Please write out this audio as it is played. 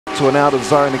into an outer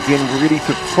zone again, ready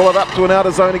to pull it up to an outer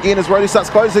zone again as Rody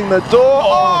starts closing the door.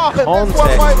 Oh, and that's one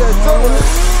way to do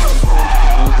it.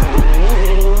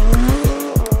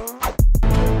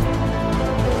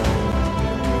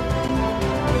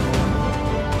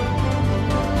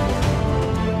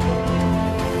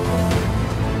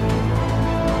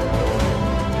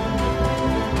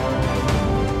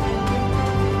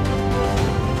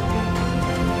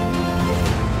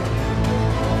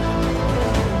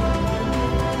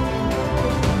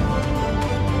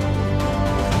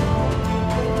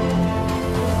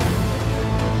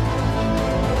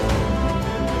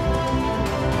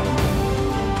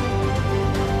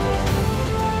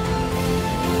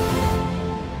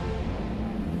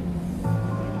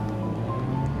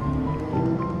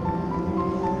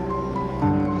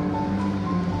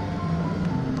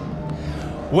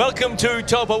 Welcome to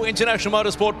Taupo International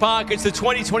Motorsport Park. It's the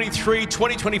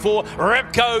 2023-2024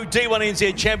 Repco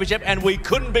D1NZ Championship, and we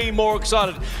couldn't be more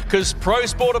excited because Pro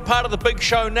Sport are part of the big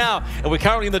show now, and we're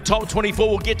currently in the top 24.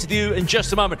 We'll get to you in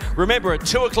just a moment. Remember, at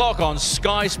 2 o'clock on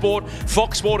Sky Sport,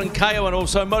 Fox Sport and KO, and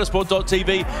also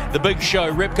motorsport.tv, the big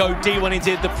show, Repco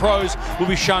D1NZ, the pros will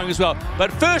be showing as well.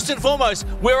 But first and foremost,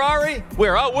 where are we?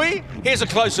 Where are we? Here's a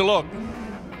closer look.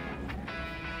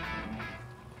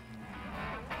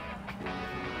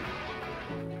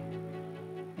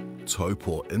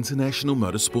 Taupo International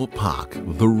Motorsport Park,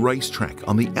 the racetrack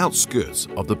on the outskirts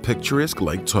of the picturesque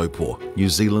Lake Taupo, New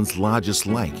Zealand's largest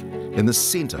lake, in the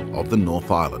centre of the North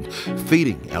Island,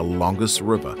 feeding our longest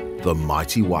river, the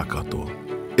mighty Waikato.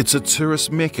 It's a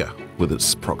tourist mecca with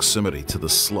its proximity to the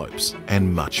slopes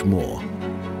and much more.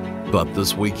 But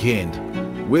this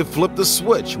weekend, we've flipped the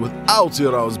switch with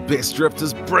Aotearoa's best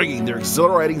drifters bringing their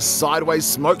exhilarating sideways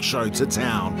smoke show to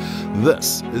town.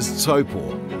 This is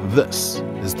Taupo. This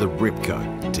is the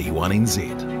Repco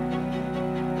D1NZ.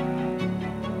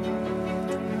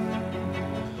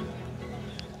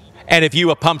 And if you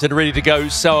are pumped and ready to go,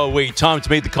 so are we. Time to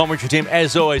meet the commentary team.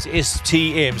 As always,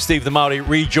 STM, Steve the Māori,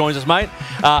 rejoins us, mate.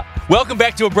 Welcome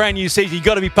back to a brand new season. You've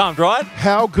got to be pumped, right?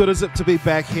 How good is it to be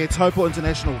back here, Taupo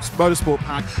International Motorsport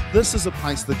Park? This is a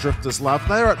place the drifters love.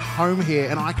 They're at home here,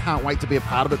 and I can't wait to be a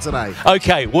part of it today.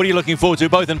 Okay, what are you looking forward to,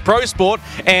 both in Pro Sport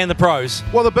and the pros?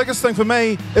 Well, the biggest thing for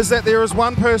me is that there is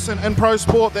one person in Pro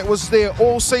Sport that was there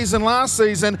all season last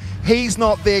season. He's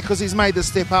not there because he's made the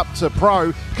step up to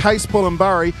Pro. Case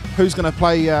Pullenburry, who's going to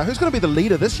play? Who's going to be the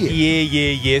leader this year?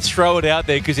 Yeah. Throw it out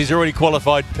there because he's already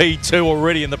qualified P2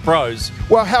 already in the pros.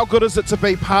 Well, how good is it to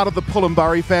be part of the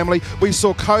Pullenburry family? We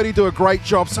saw Cody do a great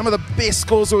job. Some of the best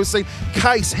scores that we've seen.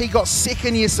 Case, he got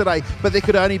second yesterday, but there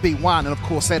could only be one, and of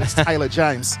course that is Taylor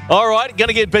James. All right, going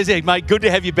to get busy, mate. Good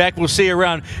to have you back. We'll see you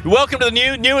around. Welcome to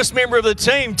the newest member of the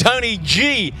team, Tony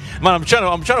G. Man, I'm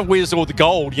trying to where's all the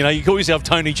gold. You know, you call yourself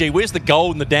Tony G. Where's the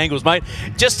gold and the dangles, mate?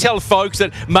 Just tell folks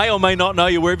that may or may not know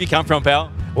you wherever you come from,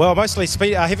 pal. Well, mostly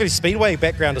heavy speedway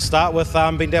background to start with.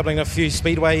 Been dabbling in a few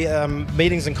speedway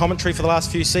meetings and commentary for the last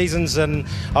few seasons, and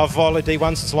I've followed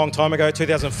D1 since a long time ago.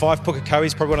 2005, Pukekohe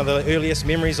is probably one of the earliest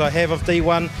memories I have of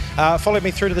D1. Followed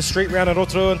me through to the street round at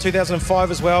Rotorua in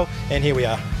 2005 as well, and here we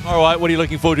are. All right, what are you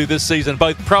looking forward to this season,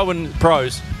 both pro and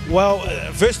pros? Well,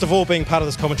 first of all, being part of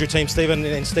this commentary team, Stephen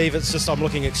and Steve, it's just I'm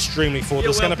looking extremely forward.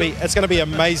 It's going to be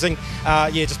amazing.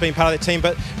 Just being part of that team.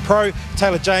 But pro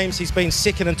Taylor James, he's been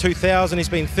second in 2000. He's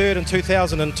been third in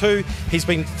 2002. He's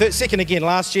been second again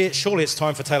last year. Surely it's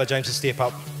time for Taylor James to step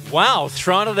up. Wow,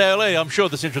 thrown it early. I'm sure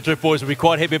the Central Drift boys will be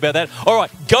quite happy about that. All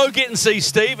right, go get and see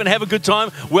Steve and have a good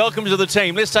time. Welcome to the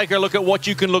team. Let's take a look at what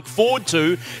you can look forward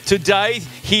to today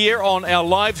here on our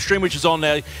live stream, which is on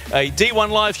a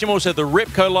D1 live stream, also the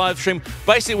Repco live stream.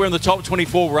 Basically, we're in the top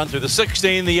 24. We'll run through the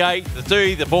 16, the 8, the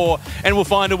 3, the 4, and we'll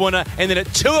find a winner. And then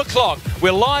at 2 o'clock,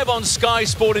 we're live on Sky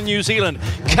Sport in New Zealand,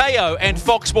 KO and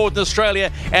Fox Sport in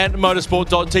Australia, and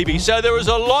motorsport.tv. So there is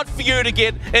a lot for you to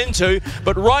get into.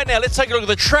 But right now, let's take a look at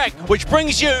the track, which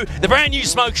brings you the brand new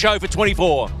smoke show for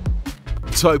 24.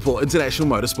 Taupo International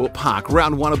Motorsport Park,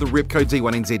 round 1 of the Repco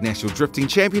D1NZ National Drifting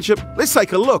Championship. Let's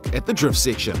take a look at the drift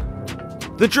section.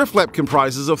 The drift lap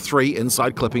comprises of 3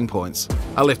 inside clipping points.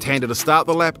 A left-hander to start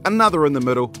the lap, another in the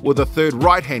middle, with a third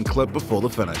right-hand clip before the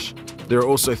finish. There are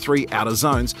also 3 outer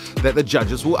zones that the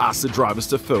judges will ask the drivers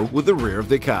to fill with the rear of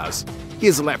their cars.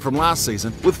 Here's a lap from last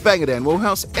season with Whangadan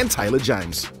Woolhouse and Taylor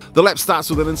James. The lap starts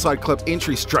with an inside clip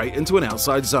entry straight into an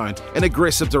outside zone, an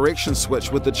aggressive direction switch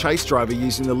with the chase driver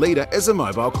using the leader as a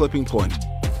mobile clipping point.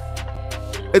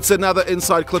 It's another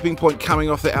inside clipping point coming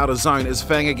off the outer zone as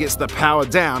Whanga gets the power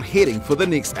down, heading for the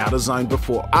next outer zone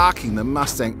before arcing the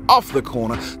Mustang off the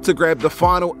corner to grab the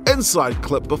final inside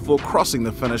clip before crossing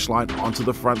the finish line onto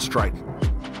the front straight.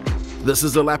 This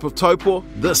is a lap of Taupo.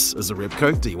 This is a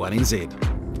Repco D1NZ.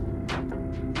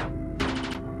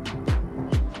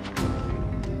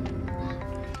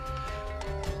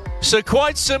 So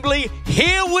quite simply,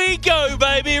 here we go,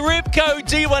 baby. Repco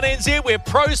D1NZ. We're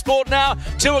Pro Sport now.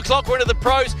 2 o'clock, we're into the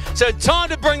pros. So time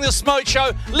to bring the smoke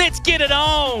show. Let's get it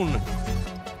on.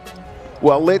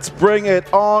 Well, let's bring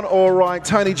it on. All right,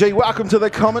 Tony G, welcome to the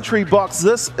commentary box.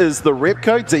 This is the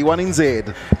Repco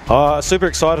D1NZ. Super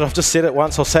excited. I've just said it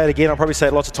once. I'll say it again. I'll probably say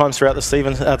it lots of times throughout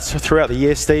the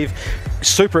year, Steve.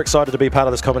 Super excited to be part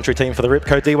of this commentary team for the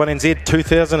Repco D1NZ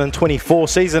 2024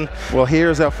 season. Well,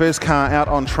 here is our first car out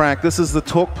on track. This is the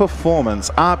Torque Performance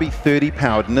RB30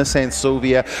 powered Nissan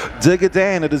Silvia Digger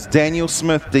Dan. It is Daniel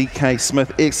Smith, DK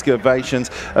Smith Excavations,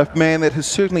 a man that is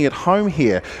certainly at home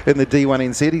here in the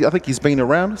D1NZ. I think he's been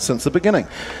around since the beginning.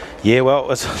 Yeah,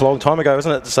 well, it's a long time ago,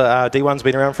 isn't it? D1's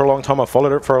been around for a long time. I've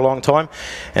followed it for a long time,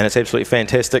 and it's absolutely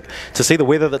fantastic to see the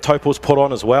weather that Taupo's put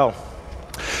on as well.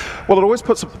 Well, it always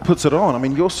puts it on. I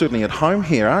mean, you're certainly at home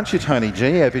here, aren't you, Tony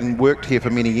G, having worked here for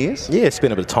many years? Yeah,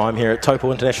 spent a bit of time here at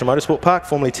Taupo International Motorsport Park,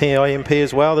 formerly TIMP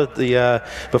as well,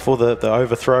 before the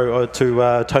overthrow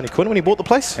to Tony Quinn when he bought the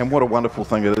place. And what a wonderful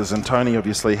thing it is, and Tony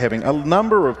obviously having a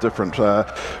number of different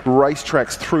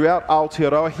racetracks throughout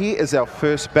Aotearoa. Here is our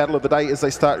first battle of the day as they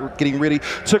start getting ready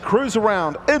to cruise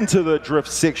around into the drift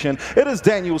section. It is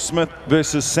Daniel Smith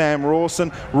versus Sam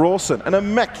Rawson. Rawson, an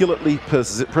immaculately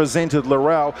presented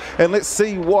Laurel. And let's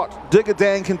see what Digger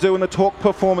Dan can do in the Torque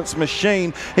Performance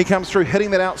machine. He comes through hitting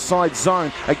that outside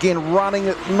zone. Again, running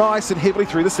it nice and heavily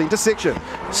through the centre section.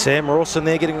 Sam Rawson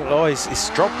there getting, he's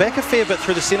dropped back a fair bit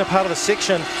through the centre part of the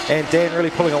section, and Dan really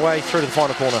pulling away through to the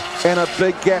final corner. And a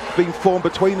big gap being formed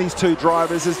between these two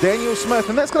drivers is Daniel Smith,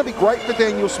 and that's going to be great for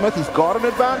Daniel Smith. He's got an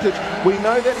advantage. We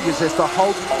know that he just has to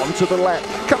hold on to the lap.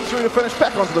 Come through to finish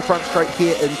back onto the front straight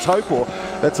here in Taupo.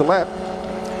 That's a lap.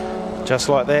 Just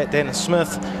like that, Daniel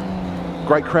Smith.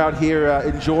 Great crowd here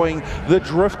enjoying the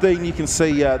drifting. You can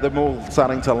see them all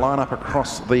starting to line up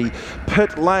across the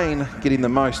pit lane, getting the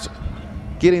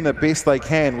best they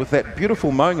can with that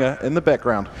beautiful Maunga in the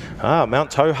background.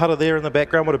 Mount Tauhara there in the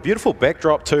background. What a beautiful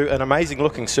backdrop to an amazing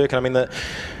looking circuit. I mean,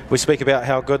 we speak about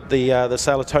how good the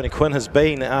sailor Tony Quinn has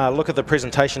been. Look at the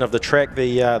presentation of the track,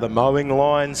 the mowing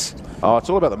lines. Oh,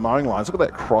 it's all about the mowing lines. Look at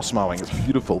that cross mowing. It's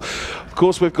beautiful. Of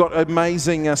course, we've got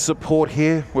amazing support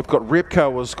here. We've got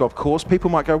Repco, of course. People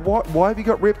might go, why have you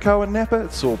got Repco and Napa?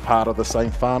 It's all part of the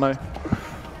same whānau.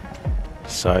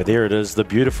 So there it is, the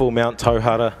beautiful Mount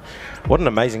Tauhara. What an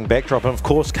amazing backdrop. And of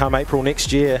course, come April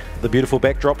next year, the beautiful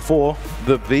backdrop for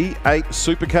the V8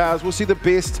 supercars. We'll see the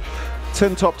best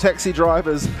tin top taxi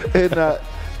drivers in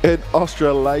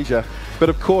Australasia. But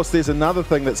of course, there's another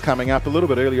thing that's coming up a little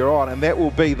bit earlier on, and that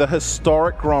will be the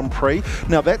historic Grand Prix.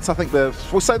 Now that's, I think, we'll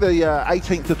say the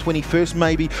 18th to 21st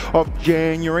maybe of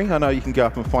January. I know you can go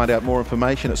up and find out more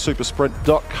information at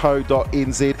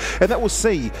supersprint.co.nz, and that will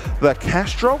see the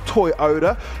Castrol,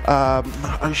 Toyota,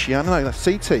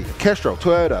 CT, Castrol,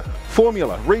 Toyota,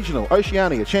 Formula, Regional,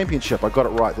 Oceania Championship. I got it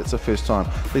right. That's the first time.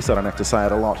 At least I don't have to say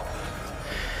it a lot.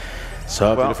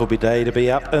 So a beautiful day to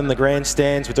be up in the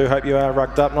grandstands. We do hope you are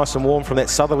rugged up nice and warm from that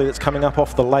southerly that's coming up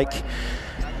off the lake.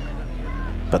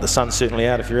 But the sun's certainly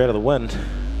out if you're out of the wind.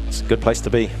 It's a good place to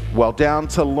be. Well, down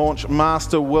to launch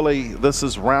Master Willie. This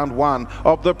is round one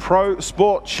of the Pro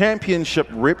Sport Championship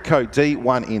Repco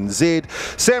D1NZ.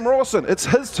 Sam Rawson, it's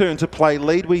his turn to play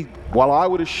lead. While I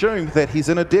would assume that he's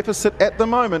in a deficit at the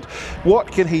moment, what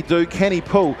can he do? Can he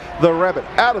pull the rabbit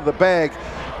out of the bag?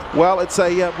 Well, it's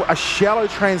a shallow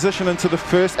transition into the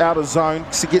first outer zone.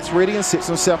 So he gets ready and sets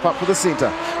himself up for the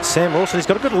centre. Sam Rawson, he's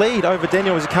got a good lead over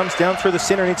Daniel as he comes down through the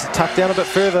centre. He needs to tuck down a bit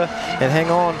further and hang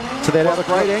on to that outer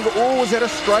great angle. Oh, is that a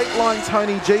straight line,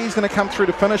 Tony G? He's going to come through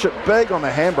to finish it big on the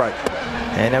handbrake.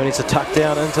 And now he needs to tuck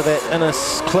down into that inner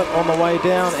clip on the way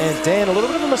down. And Dan, a little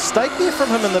bit of a mistake there from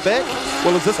him in the back.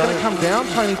 Well, is this going to come down,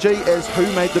 Tony G, as who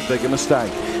made the bigger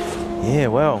mistake? Yeah,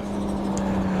 well.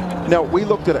 Now, we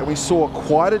looked at it and we saw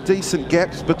quite a decent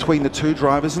gap between the two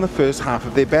drivers in the first half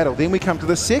of their battle. Then we come to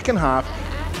the second half.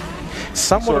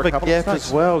 Somewhat of a gap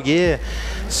as well, yeah.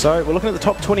 So we're looking at the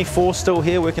top 24 still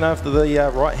here, working over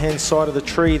the right-hand side of the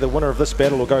tree. The winner of this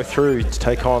battle will go through to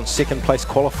take on second place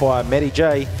qualifier Matty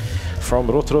J from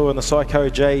Rotorua and the Psycho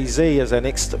JZ as our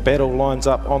next battle lines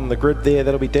up on the grid there.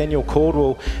 That'll be Daniel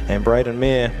Caldwell and Braden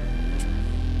Mayer.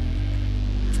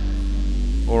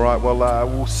 All right, well,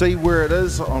 we'll see where it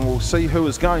is, and we'll see who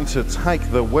is going to take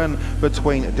the win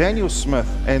between Daniel Smith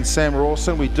and Sam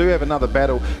Rawson. We do have another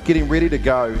battle getting ready to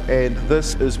go, and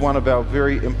this is one of our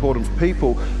very important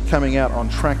people coming out on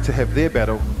track to have their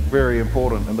battle, very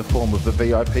important, in the form of the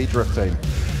VIP drift team.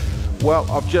 Well,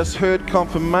 I've just heard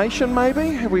confirmation, maybe.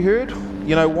 Have we heard?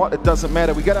 You know what? It doesn't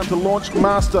matter. We go down to Launch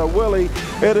Master Willie.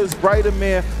 It is Braden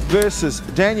Mayer versus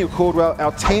Daniel Caldwell,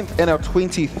 our 10th and our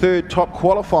 23rd top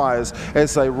qualifiers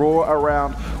as they roar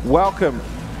around. Welcome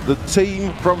the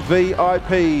team from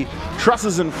VIP,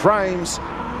 Trusses and Frames.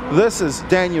 This is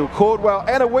Daniel Caldwell,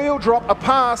 and a wheel drop, a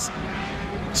pass.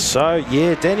 So,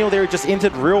 yeah, Daniel there just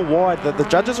entered real wide. The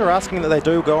judges are asking that they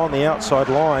do go on the outside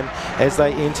line as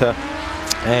they enter.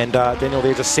 And Daniel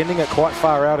there just sending it quite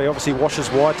far out. He obviously washes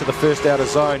wide to the first outer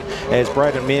zone as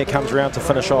Braden Mayer comes around to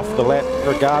finish off the lap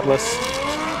regardless.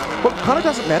 Well, it kind of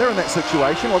doesn't matter in that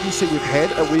situation. Obviously, we've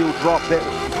had a wheel drop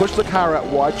that pushed the car out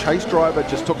wide. Chase driver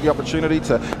just took the opportunity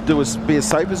to be as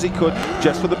safe as he could,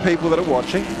 just for the people that are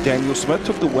watching. Daniel Smith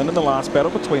took the win in the last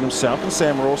battle between himself and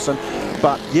Sam Rawson.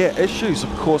 But yeah, issues, of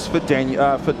course, for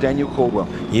Daniel Caldwell.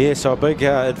 Yeah, so a big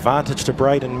advantage to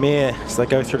Braden Mayer as they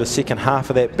go through the second half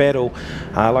of that battle.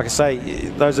 Like I say,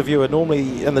 those of you who are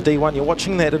normally in the D1, you're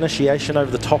watching that initiation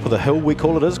over the top of the hill, we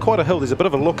call it. It is quite a hill. There's a bit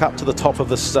of a look up to the top of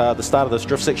this, the start of this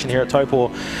drift section here at Taupo.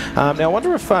 Now, I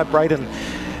wonder if Braden,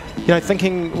 you know,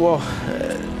 thinking, well,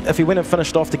 if he went and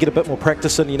finished off to get a bit more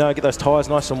practice in, you know, get those tyres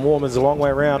nice and warm, there's a long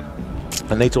way around,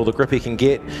 and needs all the grip he can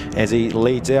get as he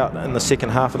leads out in the second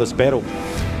half of this battle.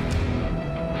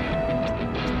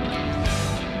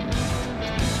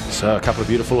 So a couple of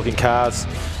beautiful looking cars.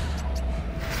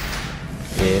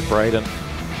 Yeah, Braden.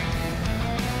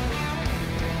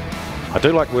 I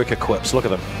do like worker quips, look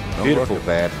at them. Beautiful. Look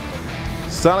at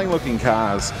that. Stunning looking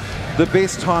cars. The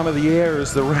best time of the year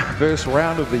is the first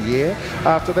round of the year.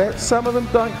 After that, some of them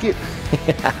don't get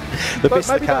the best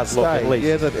the cars look, at least.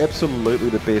 Yeah, they're absolutely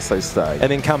the best they stay. And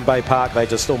then come Bay Park, they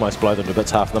just almost blow them to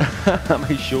bits, half of them.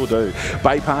 They sure do.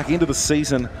 Bay Park, end of the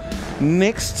season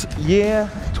next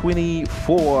year,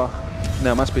 24.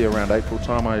 Now, it must be around April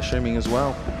time, I'm assuming, as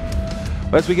well.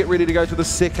 As we get ready to go to the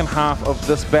second half of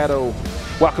this battle,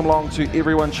 welcome along to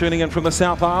everyone tuning in from the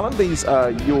South Island. These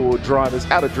are your drivers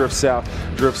out of Drift South.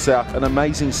 Drift South, an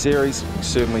amazing series.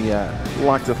 Certainly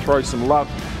like to throw some love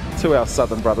to our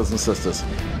southern brothers and sisters.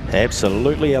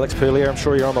 Absolutely, Alex Perlier. I'm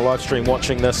sure you're on the live stream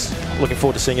watching this. Looking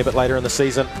forward to seeing you a bit later in the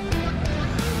season.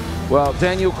 Well,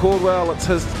 Daniel Caldwell, it's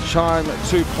his time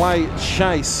to play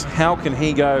chase. How can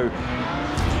he go?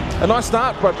 A nice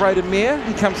start by Braden Mayer.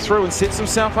 He comes through and sets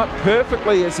himself up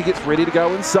perfectly as he gets ready to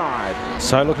go inside.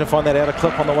 So looking to find that outer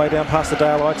clip on the way down past the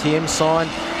Dale ITM sign,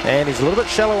 and he's a little bit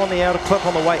shallow on the outer clip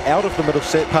on the way out of the middle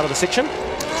part of the section.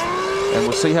 And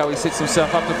we'll see how he sets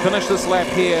himself up to finish this lap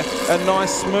here. A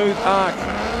nice smooth arc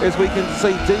as we can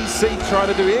see DC trying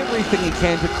to do everything he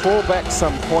can to claw back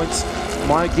some points.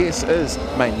 My guess is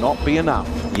may not be enough.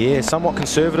 Yeah, somewhat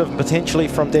conservative and potentially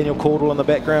from Daniel Caldwell in the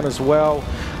background as well.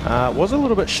 Was a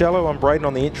little bit shallow on Braden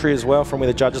on the entry as well from where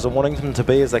the judges are wanting them to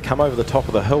be as they come over the top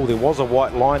of the hill. There was a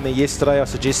white line there yesterday. I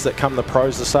suggest that come the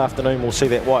pros this afternoon we'll see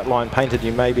that white line painted.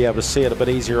 You may be able to see it a bit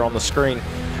easier on the screen.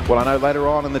 Well, I know later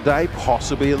on in the day,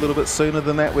 possibly a little bit sooner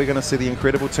than that, we're going to see the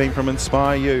incredible team from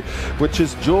Inspire You, which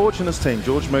is George and his team.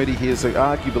 George Moody, he is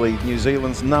arguably New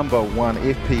Zealand's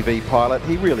 #1 FPV pilot.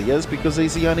 He really is, because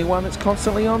he's the only one that's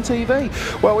constantly on TV.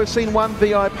 Well, we've seen one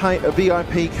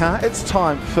VIP car. It's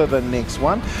time for the next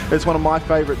one. It's one of my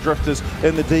favourite drifters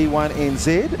in the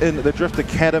D1NZ, in the Drift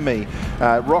Academy.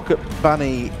 Rocket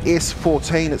Bunny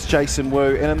S14, it's Jason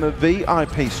Wu. And in the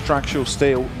VIP structural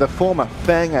steel, the former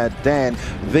Fanger Dan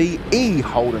VE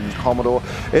Holden Commodore,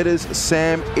 it is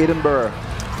Sam Edinburgh.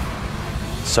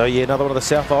 So yeah, another one of the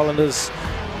South Islanders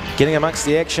getting amongst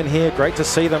the action here. Great to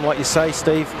see them, like you say,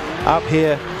 Steve, up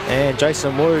here. And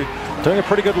Jason Wu doing a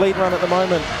pretty good lead run at the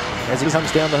moment as he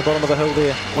comes down the bottom of the hill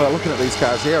there. Well, looking at these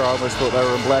cars here, I almost thought they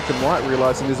were in black and white,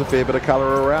 realising there's a fair bit of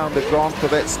colour around. They've gone for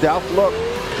that stealth look.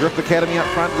 Drift Academy up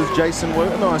front is Jason Wu.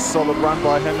 A nice solid run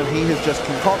by him, and he has just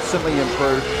constantly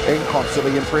improved and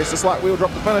constantly impressed. It's like wheel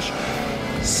drop to finish.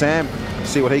 Sam,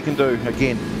 see what he can do.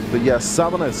 Again, the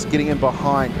Southerners getting in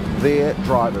behind their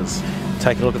drivers.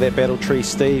 Take a look at that battle tree,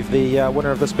 Steve. The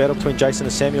winner of this battle between Jason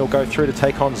and Samuel go through to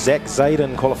take on Zach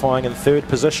Zayden, qualifying in 3rd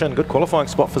position. Good qualifying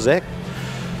spot for Zach.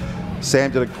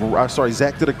 Zach did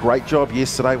a great job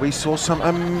yesterday. We saw some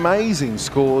amazing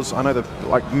scores. I know that,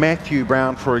 like Matthew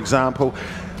Brown, for example,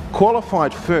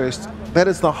 qualified first. That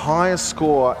is the highest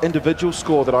score, individual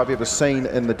score, that I've ever seen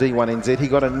in the D1NZ. He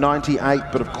got a 98,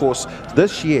 but of course,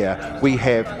 this year we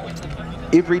have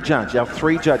every judge, our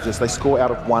 3 judges, they score out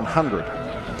of 100.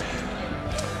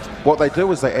 What they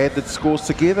do is they add the scores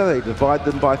together, they divide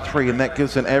them by 3, and that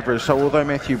gives an average. So although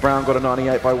Matthew Brown got a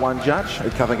 98 by 1 judge, I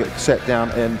think it sat down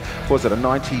in, what was it, a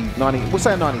 90, we'll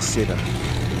say a 97.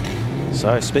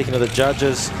 So speaking of the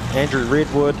judges, Andrew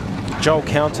Redwood, Joel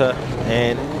Counter,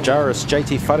 and Jarvis,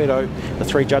 JT Wharedo, the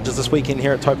three judges this weekend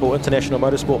here at Taupo International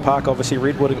Motorsport Park. Obviously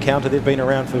Redwood Encounter, they've been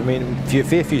around for a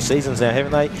fair few seasons now,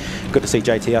 haven't they? Good to see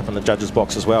JT up in the judges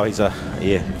box as well. He's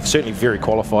certainly very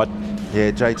qualified.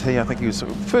 Yeah, JT, I think he was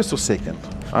first or second.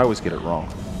 I always get it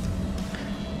wrong.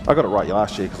 I got it right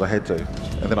last year because I had to,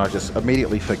 and then I just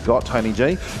immediately forgot Tony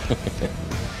G.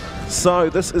 So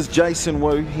this is Jason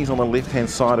Wu. He's on the left-hand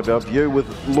side of our view with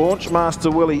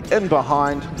Launchmaster Willie in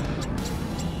behind.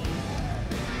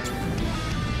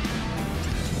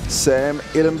 Sam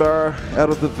Edinburgh out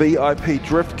of the VIP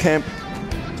drift camp.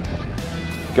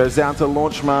 Goes down to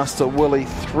Launchmaster Willie.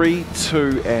 3,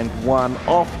 2, and 1.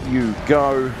 Off you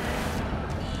go.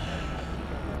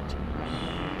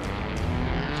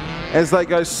 As they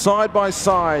go side by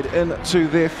side into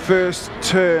their first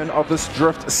turn of this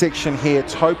drift section here,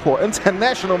 Taupo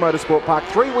International Motorsport Park,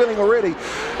 three-wheeling already.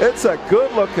 It's a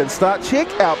good-looking start. Check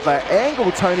out the angle,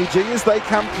 Tony G, as they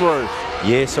come through.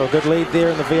 Yeah, so a good lead there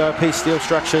in the VIP Steel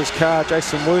Structures car.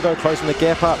 Jason Wu, though, closing the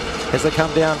gap up as they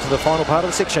come down to the final part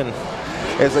of the section.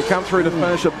 As they come through to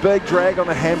finish, a big drag on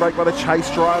the handbrake by the chase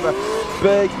driver.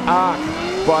 Big arc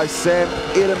by Sam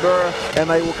Edinburgh, and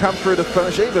they will come through to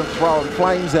finish, even throwing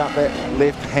flames out that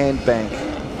left-hand bank.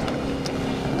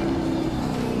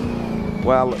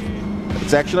 Well,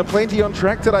 it's action aplenty on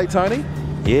track today, Tony.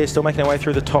 Yeah, still making our way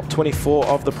through the top 24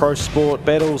 of the Pro Sport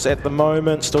battles at the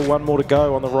moment. Still one more to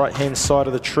go on the right-hand side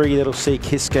of the tree. That'll see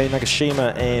Keisuke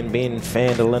Nagashima and Ben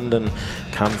van der Linden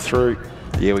come through.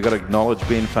 Yeah, we've got to acknowledge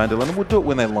Ben van der Linden. We'll do it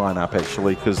when they line up,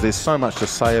 actually, because there's so much to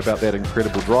say about that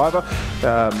incredible driver.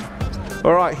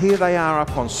 All right, here they are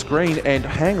up on screen, and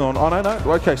hang on, oh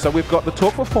no, okay, so we've got the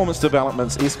Torque Performance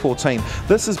Developments S14.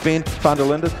 This is Ben van der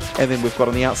Linden, and then we've got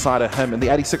on the outside of him in the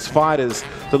 86 Fighters,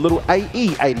 the little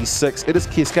AE86, it is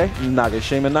Keisuke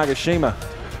Nagashima.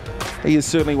 He is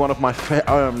certainly one of my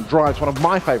drives one of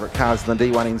my favourite cars in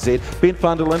the D1NZ. Ben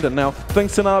van der Linden. Now,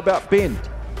 things to know about Ben.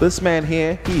 This man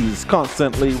here, he's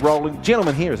constantly rolling.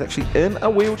 Gentleman here is actually in a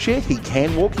wheelchair. He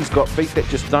can walk. He's got feet that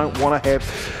just don't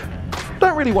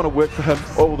really want to work for him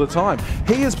all the time.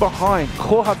 He is behind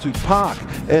Kohatu Park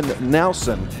in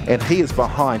Nelson, and he is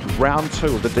behind round 2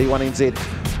 of the D1NZ.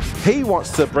 He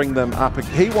wants to bring them up.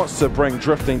 He wants to bring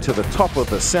drifting to the top of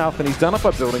the south, and he's done it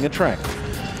by building a track.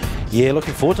 Yeah,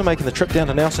 looking forward to making the trip down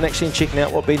to Nelson actually and checking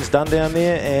out what Ben's done down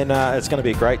there, and it's going to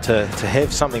be great to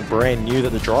have something brand new that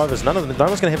the drivers, no one's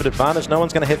going to have an advantage, no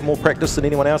one's going to have more practice than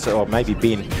anyone else, or maybe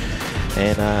Ben.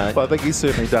 And well, I think he's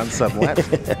certainly done some laps.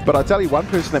 But I tell you, one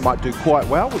person that might do quite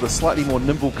well with a slightly more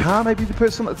nimble car, maybe the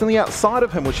person that's on the outside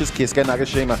of him, which is Keisuke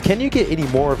Nagashima. Can you get any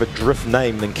more of a drift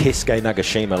name than Keisuke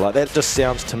Nagashima? Like, that just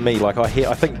sounds to me like I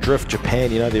think Drift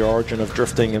Japan, you know, the origin of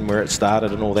drifting and where it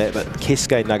started and all that, but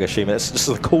Keisuke Nagashima, it's just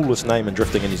the coolest name in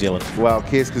drifting in New Zealand. Well,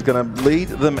 Keisuke's going to lead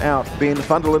them out. Ben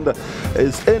van der Linden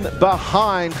is in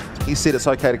behind. He said it's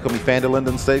okay to call me van der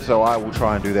Linden, Steve, so I will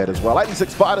try and do that as well.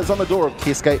 86 Fighters on the door of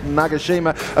Keisuke Nagashima.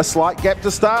 A slight gap to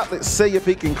start. Let's see if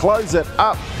he can close it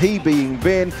up. He being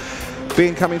Ben.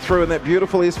 Ben coming through in that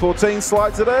beautiful S14,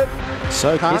 slides it in.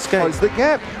 So can't close the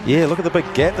gap. Yeah, look at the big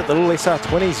gap that the little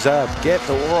SR20's gapped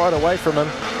right away from him.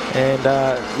 And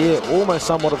yeah, almost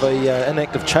somewhat of a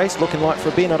inactive chase looking like for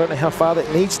Ben. I don't know how far that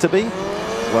needs to be.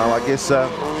 Well, I guess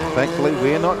thankfully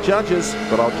we're not judges,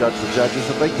 but I'll judge the judges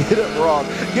if they get it wrong.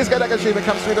 Keisuke Nagashima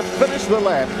comes through to finish the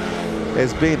lap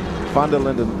as Ben van der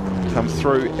Linden comes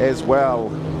through as well.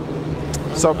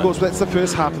 So of course that's the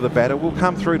first half of the battle. We'll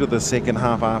come through to the second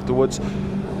half afterwards.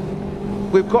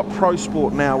 We've got Pro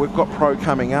Sport now, we've got Pro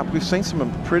coming up. We've seen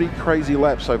some pretty crazy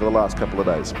laps over the last couple of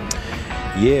days.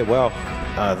 Yeah, well,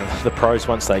 the pros,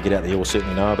 once they get out there, will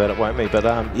certainly know about it, won't we? But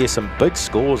yeah, some big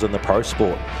scores in the Pro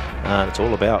Sport. It's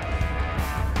all about.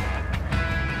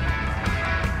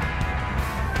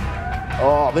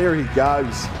 Oh, there he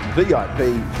goes.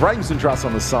 VIP, frames and truss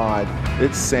on the side.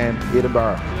 It's Sam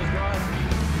Edinburgh.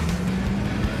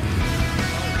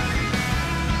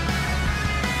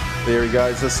 There he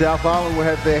goes. The South Island will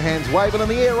have their hands waving in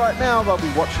the air right now. They'll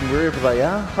be watching wherever they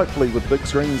are, hopefully with big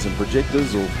screens and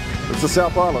projectors, or it's the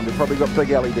South Island. They've probably got big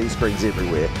LED screens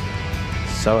everywhere.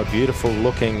 So a beautiful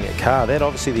looking car. That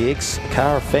obviously the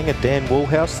ex-car of Fanger Dan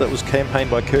Woolhouse that was campaigned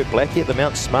by Kurt Blackie at the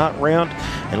Mount Smart round,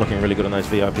 and looking really good on those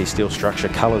VIP steel structure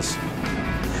colours.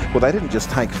 Well, they didn't just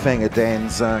take Fanger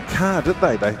Dan's car, did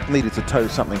they? They needed to tow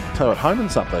it home in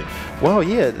something. Well,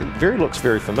 yeah, it looks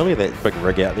very familiar, that big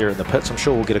rig out there in the pits. I'm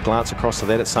sure we'll get a glance across to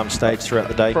that at some stage throughout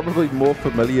the day. Probably more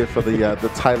familiar for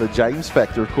the Taylor James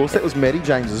factor, of course. That was Matty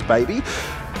James's baby.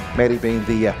 Matty being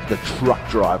the truck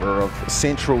driver of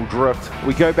Central Drift.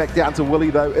 We go back down to Willie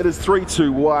though. It is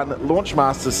 3-2-1.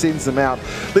 Launchmaster sends them out.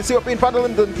 Let's see what Ben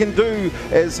Funderlinden can do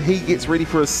as he gets ready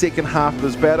for his second half of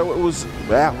his battle. It was,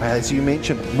 wow, as you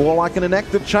mentioned, more like an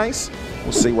inactive chase.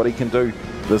 We'll see what he can do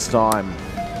this time.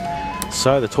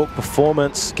 So the Talk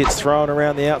Performance gets thrown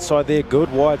around the outside there.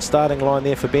 Good wide starting line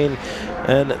there for Ben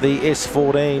in the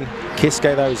S14.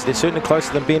 Keske though, they're certainly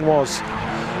closer than Ben was.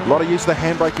 A lot of use of the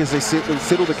handbrake as they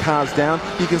settle the cars down.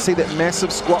 You can see that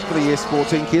massive squat for the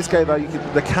S14. Keske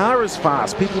though, the car is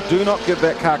fast. People do not give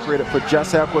that car credit for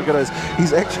just how quick it is.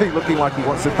 He's actually looking like he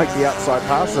wants to make the outside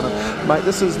pass in him. Mate,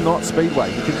 this is not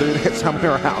speedway. You can do that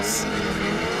somewhere else.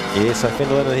 Yeah, so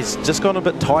Fenderlin, he's just gone a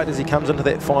bit tight as he comes into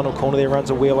that final corner there, runs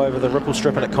a wheel over the ripple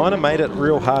strip, and it kind of made it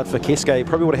real hard for Keske. He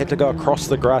probably would have had to go across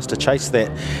the grass to chase that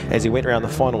as he went around the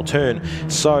final turn.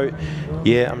 So,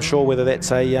 yeah, I'm sure whether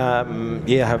that's a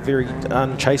very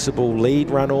unchaseable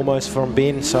lead run almost from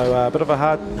Ben. So a bit of a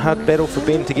hard battle for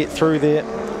Ben to get through there.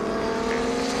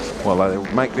 Well,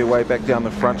 they'll make their way back down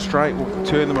the front straight. We'll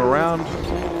turn them around.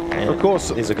 And of course,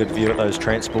 there's a good view at those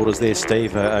transporters there,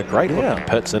 Steve. A great looking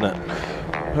pits in it.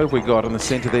 Who have we got in the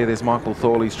centre there? There's Michael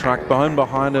Thorley's truck.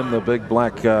 Behind him, the big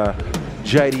black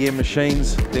JDM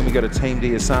machines. Then we go to Team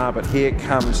DSR, but here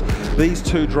comes these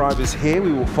two drivers here.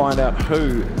 We will find out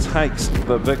who takes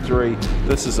the victory.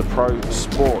 This is a Pro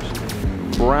Sport.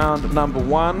 Round number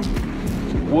 1.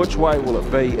 Which way will it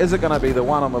be? Is it going to be the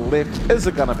one on the left? Is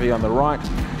it going to be on the right?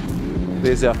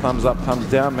 There's our thumbs up, thumbs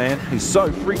down man. He's so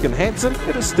freaking handsome.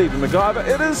 It is Stephen MacGyver.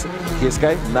 It is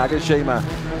Keske Nagashima.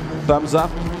 Thumbs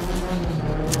up.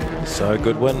 So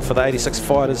good win for the 86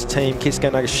 Fighters team.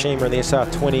 Keske Nagashima in the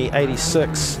SR20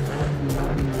 86.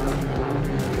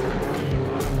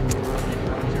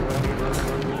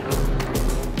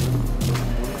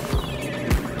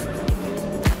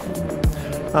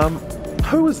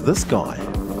 Who is this guy?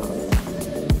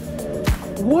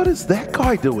 What is that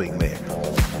guy doing there?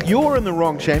 You're in the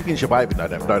wrong championship. I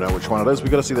don't know which one it is.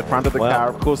 We've got to see the front of the car.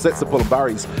 Of course, that's the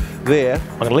Pullenburries there.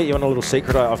 I'm going to let you in a little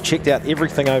secret. I've checked out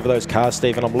everything over those cars,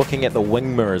 Steve, and I'm looking at the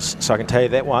wing mirrors. So I can tell you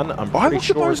that one, I'm pretty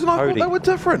sure is and I thought Cody. they were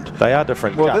different. They are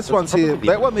different. Well, this one's here.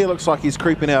 That one there looks like he's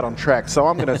creeping out on track. So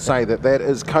I'm going to say that that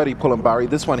is Cody Pullenburry.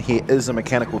 This one here is a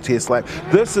mechanical test lap.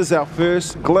 This is our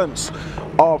first glimpse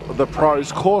of the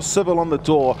pros. Core Civil on the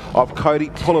door of Cody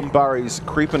Pullenburry's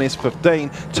creeping S15.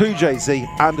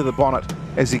 2JZ under the bonnet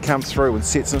as he comes through and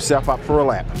sets himself up for a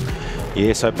lap.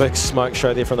 Yeah, so big smoke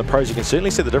show there from the pros. You can certainly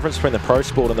see the difference between the Pro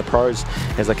Sport and the pros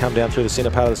as they come down through the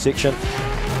centre part of the section.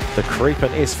 The creeping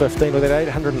S15 with that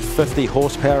 850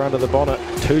 horsepower under the bonnet,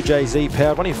 2JZ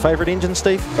powered. One of your favourite engines,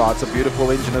 Steve? Oh, it's a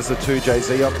beautiful engine, is the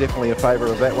 2JZ. I'm definitely a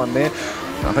favourite of that one there.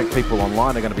 I think people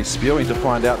online are going to be spewing to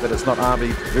find out that it's not RB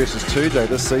versus 2J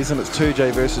this season. It's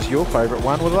 2J versus your favourite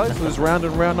one. Were those round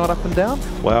and round, not up and down?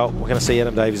 Well, we're going to see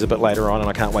Adam Davies a bit later on, and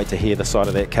I can't wait to hear the side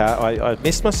of that car. I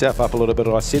messed myself up a little bit.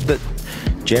 I said that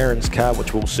Jaren's car,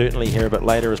 which we'll certainly hear a bit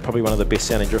later, is probably one of the best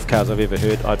sounding drift cars I've ever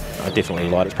heard. I definitely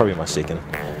lied. It's probably my second.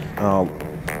 I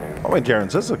mean,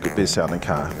 Jaren's is a good best sounding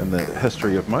car in the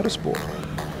history of motorsport.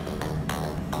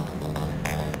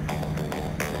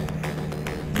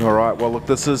 All right, well, look,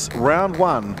 this is round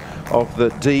 1 of the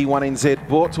D1NZ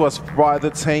brought to us by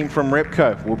the team from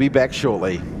Repco. We'll be back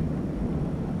shortly.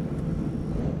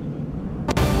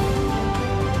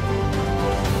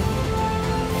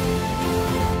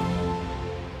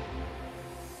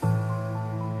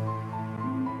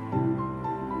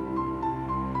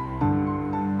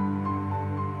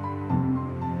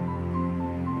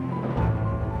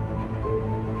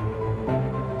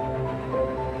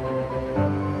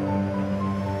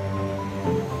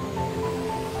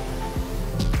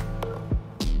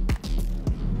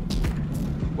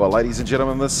 Well, ladies and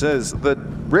gentlemen, this is the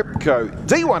Repco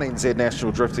D1NZ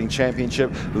National Drifting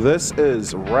Championship. This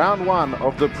is round 1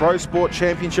 of the Pro Sport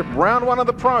Championship, round 1 of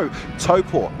the Pro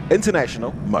Taupo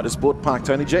International Motorsport Park.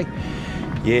 Tony G.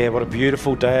 Yeah, what a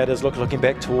beautiful day it is. Looking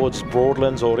back towards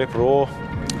Broadlands or Repro,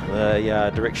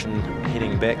 the direction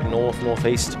heading back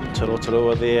northeast,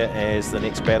 Turua there, as the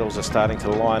next battles are starting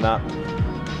to line up.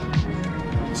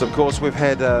 So, of course, we've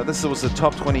had, this was the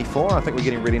top 24. I think we're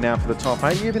getting ready now for the top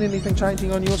 8. You having anything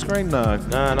changing on your screen? No.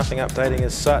 No, nothing updating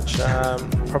as such.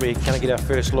 Probably going to get our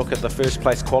first look at the first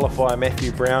place qualifier,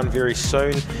 Matthew Brown, very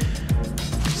soon.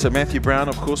 So Matthew Brown,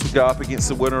 of course, will go up against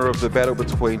the winner of the battle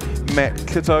between Matt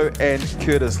Kitto and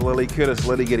Curtis Lilly. Curtis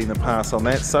Lilly getting the pass on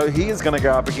that. So he is going to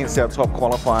go up against our top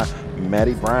qualifier,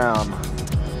 Matty Brown.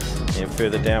 And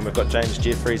further down, we've got James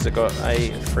Jeffries that got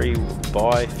a free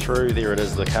buy through. There it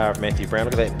is, the car of Matthew Brown.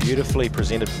 Look at that beautifully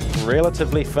presented,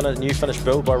 relatively new finished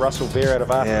build by Russell Bear out of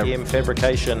RPM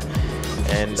Fabrication.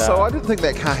 And so I didn't think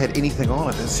that car had anything on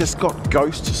it. It's just got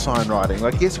ghost sign writing.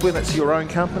 I guess when it's your own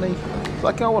company,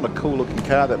 like I want a cool looking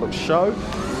car that looks show,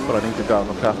 but I need to go and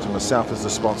look after myself as a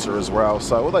sponsor as well.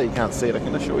 So although you can't see it, I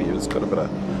can assure you it's got a bit of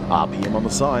RPM on the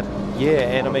side. yeah,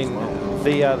 and I mean,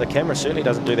 the camera certainly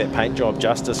doesn't do that paint job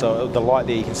justice. So the light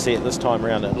there, you can see it this time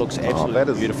around. It looks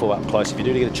absolutely beautiful up close. If you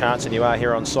do get a chance and you are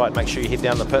here on site, make sure you head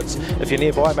down the pits. If you're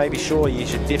nearby, maybe sure, you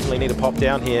should definitely need to pop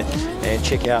down here and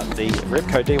check out the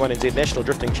Repco D1NZ National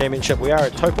Drifting Championship. We are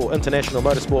at Taupo International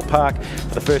Motorsport Park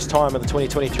for the first time in the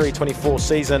 2023-24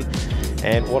 season.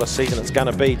 And what a season it's going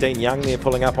to be. Dean Young there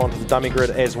pulling up onto the dummy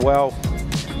grid as well.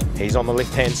 He's on the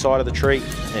left-hand side of the tree,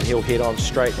 and he'll head on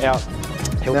straight out.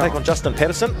 He'll take on Justin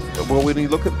Patterson. Well, when you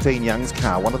look at Dean Young's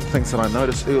car, one of the things that I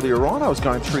noticed earlier on, I was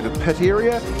going through the pit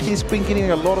area, he's been getting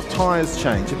a lot of tyres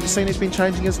changed. Have you seen he's been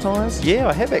changing his tyres? Yeah,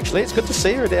 I have actually. It's good to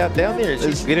see her down there.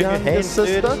 She's getting her hands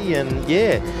dirty, and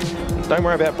yeah. Don't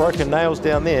worry about broken nails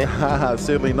down there.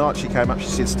 Certainly not. She came up, she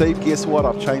said, Steve, guess what?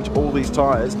 I've changed all these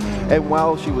tyres. And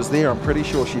while she was there, I'm pretty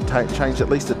sure she'd changed at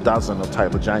least a dozen of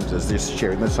Taylor James's, just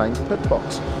sharing the same pit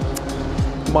box.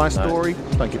 My story,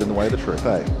 don't get in the way of the truth,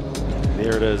 eh?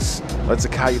 There it is. That's a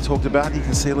car you talked about. You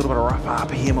can see a little bit of rough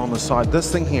RPM on the side.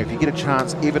 This thing here, if you get a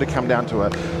chance ever to come down to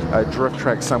a drift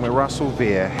track somewhere, Russell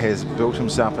Veer has built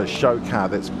himself a show car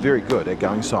that's very good at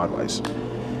going sideways.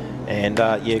 And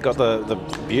yeah, got the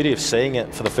beauty of seeing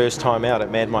it for the first time out at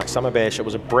Mad Mike Summer Bash. It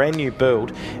was a brand new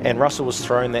build, and Russell was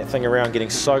throwing that thing around, getting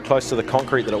so close to the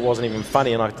concrete that it wasn't even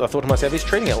funny. And I thought to myself, he's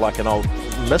treating it like an old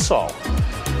missile.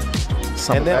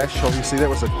 Summer Bash, obviously, that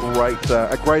was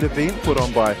a great event put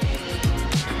on by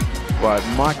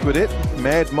Mike Burdett,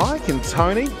 Mad Mike and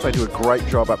Tony. They do a great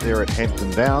job up there at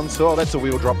Hampton Downs. Oh, that's a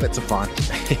wheel drop, that's a fine.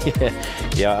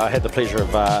 yeah, I had the pleasure of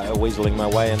weaseling my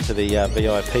way into the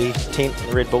VIP tent,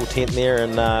 the Red Bull tent there,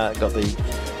 and got the,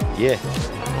 yeah.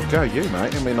 Well, go you,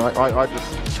 mate. I mean, I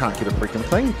just can't get a freaking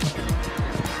thing.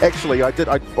 Actually, I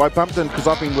bumped in, because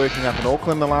I've been working up in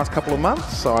Auckland the last couple of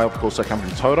months, so of course I come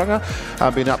from Tauranga.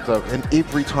 I've been up to, and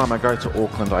every time I go to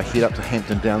Auckland, I head up to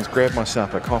Hampton Downs, grab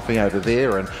myself a coffee over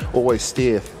there, and always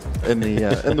stare in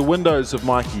the in the windows of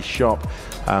Mikey's shop.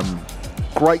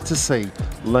 Great to see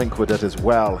Link with it as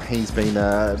well. He's been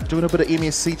doing a bit of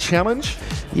MSC challenge.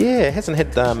 Yeah, hasn't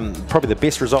had probably the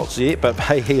best results yet, but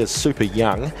hey, he is super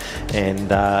young,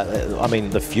 and I mean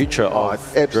the future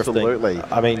of absolutely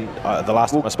drifting. I mean, the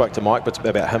last time I spoke to Mike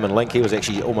about him and Link, he was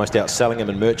actually almost outselling him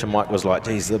in merch, and Mike was like,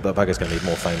 geez, the bugger's going to be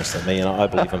more famous than me, and I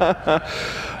believe him.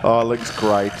 Oh, Link's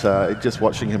great. Just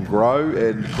watching him grow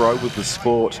with the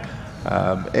sport.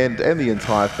 And the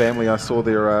entire family. I saw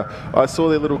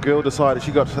their little girl decided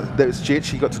she got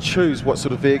to choose what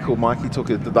sort of vehicle Mikey took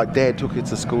it. Like Dad took her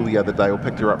to school the other day, or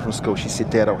picked her up from school. She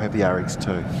said, Dad, I'll have the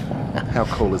RX-2. How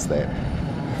cool is that?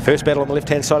 First battle on the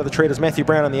left-hand side of the tread is Matthew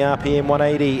Brown in the RPM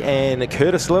 180 and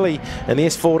Curtis Lilly in the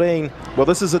S14. Well,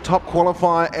 this is a top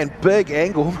qualifier, and big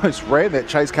angle, almost ran that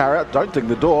chase car out. Don't ding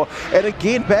the door. And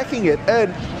again, backing it in.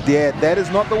 Yeah, that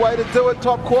is not the way to do it,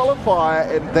 top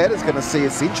qualifier, and that is going to see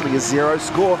essentially a 0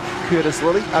 score. Curtis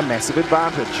Lilly, a massive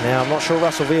advantage. Now, I'm not sure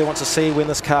Russell Veer wants to see when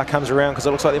this car comes around, because it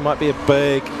looks like there might be a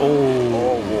big,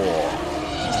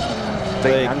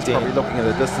 Dean Young's probably looking at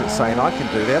the distance saying, I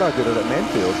can do that. I did it at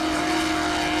Manfield.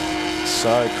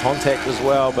 So contact as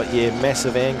well, but yeah,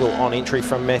 massive angle on entry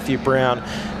from Matthew Brown.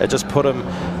 It just put him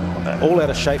all out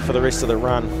of shape for the rest of the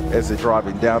run. As they're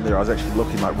driving down there, I was actually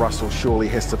looking like Russell surely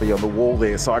has to be on the wall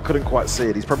there, so I couldn't quite see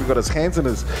it. He's probably got his hands in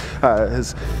his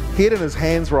head in his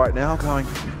hands right now, going,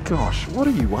 gosh, what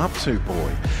are you up to,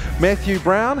 boy? Matthew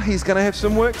Brown, he's going to have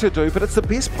some work to do, but it's the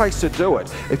best place to do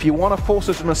it. If you want to force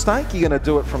a mistake, you're going to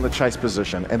do it from the chase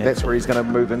position, and that's where he's going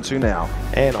to move into now.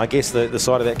 And I guess the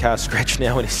side of that car is scratched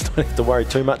now, and he's don't have to worry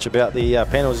too much about the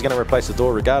panels. He's going to replace the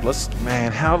door regardless.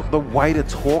 Man, how the way to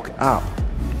talk up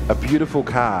a beautiful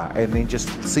car and then just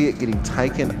see it getting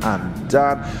taken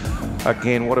undone.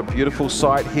 Again, what a beautiful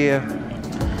sight here.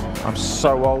 I'm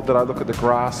so old that I look at the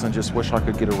grass and just wish I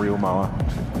could get a real mower.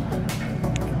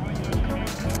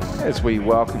 As we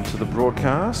welcome to the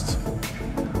broadcast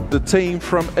the team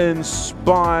from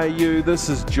Inspire You. This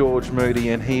is George Moody,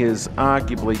 and he is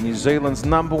arguably New Zealand's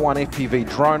 #1 FPV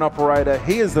drone operator.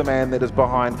 He is the man that is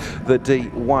behind the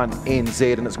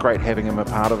D1NZ, and it's great having him a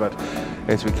part of it.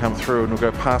 As we come through, and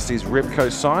we'll go past these Repco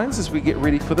signs as we get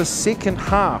ready for the second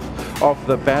half of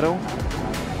the battle.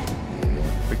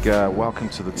 Big welcome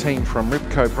to the team from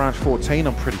Repco Branch 14.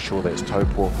 I'm pretty sure that's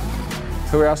Taupo.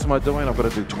 Who else am I doing? I've got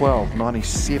to do 12,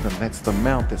 97, that's the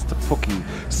mount, that's the Pookie,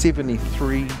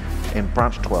 73, and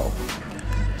Branch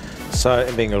 12. So,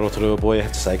 and being a Rotorua boy, I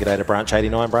have to say good day to Branch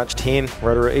 89, Branch 10,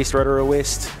 Rotorua East, Rotorua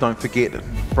West. Don't forget,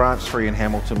 Branch 3 in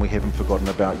Hamilton, we haven't forgotten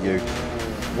about you.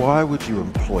 Why would you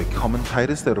employ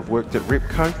commentators that have worked at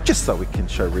Repco just so we can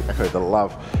show Repco the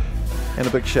love? And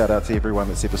a big shout out to everyone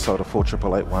that's ever sold a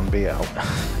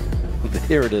 48881BL.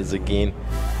 There it is again.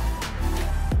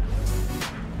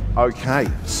 Okay,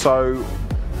 so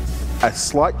a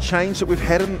slight change that we've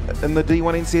had in the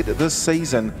D1NZ this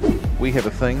season. We have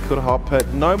a thing called a hot pit.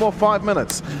 No more 5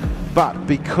 minutes. But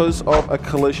because of a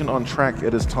collision on track,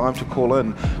 it is time to call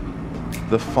in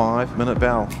the 5-minute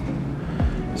bell.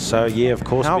 So, yeah, of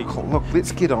course. Look,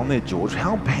 let's get on there, George.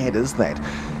 How bad is that?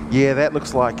 Yeah, that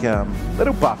looks like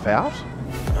it'll buff out.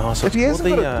 Oh, so if he hasn't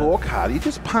got a door card, you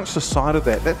just punch the side of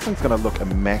that. That thing's going to look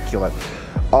immaculate.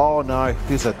 Oh no,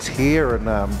 there's a tear and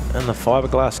the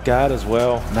fiberglass guard as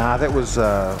well. Nah, that was.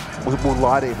 We'll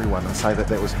lie to everyone and say that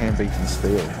that was hand-beaten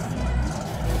steel.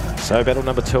 So battle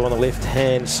number 2 on the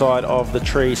left-hand side of the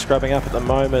tree, scrubbing up at the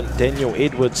moment. Daniel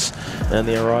Edwards and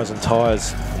the Horizon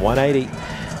Tires 180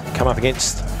 come up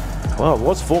against. Well, it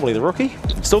was formerly the rookie.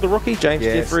 Still the rookie, James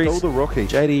Jeffries. Still the rookie.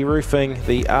 JD Roofing,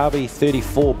 the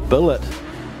RB34 Billet,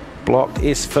 blocked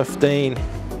S15.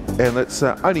 And it's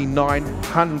only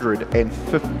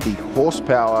 950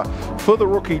 horsepower for the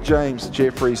rookie James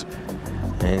Jeffries.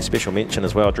 And special mention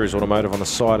as well, Drew's Automotive on the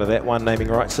side of that one, naming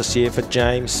rights this year for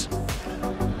James.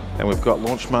 And we've got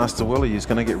Launchmaster Willie who's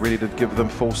going to get ready to give them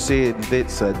full set. And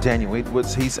that's Daniel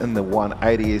Edwards. He's in the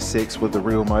 180 SX with the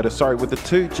real motor. Sorry, with the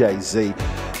 2JZ.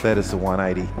 That is the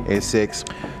 180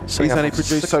 SX. So he's only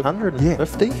produced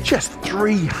 650? Yeah, just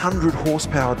 300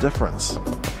 horsepower difference.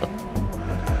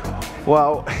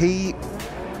 Well, they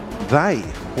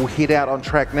will head out on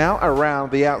track now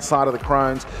around the outside of the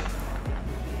Crones.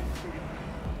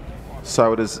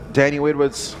 So it is Daniel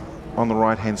Edwards on the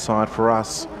right-hand side for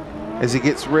us as he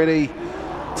gets ready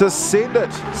to send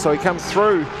it. So he comes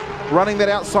through, running that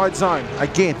outside zone.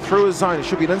 Again, through his zone. It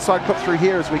should be an inside clip through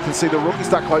here as we can see the rookie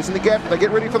start closing the gap. They get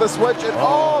ready for the switch.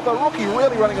 And the rookie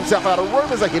really running himself out of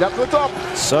room as they get up to the top.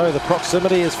 So the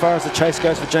proximity as far as the chase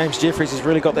goes for James Jeffries, he's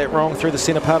really got that wrong through the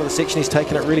centre part of the section. He's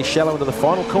taken it really shallow into the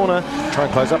final corner. Try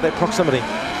and close up that proximity.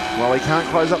 Well, he can't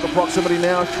close up the proximity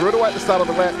now. Threw it away at the start of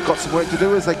the lap. Got some work to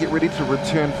do as they get ready to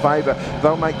return favour.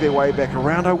 They'll make their way back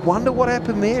around. I wonder what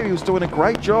happened there. He was doing a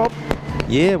great job.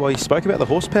 Yeah, well, he spoke about the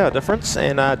horsepower difference,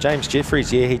 and James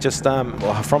Jeffries, yeah, he just,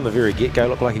 from the very get-go,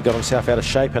 looked like he got himself out of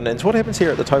shape. And what happens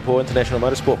here at the Taupo International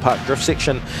Motorsport Park drift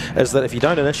section is that if you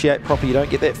don't initiate properly, you don't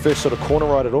get that first sort of corner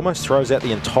right, it almost throws out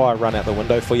the entire run out the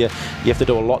window for you. You have to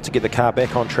do a lot to get the car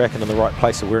back on track and in the right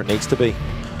place of where it needs to be.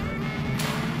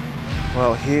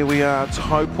 Well, here we are,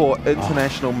 Taupo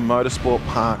International Motorsport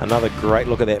Park. Another great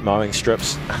look at that mowing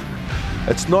strips.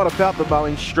 It's not about the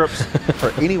mowing strips for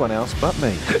anyone else but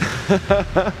me.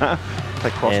 They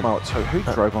cross mow it too. Who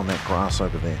drove on that grass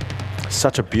over there?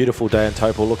 Such a beautiful day in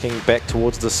Taupo, looking back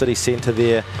towards the city centre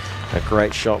there. A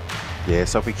great shot. Yeah,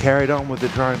 so if we carried on with the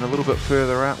drone a little bit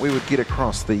further out, we would get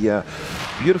across the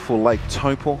beautiful Lake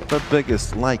Taupo, the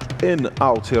biggest lake in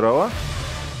Aotearoa.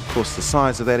 Of course, the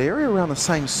size of that area, around the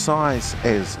same size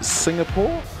as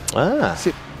Singapore.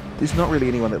 Except there's not really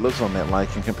anyone that lives on that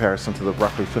lake in comparison to the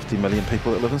roughly 50 million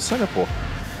people that live in Singapore.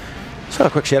 So a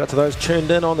quick shout out to those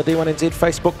tuned in on the D1NZ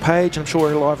Facebook page. I'm sure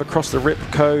we're live across the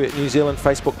Repco New Zealand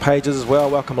Facebook pages as well.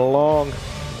 Welcome along.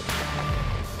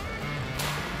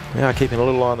 Yeah, keeping a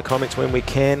little eye on the comments when we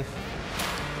can.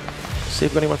 See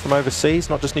if we've got anyone from overseas,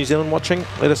 not just New Zealand watching.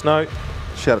 Let us know.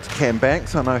 Shout out to Cam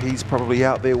Banks. I know he's probably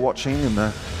out there watching.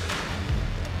 And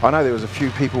I know there was a few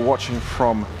people watching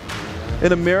from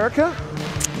in America.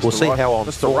 We'll see how on.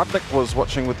 Mr. Rudnick was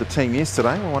watching with the team yesterday.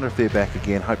 I wonder if they're back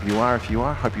again. Hope you are. If you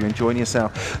are, hope you're enjoying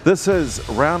yourself. This is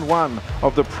round 1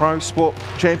 of the Pro Sport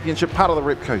Championship, part of the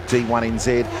Repco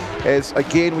D1NZ. As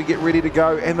again we get ready to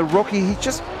go, and the rookie, he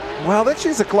just, well, that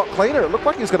shoe's a lot cleaner. It looked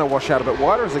like he was going to wash out a bit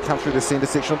wider as they come through the centre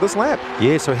section of this lap.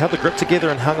 Yeah, so he held the grip together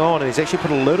and hung on, and he's actually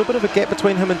put a little bit of a gap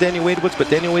between him and Daniel Edwards,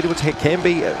 but Daniel Edwards can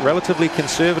be relatively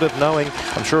conservative, knowing,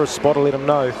 I'm sure his spotter let him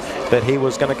know, that he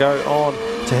was going to go on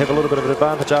to have a little bit of an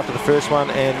advantage after the first one,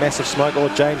 and massive smoke. Or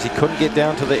James, he couldn't get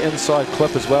down to the inside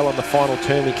clip as well on the final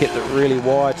turn. He kept it really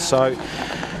wide, so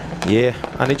yeah,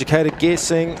 uneducated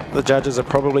guessing. The judges are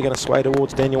probably going to sway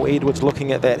towards Daniel Edwards,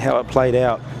 looking at that, how it played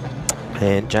out.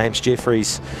 And James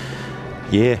Jeffries,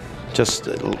 yeah, just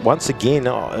once again,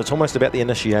 it's almost about the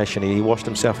initiation. He washed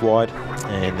himself wide,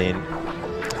 and then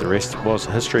the rest was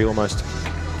history almost.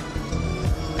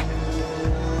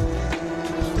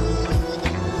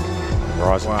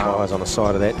 Rising tires on the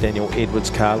side of that Daniel Edwards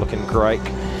car, looking great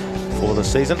for the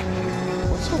season.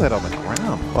 Saw that on the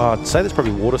ground. Well, I'd say there's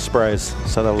probably water sprays,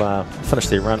 so they'll finish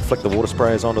their run, flick the water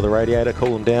sprays onto the radiator,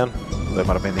 cool them down. That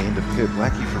might have been the end of Kurt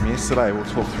Blackie from yesterday. We'll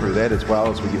talk through that as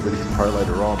well as we get ready for Pro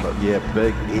later on. But yeah,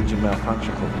 big engine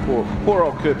malfunction for poor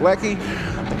old Kurt Blackie.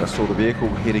 I think I saw the vehicle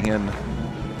heading in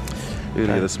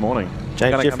earlier this morning.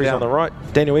 James Jeffries on the right,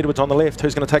 Daniel Edwards on the left.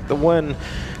 Who's going to take the win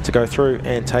to go through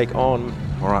and take on?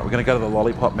 All right, we're going to go to the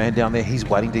lollipop man down there. He's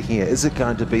waiting to hear. Is it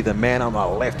going to be the man on the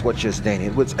left, which is Dan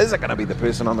Edwards? Is it going to be the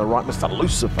person on the right, Mr.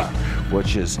 Lucifer,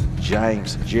 which is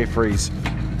James Jeffries?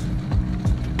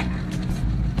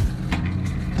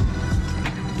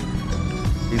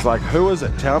 He's like, who is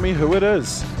it? Tell me who it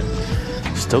is.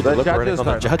 Still deliberating on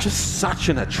the judges. Such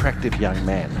an attractive young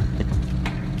man.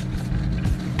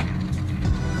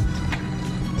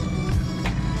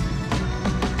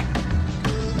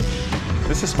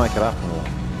 Let's just make it up more.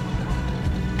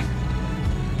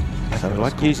 So I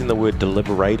like using the word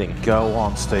deliberating. Go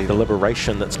on, Steve.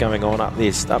 Deliberation that's going on up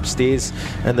there, upstairs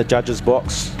in the judges'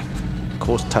 box. Of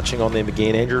course, touching on them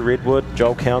again, Andrew Redwood,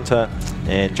 Joel Counter,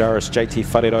 and Jairus JT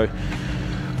Wharedo.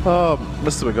 Oh,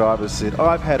 Mr. MacGyver said,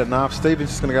 I've had enough.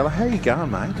 Stephen's just going to go, how you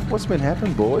going, mate? What's been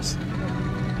happening, boys?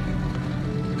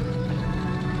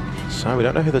 So we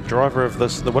don't know who the driver of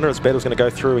this, the winner of this battle is going to go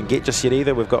through and get just yet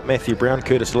either. We've got Matthew Brown,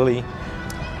 Curtis Lilly.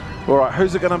 All right,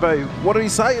 who's it going to be? What did he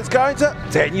say? It's going to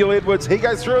Daniel Edwards. He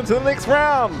goes through into the next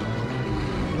round.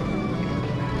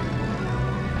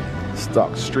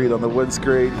 Stock Street on the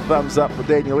windscreen. Thumbs up for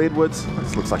Daniel Edwards.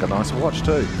 This looks like a nice watch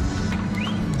too.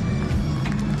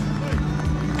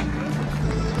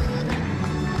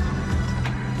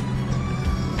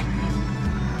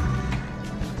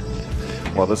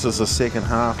 Well, this is the second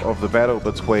half of the battle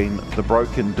between the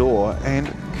Broken Door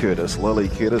and Curtis Lilly.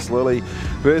 Curtis Lilly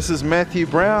versus Matthew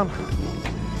Brown.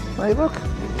 Hey, look,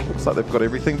 looks like they've got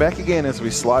everything back again as we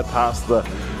slide past the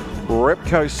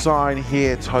Repco sign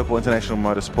here, Taupo International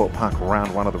Motorsport Park,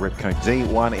 round one of the Repco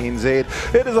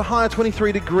D1NZ. It is a high of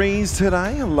 23 degrees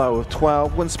today, a low of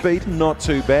 12. Wind speed, not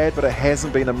too bad, but it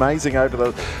hasn't been amazing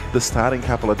over the starting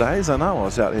couple of days. I know I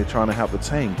was out here trying to help the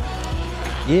team.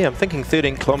 Yeah, I'm thinking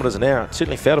 13 kilometres an hour. It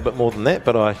certainly felt a bit more than that,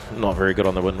 but I'm not very good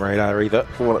on the wind radar either.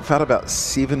 Well, it felt about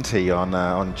 70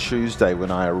 on Tuesday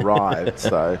when I arrived,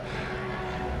 so.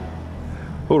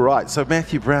 All right, so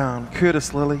Matthew Brown,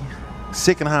 Curtis Lilly,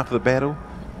 second half of the battle.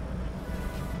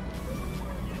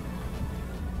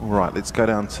 All right, let's go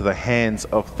down to the hands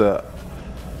of the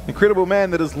incredible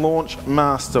man that is Launch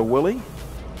Master Willie.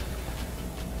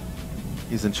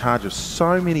 He's in charge of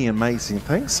so many amazing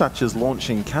things, such as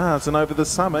launching cars, and over the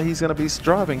summer he's going to be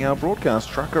driving our broadcast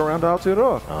truck around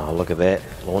Aotearoa. Oh, look at that.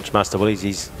 Launch Master Willie,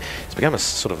 he's become a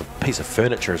sort of a piece of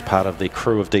furniture as part of the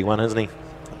crew of D1, isn't he?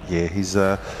 Yeah, he's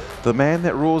the man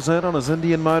that roars in on his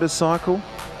Indian motorcycle.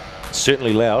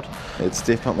 Certainly loud. It's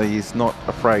definitely, he's not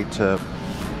afraid to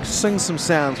sing some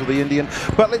sounds with the Indian.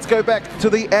 But let's go back to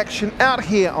the action out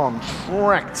here on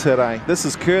track today. This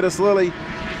is Curtis Lilly.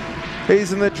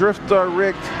 He's in the Drift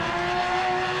Direct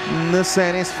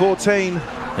Nissan S14.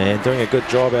 And doing a good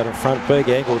job out in front, big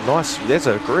angle, nice. There's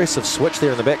an aggressive switch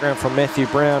there in the background from Matthew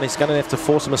Brown. He's going to have to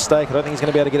force a mistake. I don't think he's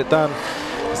going to be able to get it done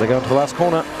as they go into the last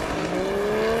corner.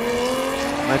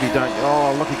 Maybe don't,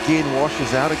 oh look again,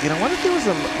 washes out again. I wonder if there was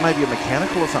maybe a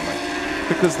mechanical or something.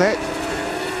 Because that,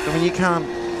 I mean you can't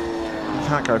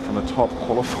go from the top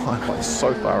qualifying like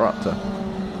so far up to.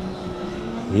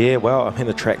 Yeah, well, I mean,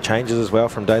 the track changes as well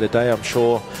from day to day, I'm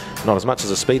sure. Not as much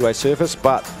as a speedway surface,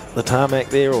 but the tarmac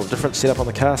there or different setup on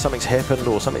the car, something's happened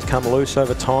or something's come loose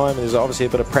over time. There's obviously a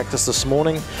bit of practice this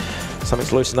morning.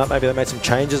 Something's loosened up. Maybe they made some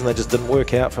changes and they just didn't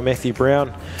work out for Matthew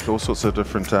Brown. All sorts of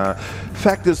different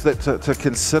factors that to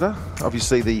consider.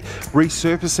 Obviously, the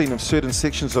resurfacing of certain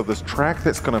sections of this track,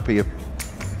 that's going to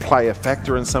play a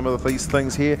factor in some of these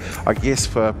things here. I guess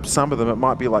for some of them it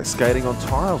might be like skating on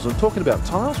tiles. And talking about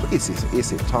tiles,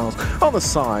 SF tiles on the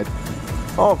side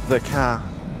of the car.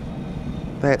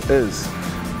 That is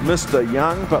Mr.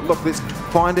 Young. But look, let's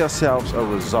find ourselves a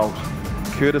result.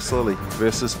 Curtis Lilly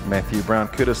versus Matthew Brown.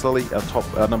 Curtis Lilly,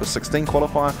 our number 16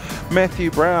 qualifier.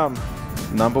 Matthew Brown,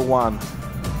 number 1.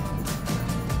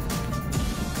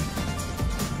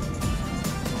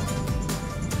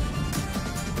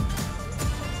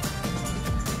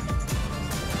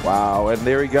 Wow, and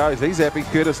there he goes. He's happy.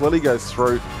 Curtis Lilly goes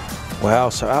through. Wow,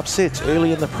 so upsets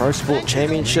early in the Pro Sport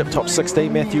Championship. Top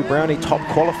 16, Matthew Brown, he top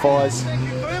qualifies.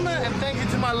 And thank you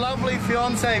to my lovely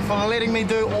fiance for letting me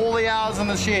do all the hours in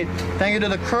the shed. Thank you to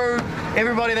the crew,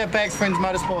 everybody that backs Friends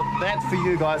Motorsport. That's for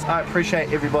you guys. I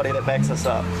appreciate everybody that backs us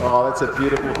up. Oh, that's a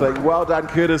beautiful thing. Well done,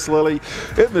 Curtis Lilly,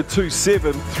 in the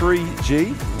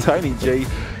 273G. Tony G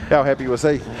How happy was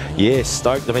he? Yeah,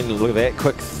 stoked. I mean, look at that.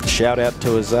 Quick shout out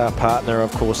to his partner.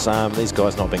 Of course, these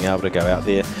guys not being able to go out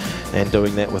there and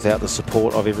doing that without the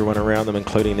support of everyone around them,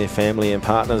 including their family and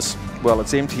partners. Well,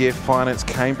 it's MTF Finance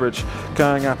Cambridge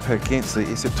going up against the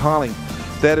SF Tiling.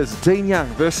 That is Dean Young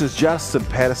versus Justin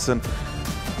Patterson.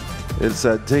 It's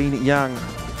Dean Young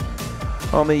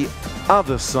on the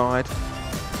other side.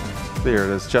 There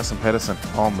it is, Justin Patterson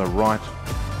on the right.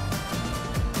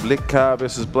 Black car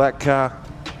versus black car.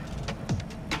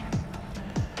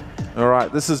 All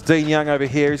right, this is Dean Young over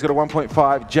here. He's got a 1.5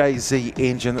 JZ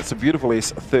engine. That's a beautiful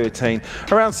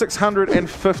S13, around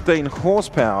 615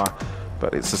 horsepower,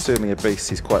 but it's certainly a beast.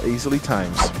 He's quite easily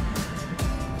tamed.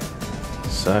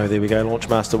 So there we go,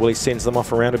 Launchmaster Willie sends them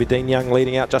off around to be Dean Young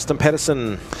leading out Justin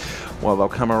Patterson. Well, they'll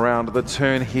come around the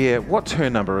turn here. What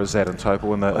turn number is that in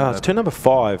Taupo? It's turn number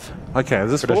 5. Okay, is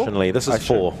this traditionally? 4? This is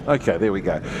 4. Okay, there we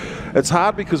go. It's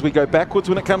hard because we go backwards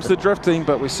when it comes to drifting,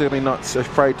 but we're certainly not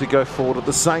afraid to go forward at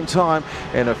the same time.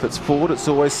 And if it's forward, it's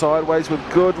always sideways with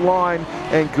good line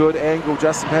and good angle.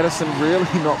 Justin Patterson really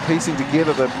not piecing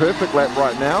together the perfect lap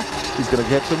right now. He's going to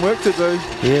have some work to do.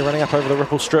 Yeah, running up over the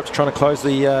ripple strips, trying to close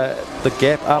the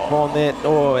gap up on that.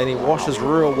 Oh, and he washes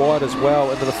real wide as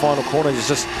well into the final corner. He's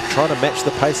just trying to match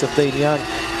the pace of Dean Young.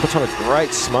 Puts on a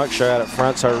great smoke show out at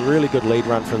front, so a really good lead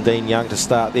run from Dean Young to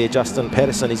start there. Justin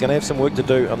Patterson, he's going to have some work to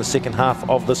do on the second half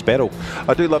of this battle.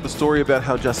 I do love the story about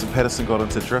how Justin Patterson got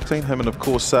into drifting. Him and, of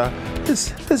course,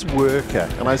 his worker.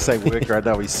 And I say worker, I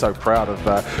know he's so proud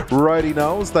of Rody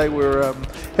Knowles. They were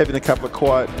having a couple of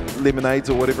quiet lemonades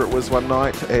or whatever it was one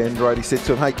night, and Rody said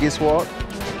to him, hey, guess what?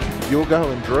 You're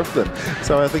going drifting.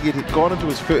 So I think he'd gone into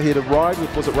he had a ride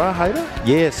with, was it Rahada?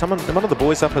 Yeah, one of the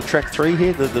boys up at track 3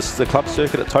 here, the club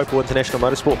circuit at Taupo International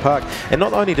Motorsport Park. And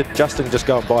not only did Justin just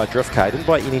go and buy a drift car, he didn't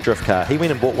buy any drift car. He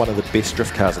went and bought one of the best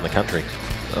drift cars in the country.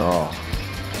 Oh,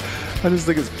 I just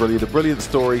think it's brilliant. A brilliant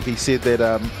story. He said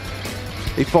that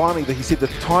he said the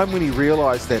time when he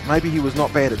realised that maybe he was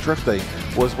not bad at drifting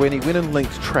was when he went and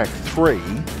linked track 3,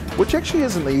 which actually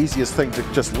isn't the easiest thing to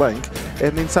just link.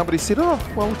 And then somebody said, oh,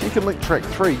 well, if you can link track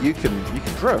 3, you can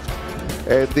drift.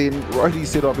 And then Rody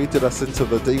said, I've entered us into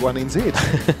the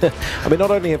D1NZ. I mean, not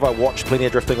only have I watched plenty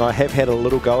of drifting, I have had a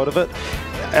little go out of it,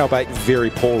 albeit very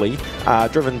poorly.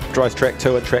 Driven both track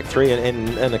 2 and track 3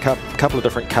 in a couple of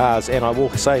different cars, and I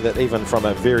will say that even from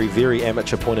a very, very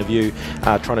amateur point of view,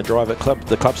 trying to drive the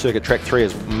club circuit track 3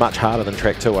 is much harder than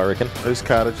track 2, I reckon. Whose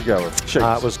car did you go with?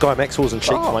 It was Guy Maxwell's and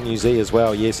Sheik's 1UZ as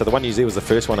well, yeah, so the 1UZ was the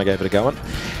first one I gave it a go on.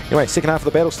 Anyway, second half of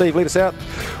the battle, Steve, lead us out.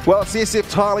 Well, it's the SF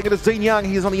Tiling. It is Dean Young.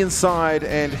 He is on the inside,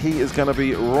 and he is going to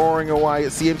be roaring away.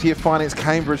 It's the MTF Finance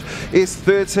Cambridge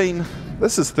S13.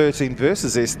 This is 13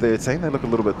 versus S13. They look a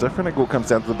little bit different. It all comes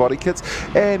down to the body kits.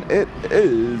 And it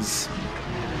is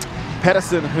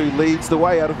Patterson who leads the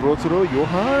way out of Rotorua, your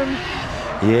home.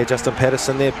 Yeah, Justin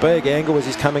Patterson there. Big angle as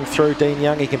he's coming through. Dean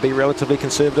Young, he can be relatively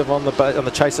conservative on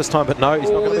the chase this time, but no, he's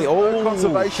not going to be. No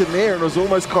conservation there, and it was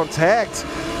almost contact.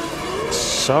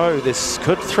 So this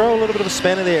could throw a little bit of a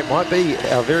spanner there. It might be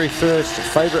our very first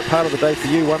favourite part of the day for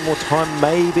you. One more time,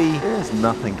 maybe. There's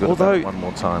nothing good about one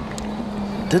more time.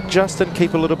 Did Justin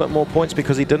keep a little bit more points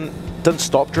because he didn't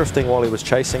stop drifting while he was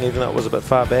chasing, even though it was a bit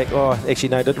far back? Oh, actually,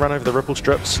 no, he did run over the ripple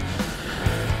strips.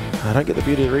 I don't get the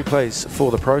beauty of replays for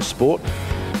the pro sport.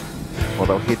 Well,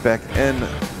 they'll head back in.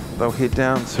 They'll head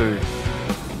down to...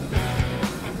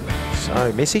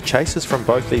 So, messy chases from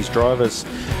both these drivers.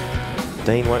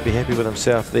 Dean won't be happy with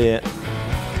himself there.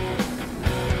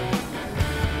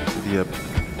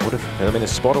 I mean,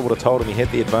 his spotter would have told him he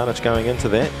had the advantage going into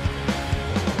that.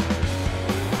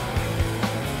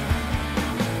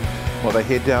 Well, they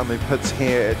head down the pits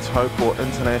here at Taupo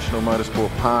International Motorsport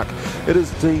Park. It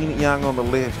is Dean Young on the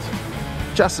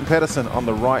left, Justin Patterson on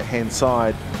the right-hand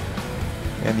side,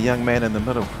 and the young man in the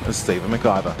middle is Stephen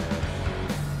McIver.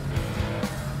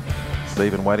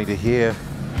 Stephen waiting to hear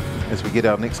as we get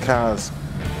our next cars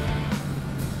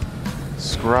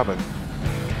scrubbing.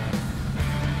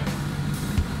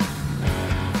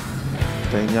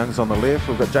 Dean Young's on the left.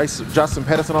 We've got Justin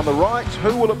Patterson on the right.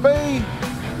 Who will it be?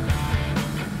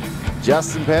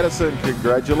 Justin Patterson.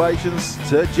 Congratulations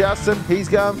to Justin. He's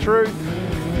going through.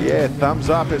 Yeah, thumbs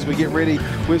up as we get ready.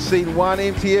 We've seen one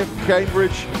MTF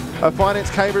Cambridge, a Finance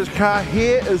Cambridge car.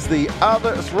 Here is the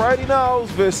other. It's Rody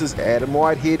Knowles versus Adam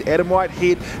Whitehead. Adam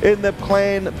Whitehead in the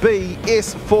Plan B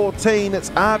S14. It's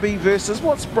RB versus,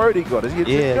 what's Brody got? Is he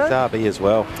yeah, it's RB as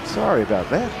well. Sorry about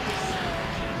that.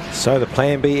 So the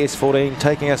Plan B S14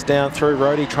 taking us down through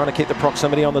Rhodey, trying to keep the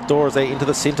proximity on the door as they enter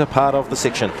the centre part of the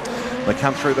section. They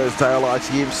come through those Dale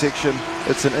ITM section.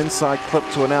 It's an inside clip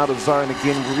to an outer zone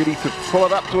again, ready to pull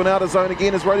it up to an outer zone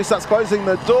again as Rhodey starts closing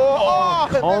the door. Oh,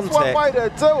 that's one way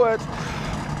to do it.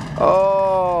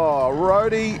 Oh,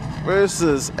 Rhodey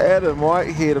versus Adam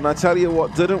Whitehead, and I tell you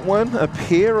what didn't win, a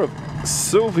pair of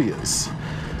Sylvias.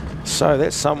 So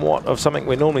that's somewhat of something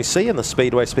we normally see in the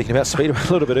Speedway. Speaking about Speedway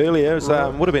a little bit earlier, it was,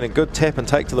 would have been a good tap and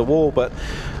take to the wall, but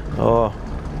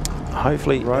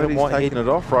hopefully Adam Whitehead taking it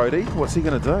off. Rhodey, what's he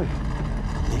going to do?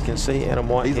 You can see Adam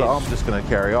Whitehead. He's like, I'm just going to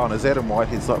carry on. As Adam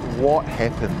Whitehead's like, what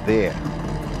happened there?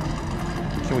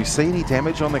 Can we see any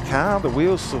damage on the car? The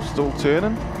wheels are still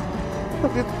turning.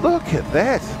 Look at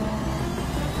that.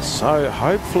 So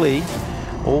hopefully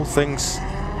all things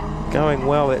going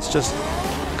well. That's just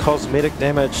cosmetic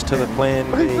damage to the Plan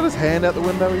B. He's got his hand out the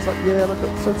window. He's like, yeah, look,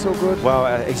 it's all good.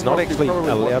 Well, he's not actually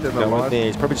allowed to go in there.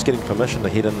 He's probably just getting permission to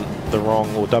head in the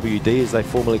wrong, or WD as they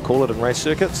formally call it in race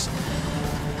circuits.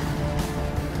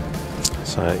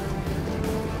 So,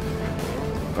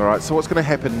 all right, so what's going to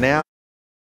happen now?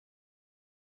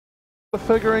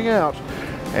 Figuring out,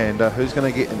 and who's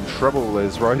going to get in trouble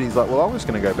as Rhodey's like, well, I'm just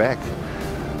going to go back.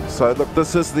 So look,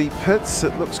 this is the pits.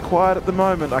 It looks quiet at the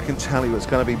moment. I can tell you it's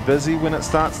going to be busy when it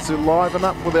starts to liven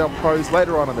up with our pros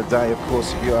later on in the day. Of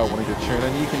course, if you are wanting to tune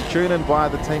in, you can tune in via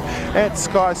the team at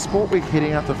Sky Sport. We're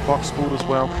heading out to Fox Sport as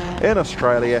well in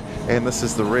Australia, and this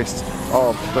is the rest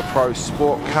of the pro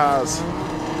sport cars.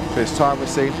 First time we've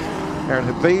seen Aaron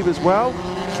Habib as well.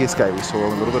 Keske we saw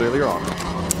a little bit earlier on.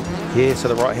 Yeah, so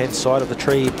the right-hand side of the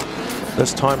tree.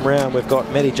 This time round, we've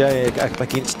got Matty J up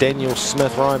against Daniel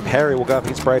Smith. Ryan Parry will go up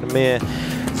against Braden Mayer.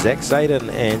 Zach Zayden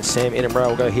and Sam Edinburgh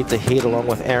will go head-to-head along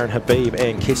with Aaron Habib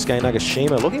and Keisuke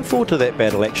Nagashima. Looking forward to that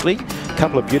battle, actually. A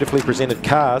couple of beautifully presented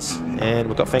cars. And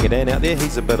we've got Fanga Dan out there.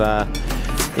 He's a bit,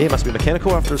 yeah, must be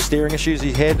mechanical after the steering issues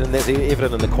he had. And that's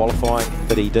evident in the qualifying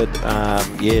that he did.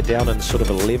 Yeah, down in sort of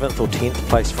 11th or 10th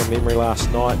place from memory last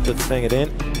night, did Fanga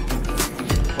Dan.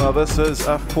 Well, this is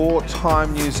a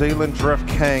four-time New Zealand Drift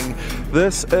King.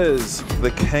 This is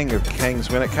the King of Kings.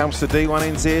 When it comes to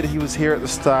D1NZ, he was here at the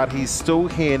start. He's still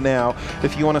here now.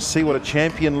 If you want to see what a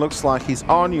champion looks like, he's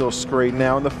on your screen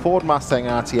now in the Ford Mustang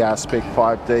RTR Spec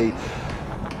 5D.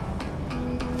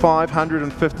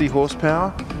 550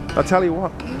 horsepower. I'll tell you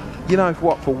what. You know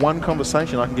what, for one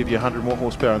conversation I can give you 100 more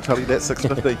horsepower and tell you that's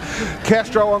 650.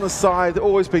 Castro on the side,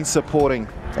 always been supporting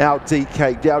our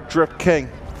DK, our Drift King.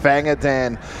 Fanga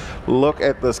Dan, look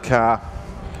at this car.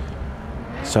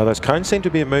 So those cones seem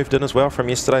to be moved in as well from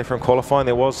yesterday from qualifying.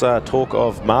 There was talk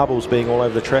of marbles being all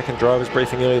over the track in drivers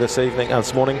briefing earlier this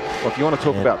morning. Well, if you want to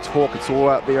talk about torque, it's all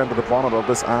out there under the bonnet of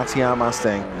this RTR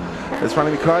Mustang. It's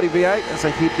running the Coyote V8 as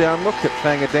they head down. Look at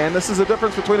Fanga Dan. This is the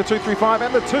difference between the 235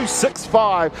 and the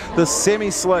 265. The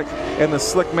semi-slick and the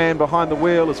slick man behind the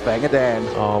wheel is Fanga Dan.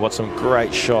 Oh, what some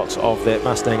great shots of that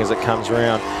Mustang as it comes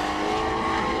around.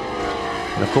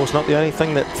 And of course, not the only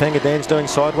thing that Fanga Dan's doing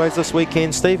sideways this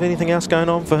weekend. Steve, anything else going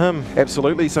on for him?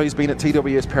 Absolutely. So he's been at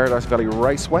TWS Paradise Valley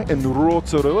Raceway in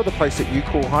Rotorua, the place that you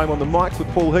call home, on the mic with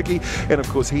Paul Hickey. And of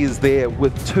course, he is there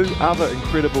with two other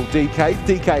incredible DKs.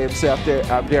 DK himself,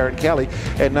 Darren Kelly,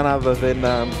 and none other than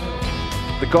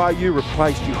the guy you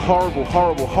replaced, you horrible,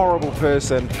 horrible, horrible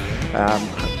person.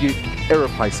 You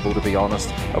irreplaceable, to be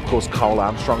honest. Of course, Cole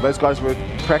Armstrong. Those guys were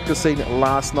practicing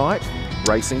last night.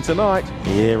 Racing tonight.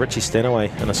 Yeah, Richie Stanaway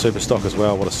in a super stock as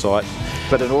well. What a sight.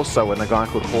 But then also in a guy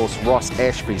called Horse Ross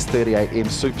Ashby's 38M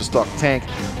super stock tank.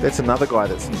 That's another guy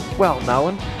that's well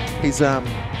known. He's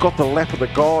got the lap of the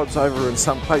gods over in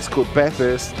some place called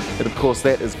Bathurst, and of course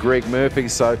that is Greg Murphy.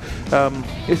 So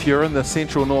if you're in the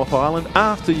central North Island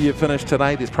after you finish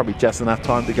today, there's probably just enough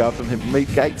time to go up and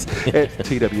meet Gates at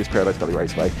TWS Paradise Valley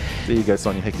Raceway. There you go,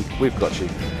 Sonia Hickey, we've got you.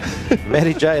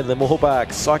 Matty J in the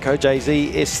Moorbark, Psycho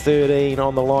JZ S13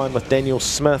 on the line with Daniel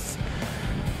Smith,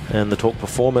 and the Torque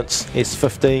Performance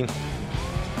S15.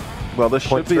 Well, this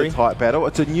should be a tight battle.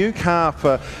 It's a new car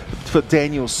for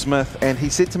Daniel Smith, and he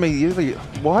said to me usually,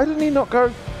 why didn't he not go?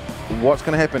 What's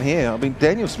going to happen here? I mean,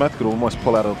 Daniel Smith could almost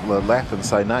pull out a lap and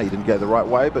say, no, you didn't go the right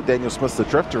way, but Daniel Smith's the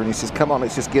drifter, and he says, come on,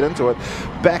 let's just get into it.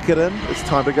 Back it in, it's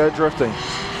time to go drifting.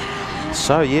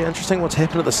 So, yeah, interesting what's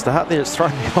happened at the start there. It's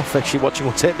thrown me off actually watching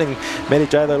what's happening. Matty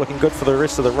J, though, looking good for the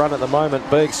rest of the run at the moment.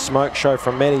 Big smoke show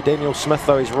from Matty. Daniel Smith,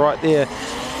 though, he's right there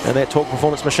in that Torque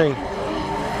Performance machine.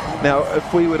 Now,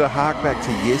 if we were to hark back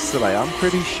to yesterday, I'm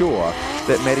pretty sure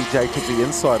that Matty J took the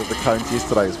inside of the cones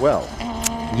yesterday as well.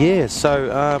 Yeah,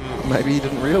 so maybe he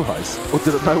didn't realise, or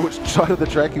didn't know which side of the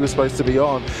track he was supposed to be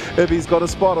on. If he's got a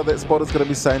spotter, that spotter's going to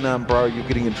be saying, bro, you're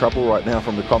getting in trouble right now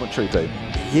from the commentary team.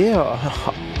 Yeah,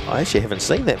 I actually haven't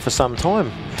seen that for some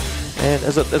time. And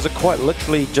is it quite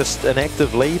literally just an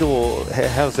active lead, or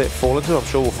how does that fall into? I'm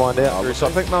sure we'll find out. I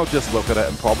think they'll just look at it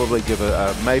and probably give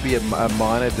maybe a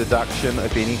minor deduction,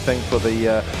 if anything, for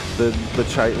the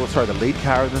lead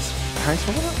car in this case,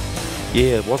 wasn't it?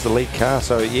 Yeah, it was the lead car,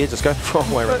 so yeah, just go the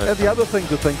wrong way around. The other thing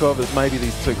to think of is maybe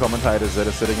these two commentators that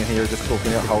are sitting in here are just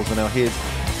talking out holes in our heads.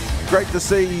 Great to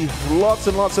see lots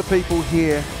and lots of people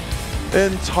here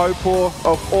in Taupo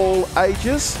of all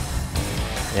ages.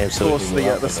 Absolutely.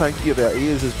 Of course, the safety of our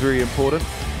ears is very important.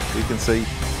 You can see,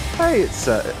 hey,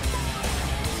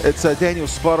 it's Daniel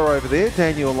Spotter over there,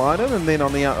 Daniel Linen, and then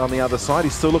on the other side,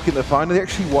 he's still looking at the phone. They're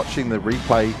actually watching the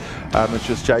replay. It's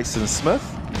just Jason Smith.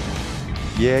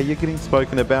 Yeah, you're getting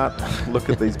spoken about. Look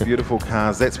at these beautiful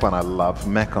cars. That's one I love.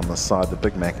 Mac on the side, the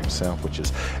big Mac himself, which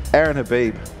is Aaron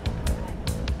Habib.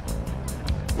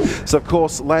 So, of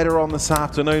course, later on this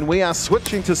afternoon, we are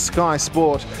switching to Sky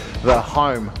Sport, the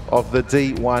home of the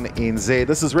D1NZ.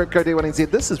 This is Repco D1NZ.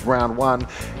 This is round one,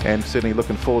 and certainly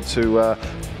looking forward to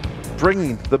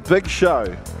bringing the big show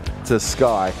to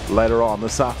Sky later on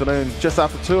this afternoon, just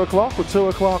after 2 o'clock or 2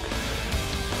 o'clock.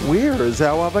 Where is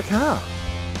our other car?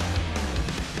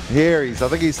 Here I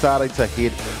think he's starting to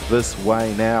head this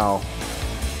way now.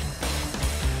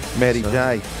 Matty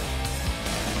J.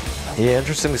 Yeah,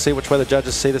 interesting to see which way the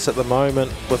judges see this at the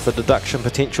moment, with the deduction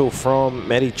potential from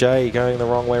Matty J going the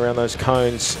wrong way around those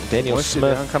cones. Daniel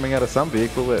Smith coming out of some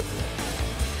vehicle there.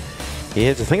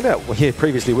 Yeah, the thing about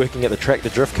previously working at the track to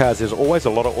drift cars, there's always a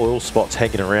lot of oil spots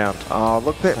hanging around. Oh,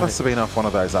 look, that must have been off one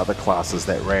of those other classes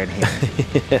that ran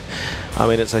here. Yeah. I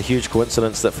mean, it's a huge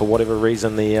coincidence that for whatever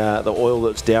reason the oil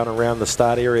that's down around the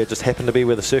start area just happened to be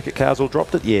where the circuit cars all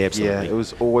dropped it. Yeah, absolutely. Yeah, it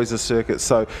was always a circuit.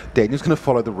 So Daniel's going to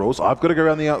follow the rules. I've got to go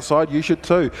around the outside. You should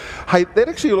too. Hey, that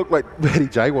actually looked like Matty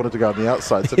J wanted to go on the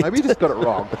outside, so maybe he just got it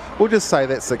wrong. We'll just say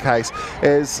that's the case.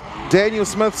 As Daniel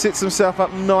Smith sets himself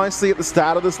up nicely at the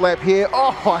start of this lap here.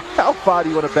 Oh, how far do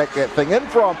you want to back that thing in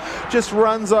from? Just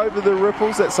runs over the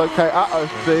ripples. That's okay.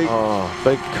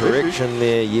 Big correction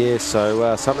there. Yeah,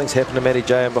 so something's happened to Matty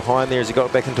J, and behind there as he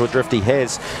got back into a drift, he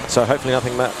has. So hopefully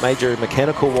nothing major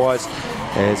mechanical wise,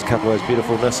 as a couple of those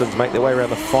beautiful Nissans make their way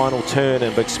around the final turn,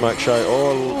 and big smoke show.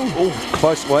 Oh,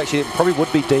 close. Well, actually, it probably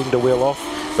would be deemed a wheel off,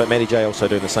 but Matty J also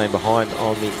doing the same behind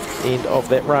on the end of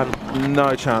that run.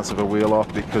 No chance of a wheel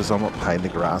off because I'm not paying the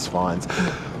grass fines.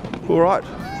 All right.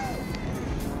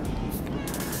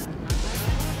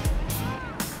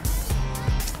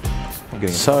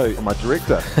 So from my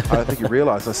director, I think you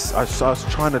realise I was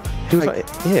trying to.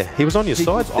 He was on your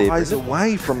side there. Eyes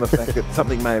away from the fact that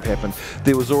something may have happened.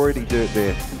 There was already dirt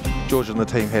there. George and the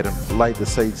team had laid the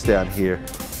seeds down here.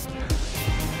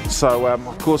 So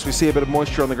of course we see a bit of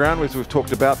moisture on the ground, as we've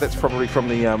talked about. That's probably from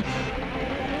the.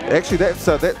 Actually,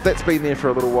 that's been there for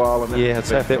a little while. And yeah, I'd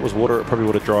say if that was water, it probably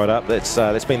would have dried up.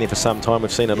 That's been there for some time.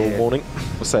 We've seen it all morning.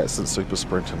 We'll say it's since Super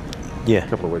Sprinting. Yeah, a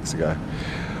couple of weeks ago.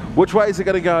 Which way is it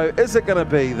going to go? Is it going to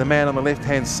be the man on the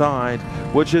left-hand side,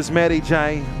 which is Matty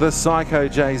J, the Psycho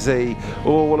JZ,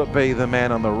 or will it be the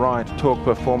man on the right, Talk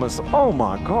Performance? Oh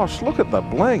my gosh, look at the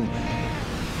bling.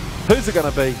 Who's it going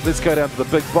to be? Let's go down to the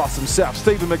big boss himself,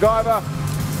 Stephen McIver.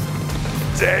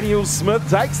 Daniel Smith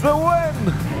takes the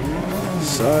win.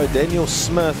 So Daniel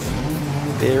Smith,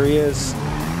 there he is,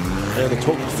 and the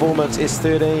Talk Performance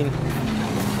S13.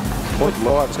 Point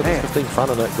live, it's got the 15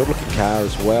 front on it, good looking car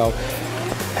as well.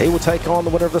 He will take on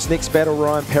the winner of this next battle,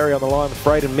 Ryan Perry, on the line with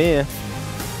Braden Mayer.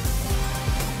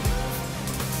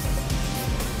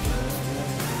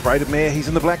 Braden Mayer, he's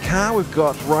in the black car. We've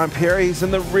got Ryan Perry, he's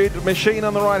in the red machine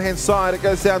on the right-hand side. It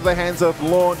goes down to the hands of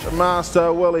Launch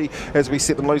Master Willie as we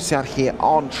set them loose out here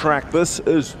on track. This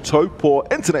is Taupo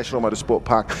International Motorsport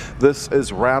Park. This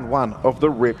is round one of the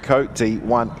Repco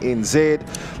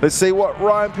D1NZ. Let's see what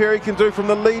Ryan Perry can do from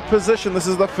the lead position. This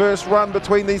is the first run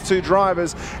between these two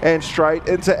drivers, and straight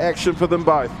into action for them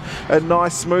both. A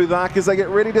nice smooth arc as they get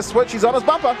ready to switch. He's on his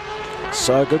bumper.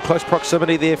 So good close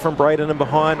proximity there from Braden, and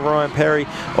behind Ryan Perry.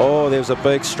 Oh, there was a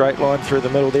big straight line through the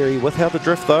middle there. He withheld the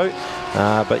drift though,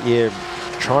 but yeah,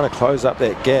 trying to close up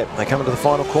that gap. They come into the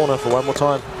final corner for one more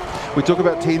time. We talk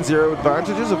about 10-0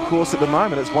 advantages. Of course, at the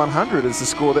moment, it's 100 is the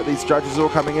score that these judges are all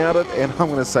coming out at, and I'm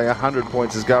going to say 100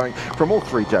 points is going from all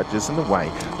three judges in the way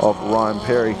of Ryan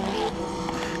Perry.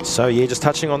 So yeah, just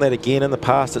touching on that again, in the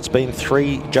past it's been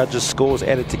 3 judges' scores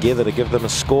added together to give them a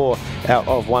score out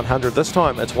of 100. This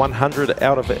time it's 100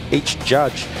 out of each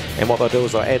judge, and what they'll do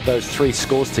is they'll add those 3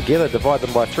 scores together, divide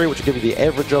them by 3, which will give you the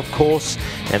average, of course,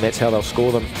 and that's how they'll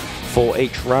score them for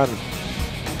each run.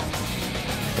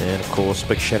 And of course,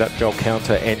 big shout out Joel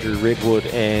Counter, Andrew Redwood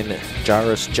and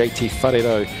Jairus JT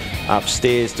Wharedo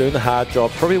upstairs, doing the hard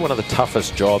job. Probably one of the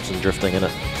toughest jobs in drifting, isn't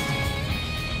it?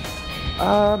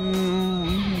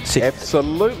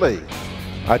 Absolutely.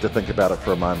 I had to think about it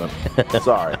for a moment.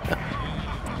 Sorry.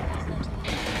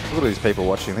 Look at these people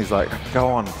watching. He's like, go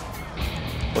on.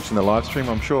 Watching the live stream,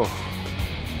 I'm sure.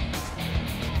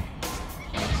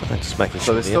 So just making So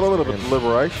sure there's still a little bit of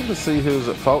deliberation to see who's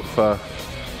at fault for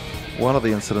one of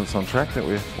the incidents on track that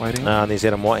we're waiting on. And there's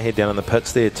Adam Whitehead down in the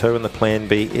pits there too in the Plan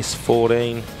B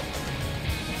S14.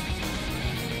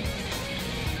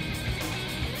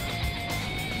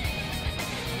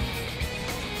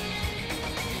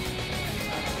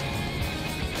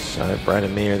 So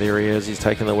Braden Mayer, there he is. He's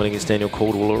taken the win against Daniel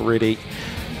Caldwell already.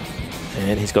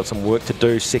 And he's got some work to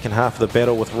do. Second half of the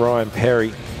battle with Ryan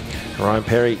Parry. Ryan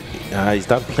Parry, he's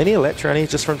done plenty of laps around here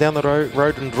just from down the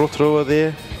road in Rotorua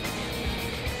there.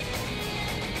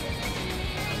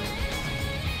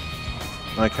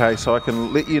 Okay, so I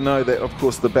can let you know that, of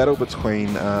course, the battle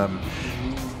between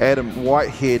Adam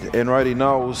Whitehead and Rody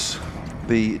Knowles,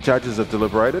 the judges have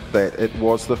deliberated that it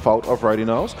was the fault of Rody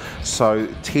Knowles. So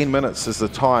 10 minutes is the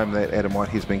time that Adam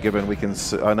Whitehead's been given.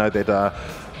 I know that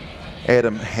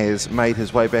Adam has made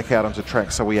his way back out onto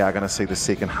track, so we are going to see the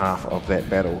second half of that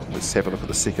battle. Let's have a look at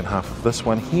the second half of this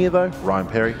one here, though. Ryan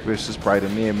Parry versus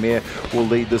Braden Mayer. Mayer will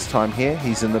lead this time here.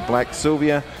 He's in the black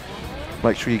Sylvia.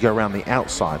 Make sure you go around the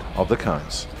outside of the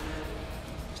cones.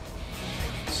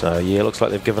 So yeah, looks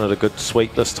like they've given it a good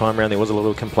sweep this time around. There was a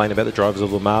little complaint about the drivers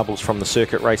of the marbles from the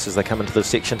circuit races. They come into the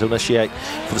section to initiate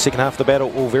for the second half of the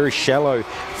battle. All very shallow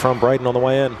from Braden on the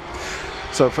way in.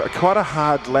 So for quite a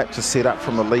hard lap to set up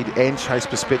from the lead and chase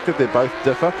perspective. They both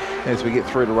differ as we get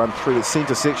through to run through the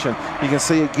centre section. You can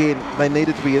see again, they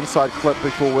needed to be inside clip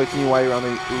before working your way around the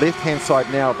left-hand side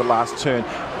now of the last turn.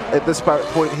 At this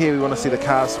point here, we want to see the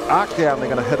cars arc down. They're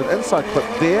going to hit an inside clip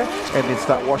there and then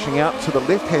start washing out to the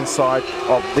left-hand side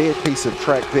of their piece of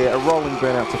track there. A rolling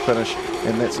burnout to finish,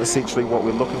 and that's essentially what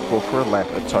we're looking for a lap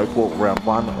at Taupo, round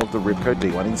 1 of the Repco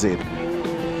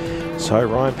D1NZ. So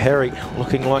Ryan Parry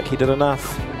looking like he did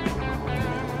enough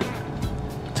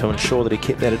to ensure that he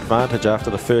kept that advantage after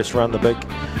the first run. The big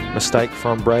mistake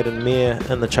from Braden Mayer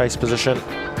in the chase position.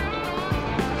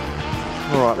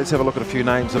 All right, let's have a look at a few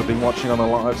names that have been watching on the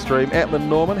live stream. Atlan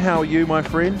Norman, how are you, my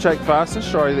friend? Jake Fastest,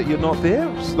 sorry that you're not there.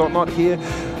 It's not here.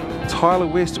 Tyler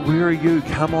West, where are you?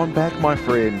 Come on back, my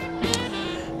friend.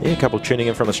 Yeah, a couple tuning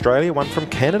in from Australia, one from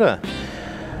Canada.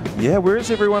 Yeah, where is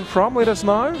everyone from? Let us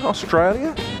know.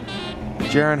 Australia.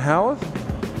 Jaron Howard.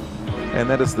 And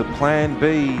that is the Plan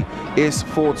B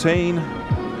S14.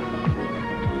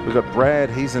 We've got Brad,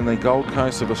 he's in the Gold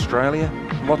Coast of Australia.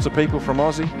 Lots of people from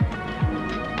Aussie.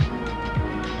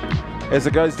 As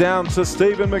it goes down to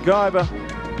Stephen MacGyver,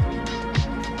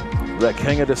 the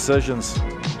king of decisions.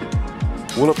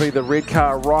 Will it be the red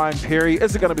car, Ryan Parry?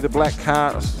 Is it going to be the black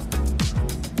car?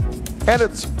 And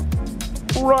it's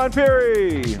Ryan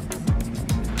Parry.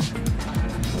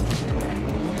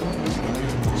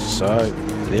 So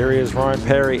there he is, Ryan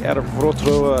Parry out of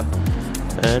Rotorua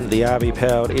and the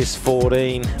RB-powered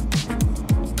S14.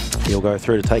 He'll go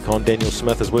through to take on Daniel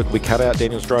Smith. His work will be cut out.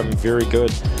 Daniel's driving very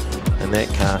good in that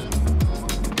car.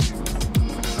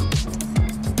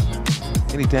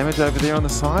 Any damage over there on the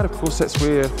side? Of course, that's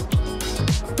where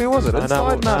was it?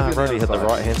 Inside? No, Rody hit the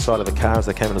right-hand side of the car as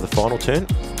they came into the final turn.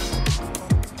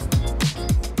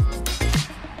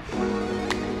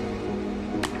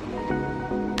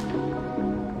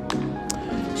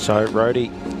 So Rody,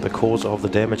 the cause of the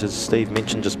damage, as Steve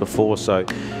mentioned just before, so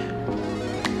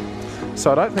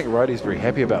I don't think Rody's very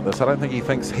happy about this. I don't think he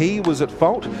thinks he was at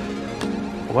fault.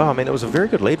 well, I mean, it was a very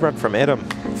good lead run from Adam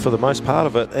for the most part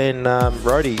of it, and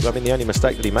Rody, I mean, the only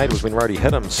mistake that he made was when Rody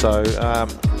hit him, so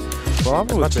well, I'm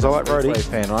as much as I like Rody,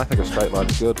 fan, I think a straight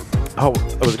line's good. Oh,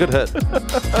 it was a good hit.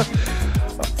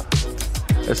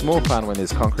 It's more fun when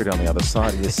there's concrete on the other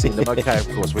side. You send them. Okay, of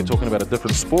course, we're talking about a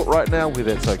different sport right now where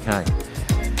that's okay.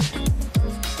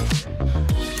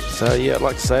 So yeah, I'd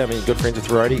like to say, I mean, good friends with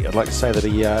Rody. I'd like to say that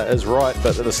he is right,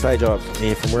 but at the stage,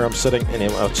 from where I'm sitting, and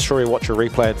I'm sure he'll watch a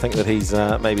replay and think that he's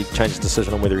maybe changed his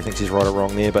decision on whether he thinks he's right or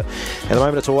wrong there. But at the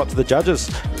moment, it's all up to the judges.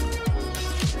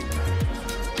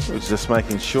 We're just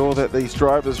making sure that these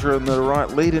drivers are in the right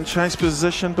lead and chase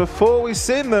position before we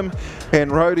send them.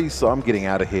 And Rody, so I'm getting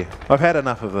out of here. I've had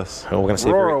enough of this. Well, we're going to see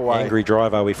a very angry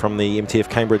drive, are we, from the MTF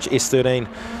Cambridge S13.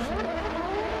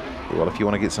 Well, if you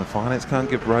want to get some finance, can't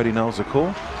give Rody Knowles a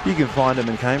call. You can find him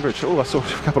in Cambridge. Oh, I saw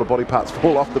a couple of body parts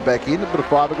fall off the back end, a bit of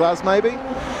fiberglass maybe,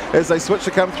 as they switch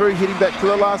to come through, heading back to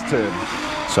the last turn.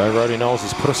 So Rody Knowles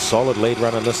has put a solid lead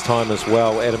run in this time as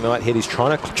well. Adam Whitehead, he's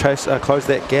trying to close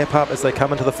that gap up as they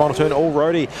come into the final turn. Oh,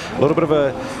 Rody, a little bit of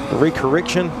a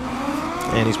recorrection.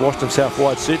 And he's washed himself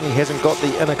wide. Certainly hasn't got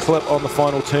the inner clip on the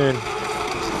final turn.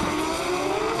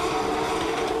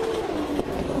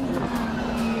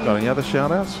 Got any other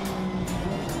shout-outs?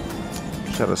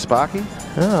 Shout out to Sparky.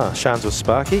 Ah, Shans with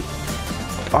Sparky.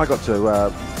 I got to go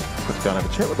and have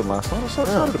a chat with him last night. I was so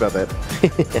excited about that.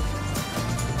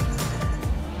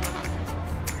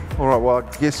 All right, well,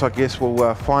 I guess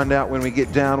we'll find out when we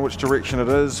get down which direction it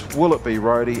is. Will it be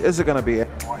Rody? Is it going to be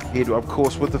Whitehead? Of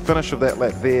course, with the finish of that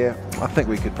lap there, I think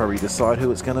we could probably decide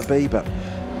who it's going to be, but...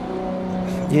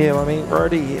 Yeah, I mean,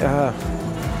 Rody,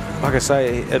 like I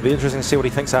say, it'd be interesting to see what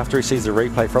he thinks after he sees the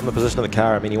replay from the position of the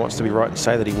car. I mean, he wants to be right and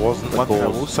say that he wasn't the One cause. thing I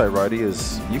will say, Rody,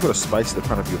 is you've got a space at the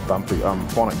front of your bumpy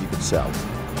bonnet you could sell.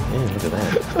 Yeah, look at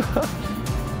that.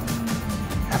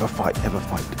 Have a fight, have a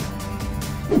fight.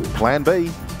 Plan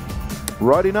B.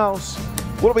 Rody Knowles.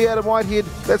 Will it be Adam Whitehead?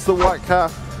 That's the white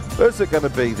car. Is it going to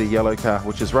be the yellow car,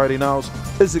 which is Rody Knowles?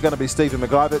 Is it going to be Stephen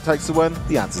McGuire that takes the win?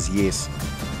 The answer is yes.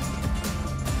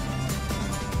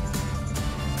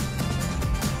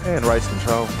 And race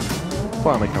control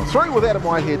finally comes through with Adam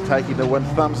Whitehead taking the win.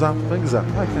 Thumbs up, fingers up.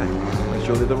 Okay, make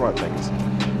sure they're the right things.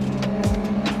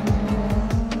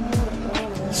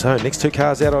 So next two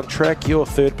cars out on track. Your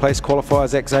third place qualifier,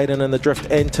 Zach Zayden in the Drift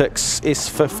Antics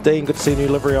S15. Good to see a new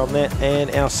livery on that.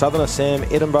 And our southerner, Sam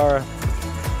Edinburgh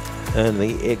in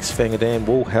the ex-Fangadam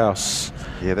Woolhouse.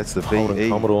 Yeah, that's the Holden VE,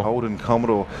 Commodore. Holden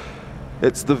Commodore.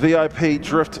 It's the VIP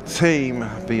Drift team.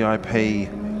 VIP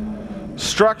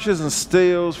structures and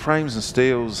steels, frames and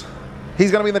steels. He's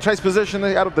going to be in the chase position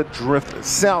out of the Drift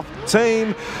South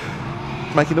team.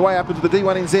 Making the way up into the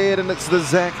D1NZ, and it's the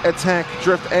Zach Attack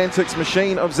Drift Antics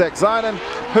machine of Zach Zayden,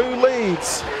 who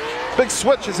leads. Big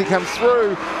switch as he comes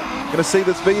through. Going to see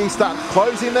this VE start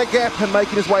closing the gap and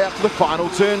making his way up to the final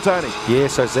turn, Tony. Yeah,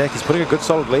 so Zach is putting a good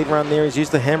solid lead run there. He's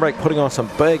used the handbrake, putting on some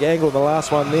big angle in the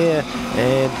last one there.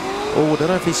 And, oh, I don't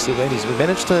know if he's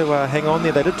managed to hang on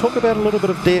there. They did talk about a little bit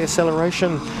of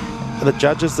deceleration, the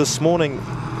judges this morning.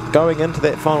 Going into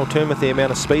that final turn with the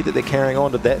amount of speed that they're carrying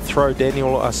on, did that throw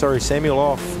Samuel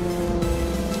off?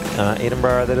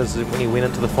 Edinburgh, that is when he went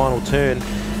into the final turn.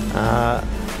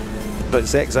 But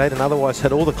Zach Zayden otherwise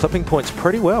hit all the clipping points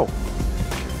pretty well.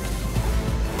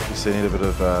 You see, need a bit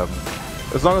of,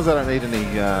 as long as they don't need any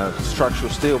structural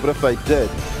steel, but if they did,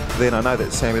 then I know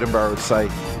that Sam Edinburgh would say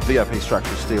VIP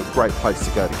structural steel, great place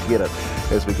to go to get it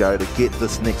as we go to get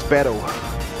this next battle.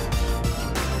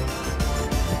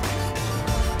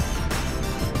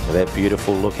 That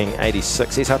beautiful looking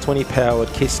 86 SR20 powered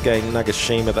Keisuke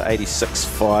Nagashima, the 86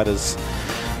 fighters,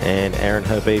 and Aaron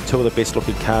Habib, two of the best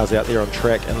looking cars out there on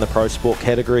track in the Pro Sport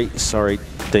category. Sorry,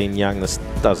 Dean Young, this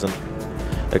doesn't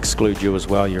exclude you as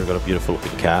well. You've got a beautiful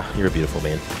looking car. You're a beautiful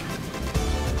man.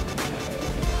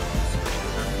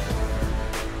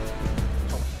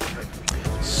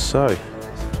 So,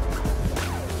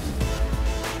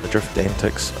 the Drift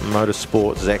Antics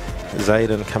Motorsport, Zach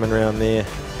Zayden coming around there.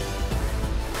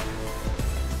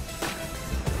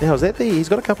 Now, is that he's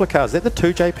got a couple of cars. Is that the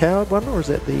 2J powered one, or is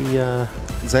that the...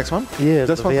 Zach's one? Yeah,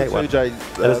 this the one's V8 the one.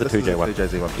 2J, that is the 2J one.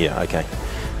 2JZ one. Yeah, okay.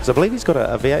 Because I believe he's got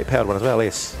a V8 powered one as well,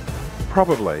 yes.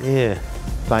 Probably. Yeah.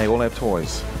 They all have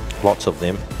toys. Lots of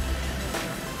them.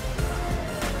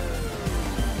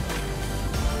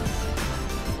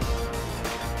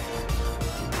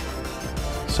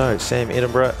 So, Sam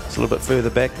Edinburgh, it's a little bit further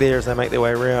back there as they make their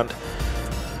way around.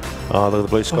 Oh, look at the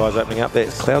blue skies opening up. That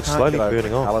cloud's slowly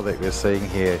burning off. The colour that we're seeing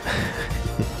here.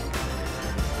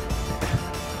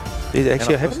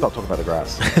 Actually, I haven't stop talking about the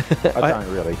grass. I don't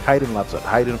really. Hayden loves it.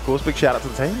 Hayden, of course, big shout out to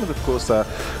the team. And of course,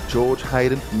 George,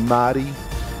 Hayden, Marty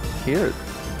here.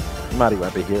 Marty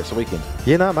won't be here. It's a weekend.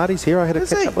 Yeah, no, Marty's here. I had a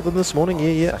catch up with him this morning.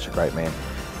 Yeah. Such a great man.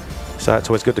 So it's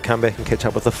always good to come back and catch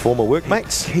up with the former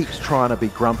workmates. He keeps trying to be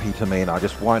grumpy to me, and I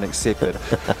just won't accept it.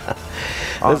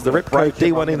 There's the Repco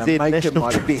D1NZ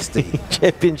National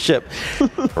Championship.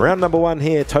 Round number one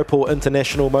here, Taupo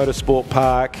International Motorsport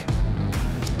Park.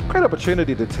 Great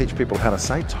opportunity to teach people how to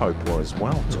say Taupo as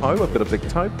well. Toe, I've got a big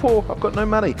toe. Poor, I've got no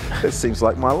money. That seems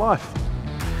like my life.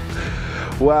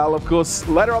 Well, of course,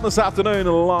 later on this afternoon,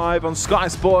 live on Sky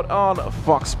Sport on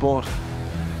Fox Sport.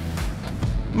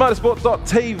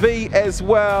 Motorsport.tv as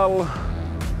well.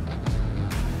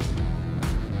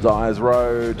 Dyers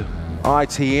Road,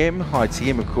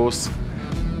 ITM, of course,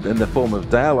 in the form of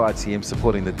Dale ITM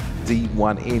supporting the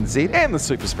D1NZ and the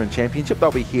Super Sprint Championship. They'll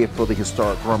be here for the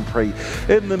historic Grand Prix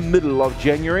in the middle of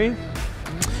January.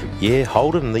 Yeah,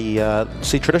 Holden,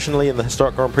 see, traditionally in the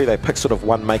historic Grand Prix, they pick sort of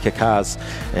one maker cars,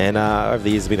 and over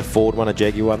the years there's been a Ford one, a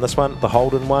Jaguar one, this one, the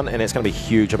Holden one, and it's going to be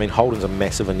huge. I mean, Holdens are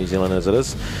massive in New Zealand as it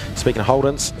is. Speaking of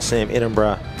Holdens, Sam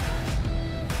Edinburgh.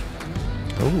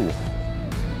 Ooh.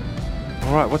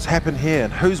 All right, what's happened here?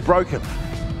 And who's broken?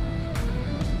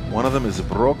 One of them is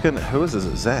broken. Who is this?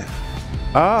 Is it Zach?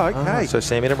 Oh, okay. So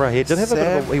Sam Edinburgh here did have a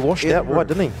bit of a, he washed out wide,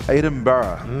 didn't he?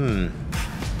 Edinburgh.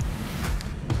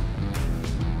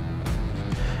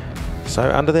 So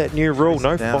under that new rule,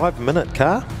 no 5-minute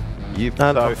car. No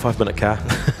 5-minute car.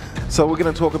 So we're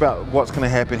going to talk about what's going to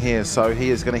happen here. So he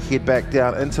is going to head back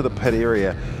down into the pit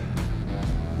area.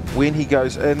 When he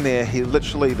goes in there, he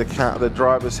literally, the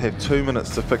drivers have 2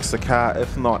 minutes to fix the car,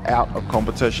 if not out of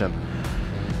competition.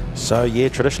 So yeah,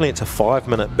 traditionally it's a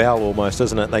 5-minute bell almost,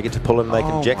 isn't it? They get to pull in, they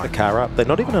can jack the car up. They're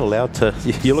not even allowed to.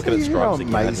 You look at it, How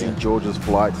amazing George's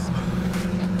flights.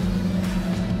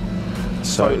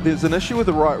 So there's an issue with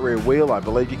the right rear wheel, I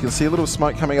believe. You can see a little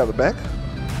smoke coming out the back.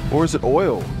 Or is it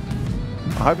oil?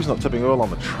 I hope he's not tipping oil on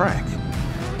the track.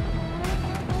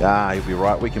 Ah, you'll be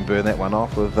right. We can burn that one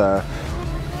off with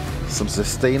some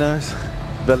Zestinos,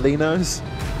 Bellinos.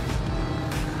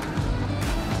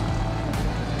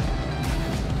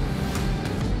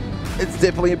 It's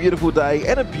definitely a beautiful day,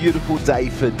 and a beautiful day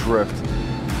for drift.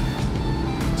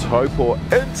 Taupo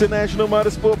International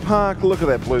Motorsport Park. Look at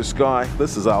that blue sky.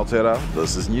 This is Aotearoa.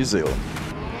 This is New Zealand.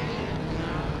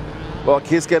 Well,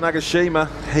 Keisuke Nagashima,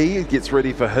 he gets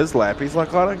ready for his lap. He's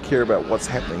like, I don't care about what's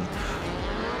happening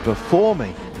before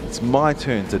me. It's my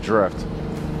turn to drift.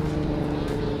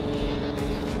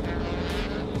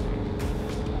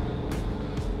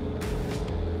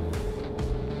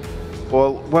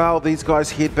 Well, while these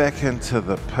guys head back into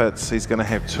the pits, he's going to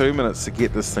have 2 minutes to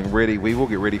get this thing ready. We will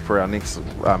get ready for our next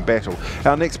battle.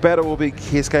 Our next battle will be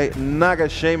Keisuke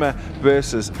Nagashima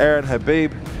versus Aaron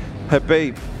Habib.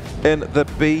 Habib in the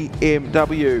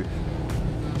BMW.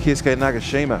 Keisuke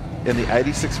Nagashima in the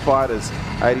 86 Fighters,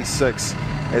 86,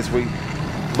 as we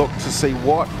look to see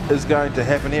what is going to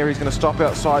happen here. He's going to stop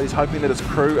outside. He's hoping that his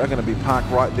crew are going to be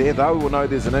parked right there. They will know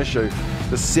there's an issue.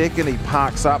 The second he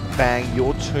parks up, bang,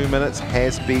 your 2 minutes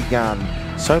has begun.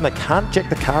 So they can't jack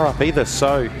the car up either.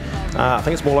 So I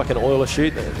think it's more like an oil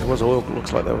issue. There was oil,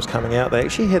 looks like that was coming out. They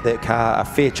actually had that car a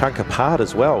fair chunk apart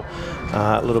as well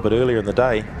a little bit earlier in the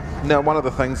day. Now, one of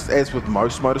the things, as with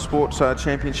most motorsport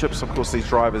championships, of course, these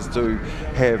drivers do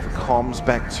have comms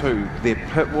back to their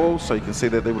pit wall, so you can see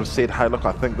that they would have said, hey, look,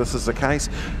 I think this is the case.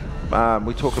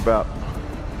 We talk about,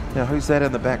 now, who's that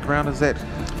in the background? Is that,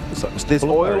 there's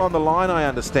oil on the line, I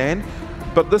understand,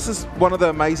 but this is one of the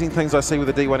amazing things I see with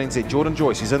the D1NZ. Jordan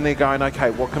Joyce, he's in there going, okay,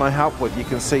 what can I help with? You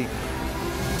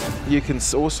can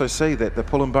also see that the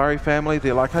Pullenbury family,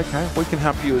 they're like, okay, we can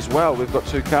help you as well. We've got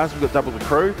 2 cars, we've got double the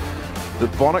crew. The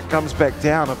bonnet comes back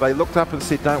down. If they looked up and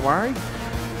said, don't worry,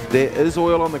 there is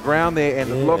oil on the ground there,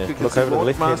 and look, you can see over the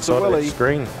left-hand side of the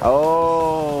screen.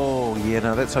 Oh, yeah,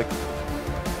 no, that's okay.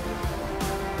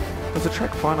 Does the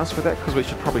track fine us for that? Because we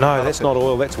should probably... No, that's not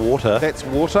oil, that's water. That's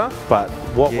water? But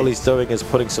what Willie's doing is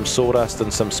putting some sawdust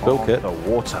and some spill kit. The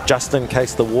water. Just in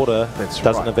case the water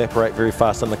doesn't evaporate very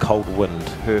fast in the cold wind.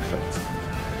 Perfect.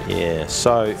 Yeah,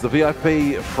 so the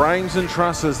VIP frames and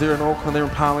trusses. They're in Auckland, they're in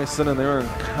Palmerston, and they're in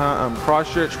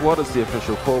Christchurch. What is the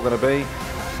official call going to be?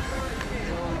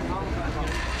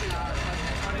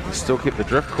 Still keep the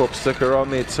Drift Corp sticker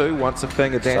on there too. Once a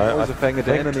finger down, always a finger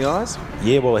down in the eyes.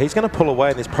 Yeah, well, he's going to pull away,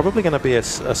 and there's probably going to be a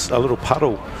little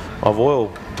puddle of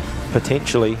oil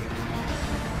potentially.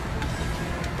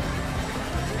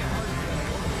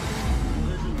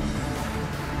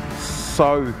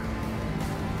 So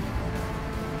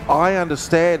I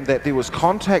understand that there was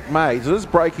contact made. This is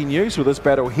breaking news with this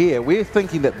battle here. We're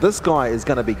thinking that this guy is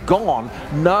going to be gone.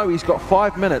 No, he's got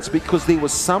 5 minutes because there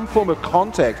was some form of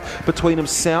contact between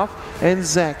himself and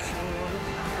Zach.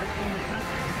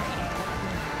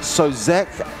 So Zach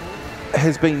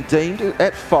has been deemed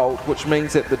at fault, which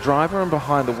means that the driver and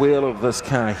behind the wheel of this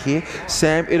car here,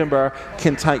 Sam Edinburgh,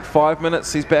 can take 5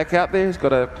 minutes. He's back out there. He's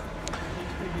got a...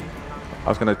 I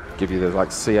was going to give you the like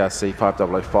CRC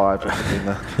 5005.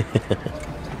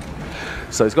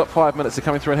 So he's got 5 minutes to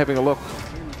coming through and having a look.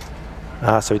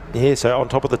 So on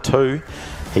top of the 2,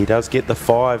 he does get the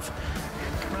 5.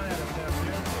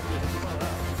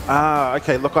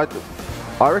 Okay, look, I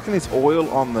reckon there's oil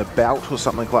on the belt or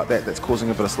something like that that's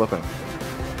causing a bit of slipping.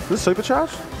 Is this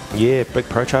supercharged? Yeah, big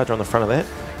Pro Charger on the front of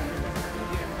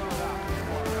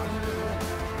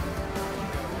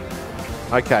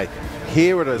that. Okay.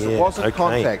 Here it is. It wasn't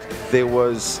contact. There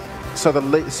was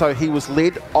so he was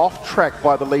led off track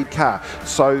by the lead car.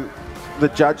 So the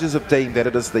judges have deemed that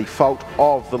it is the fault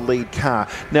of the lead car.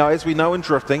 Now, as we know in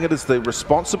drifting, it is the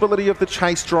responsibility of the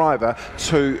chase driver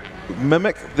to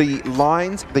mimic the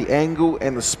lines, the angle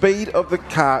and the speed of the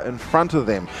car in front of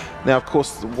them. Now, of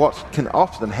course, what can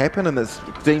often happen, and is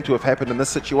deemed to have happened in this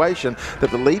situation, that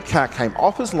the lead car came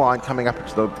off his line coming up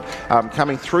into the,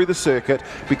 coming through the circuit.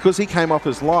 Because he came off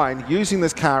his line, using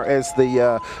this car as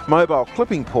the mobile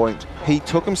clipping point, he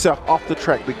took himself off the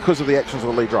track because of the actions of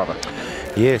the lead driver.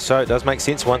 Yeah, so it does make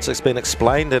sense once it's been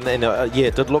explained, and yeah,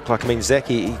 it did look like, I mean, Zach,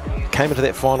 he came into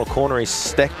that final corner, he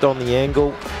stacked on the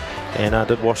angle, and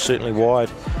did wash certainly wide.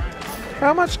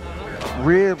 How much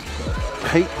rear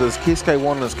heat does Keske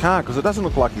want in his car? Because it doesn't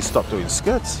look like he stopped doing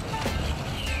skids.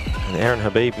 And Aaron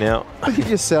Habib now. Give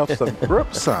yourself some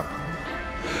grip, son.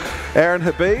 Aaron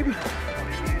Habib.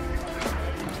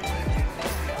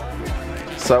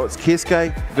 So it's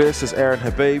Keske versus Aaron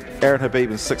Habib. Aaron Habib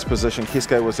in 6th position.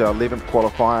 Keske was our 11th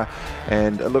qualifier.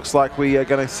 And it looks like we are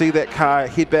going to see that car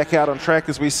head back out on track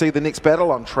as we see the next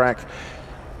battle on track.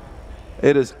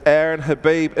 It is Aaron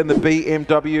Habib in the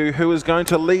BMW who is going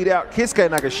to lead out Keske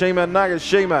Nagashima.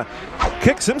 Nagashima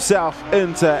kicks himself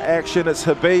into action. It's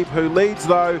Habib who leads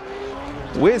though.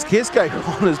 Where's Keske?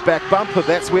 On his back bumper.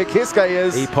 That's where Keske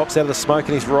is. He pops out of the smoke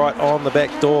and he's right on the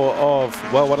back door of,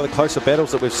 well, one of the closer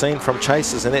battles that we've seen from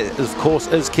chasers, and that, of course,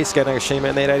 is Keske Nagashima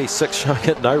in that 86, showing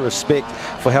it no respect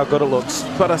for how good it looks.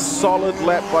 But a solid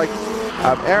lap by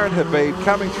Aaron Habib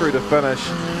coming through to finish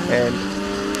and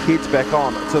heads back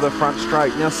on to the front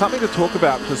straight. Now, something to talk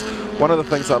about, because one of the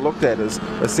things I looked at is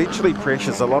essentially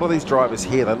pressures. A lot of these drivers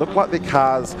here, they look like their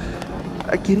cars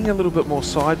are getting a little bit more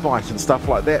side bite and stuff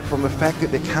like that from the fact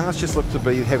that their cars just look to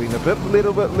be having a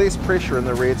little bit less pressure in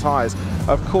the rear tyres.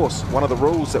 Of course, one of the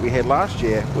rules that we had last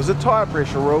year was a tyre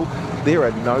pressure rule. There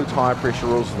are no tyre pressure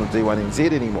rules in the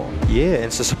D1NZ anymore. Yeah,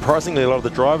 and so surprisingly, a lot of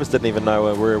the drivers didn't even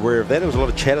know we're aware of that. There was a lot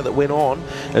of chatter that went on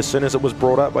as soon as it was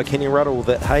brought up by Kenny Ruddle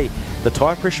that, hey, the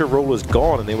tyre pressure rule is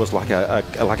gone, and there was like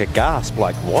a gasp,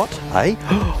 like, what, hey?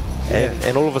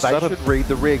 And all of a sudden, they should read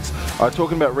the regs. I'm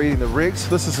talking about reading the regs.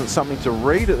 This isn't something to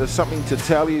read, it is something to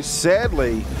tell you.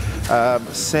 Sadly,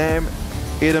 Sam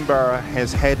Edinburgh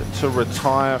has had to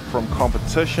retire from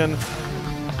competition,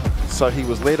 so he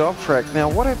was led off track. Now,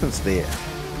 what happens there?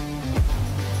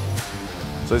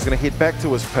 So he's going to head back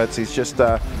to his pits. He's just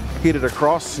headed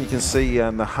across. You can see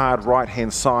on the hard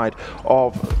right-hand side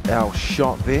of our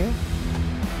shot there.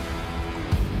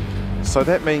 So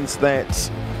that means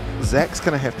that Zach's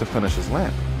going to have to finish his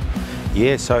lap.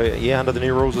 Yeah, so yeah, under the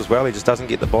new rules as well, he just doesn't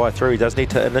get the buy through. He does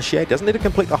need to initiate, doesn't need to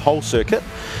complete the whole circuit.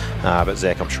 But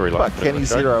Zach, I'm sure he likes it. But can he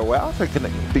zero out? It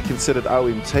can be considered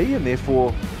OMT, and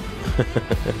therefore,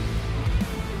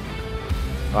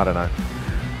 I don't know.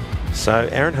 So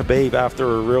Aaron Habib, after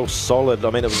a real solid,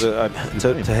 I mean, it was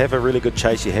to have a really good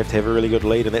chase, you have to have a really good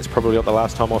lead, and that's probably not the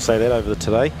last time I'll say that over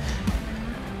today.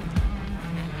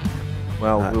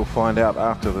 Well, we'll find out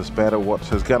after this battle what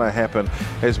is going to happen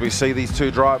as we see these two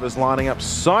drivers lining up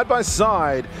side by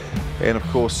side. And of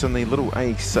course, in the little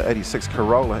 86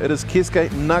 Corolla, it is Keske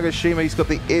Nagashima. He's got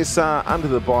the SR under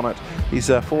the bonnet. He's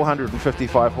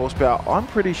 455 horsepower. I'm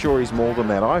pretty sure he's more than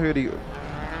that. I heard he...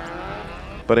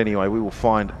 But anyway, we will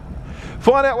find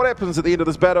out what happens at the end of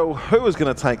this battle. Who is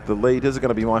going to take the lead? Is it going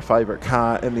to be my favourite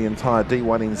car in the entire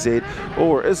D1NZ?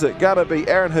 Or is it going to be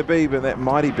Aaron Habib in that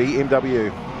mighty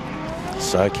BMW?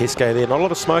 So Keske there, not a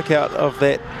lot of smoke out of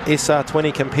that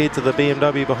SR20 compared to the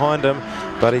BMW behind him,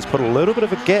 but he's put a little bit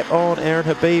of a gap on Aaron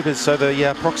Habib, so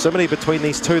the proximity between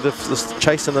these two, the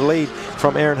chase and the lead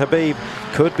from Aaron Habib,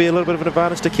 could be a little bit of an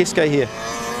advantage to Keske here.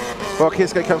 Well,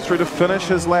 Keske comes through to finish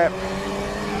his lap.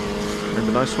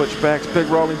 Remember, no switchbacks, big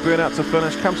rolling burnout to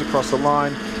finish, comes across the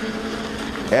line.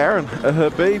 Aaron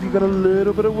Habib, you've got a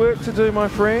little bit of work to do, my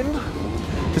friend.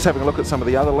 Just having a look at some of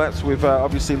the other laps, we've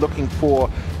obviously looking for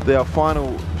their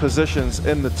final positions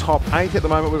in the top 8 at the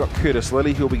moment. We've got Curtis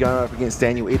Lilly, who'll be going up against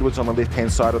Daniel Edwards on the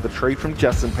left-hand side of the tree from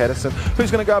Justin Patterson,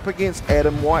 who's going to go up against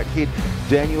Adam Whitehead.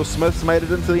 Daniel Smith's made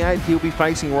it into the 8. He'll be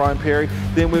facing Ryan Perry.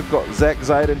 Then we've got Zach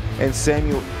Zayden and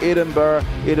Samuel Edinburgh.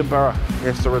 Edinburgh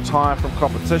has to retire from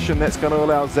competition. That's going to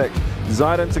allow Zach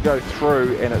Zayden to go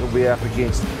through, and it will be up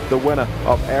against the winner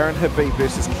of Aaron Habib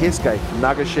versus Keske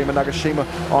Nagashima.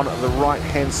 Nagashima on the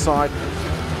right-hand side.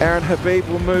 Aaron Habib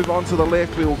will move on to the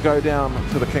left. We will go down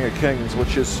to the King of Kings,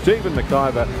 which is Stephen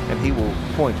McIver, and he will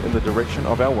point in the direction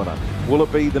of our winner. Will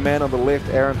it be the man on the left,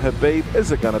 Aaron Habib?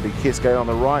 Is it going to be Keske on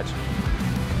the right?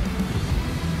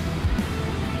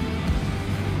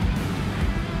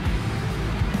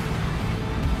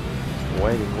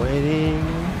 Waiting.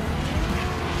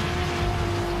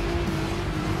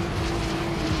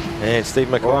 And Steve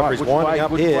McIver is winding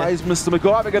up here. Which way is Mr.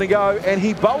 McIver going to go? And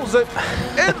he bowls it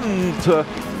into...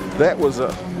 That was a...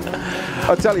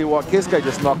 I tell you what, Keske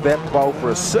just knocked that bowl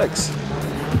for a 6.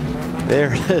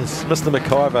 There it is, Mr.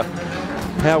 McIver.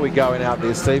 How are we going out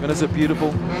there, Stephen? Is it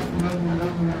beautiful?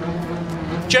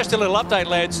 Just a little update,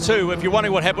 lads, too. If you're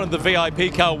wondering what happened to the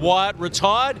VIP car, Wyatt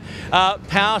retired.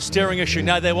 Power steering issue.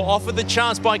 Now, they were offered the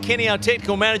chance by Kenny, our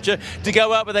technical manager, to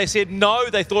go out, but they said no.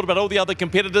 They thought about all the other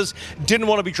competitors, didn't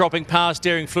want to be dropping power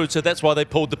steering fluid, so that's why they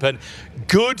pulled the pin.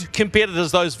 Good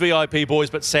competitors, those VIP boys,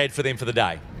 but sad for them for the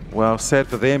day. Well, sad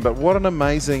for them, but what an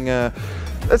amazing...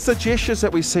 it's the gestures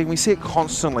that we see. We see it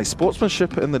constantly.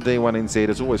 Sportsmanship in the D1NZ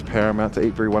is always paramount to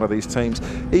every one of these teams.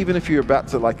 Even if you're about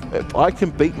to, like, I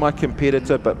can beat my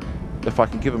competitor, but if I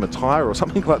can give him a tyre or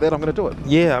something like that, I'm going to do it.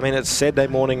 Yeah, I mean, it's Saturday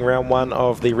morning, round 1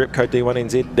 of the Repco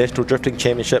D1NZ National Drifting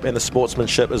Championship, and the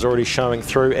sportsmanship is already showing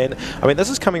through. And, I mean, this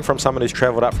is coming from someone who's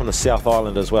travelled up from the South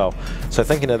Island as well. So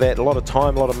thinking of that, a lot of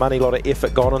time, a lot of money, a lot of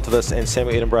effort gone into this, and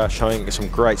Samuel Edinburgh showing some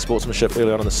great sportsmanship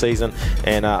early on in the season,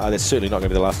 and that's certainly not going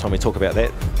to be the last time we talk about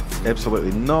that. Absolutely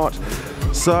not.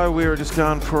 So we're just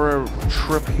going for a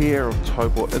trip here of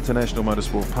Taupo International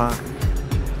Motorsport Park.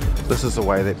 This is the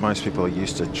way that most people are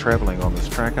used to travelling on this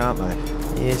track, aren't they?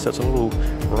 Yeah, so it's a little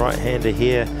right-hander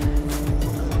here.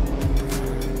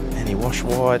 And you wash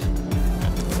wide.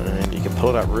 And you can pull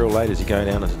it up real late as you go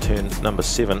down into turn number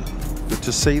 7. Good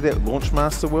to see that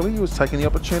Launchmaster Willie was taking the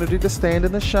opportunity to stand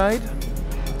in the shade.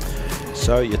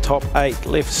 So your top 8,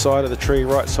 left side of the tree,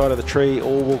 right side of the tree,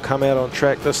 all will come out on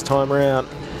track this time round.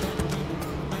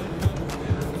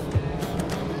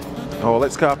 Oh,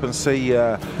 let's go up and see...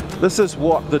 this is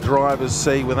what the drivers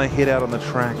see when they head out on the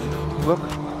track. Look,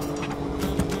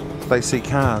 they see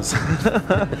cars.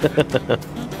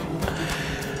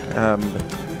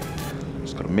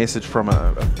 Just got a message from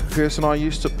a person I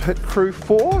used to pit crew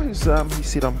for. He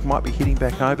said I might be heading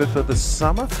back over for the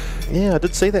summer. Yeah, I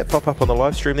did see that pop up on the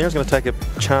live stream there. I was going to take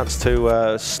a chance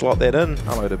to slot that in.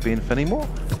 Hello to Ben Finnimore.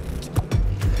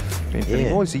 Ben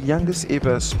Finnimore is the youngest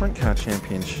ever sprint car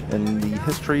champion in the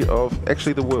history of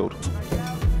actually the world.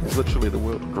 Literally the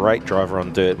world. Great driver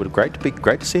on dirt. Would great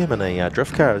to see him in a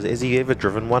drift car. Has he ever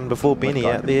driven one before, Benny,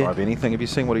 out there? Drive anything. Have you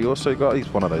seen what he also got? He's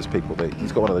one of those people that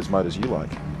he's got one of those motors you like.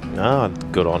 Ah,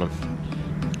 good on him.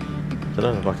 I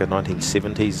don't know, like a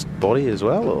 1970s body as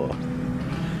well, or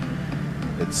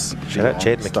it's shout out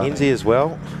Chad McKenzie as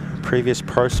well, previous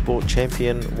Pro Sport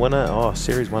champion winner. Oh,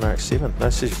 Series 1 RX7. No,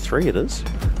 Series 3 it is.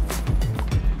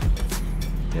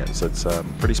 Yeah, so it's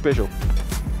pretty special.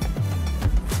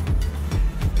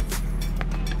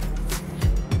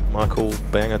 Michael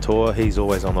Bangator, he's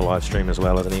always on the live stream as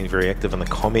well, isn't he? Very active in the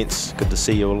comments. Good to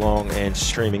see you along and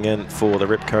streaming in for the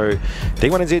Repco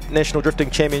D1NZ National Drifting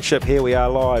Championship. Here we are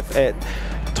live at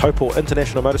Taupo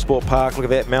International Motorsport Park. Look at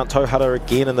that, Mount Tauhara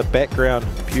again in the background.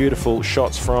 Beautiful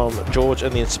shots from George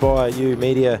in the Inspire You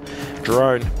Media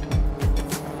drone.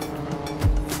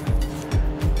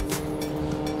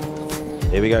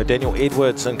 There we go, Daniel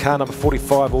Edwards in car number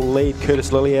 45 will lead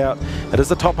Curtis Lilly out. It is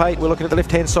the top 8. We're looking at the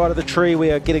left-hand side of the tree.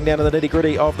 We are getting down to the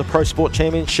nitty-gritty of the Pro Sport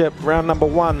Championship, round number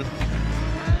 1.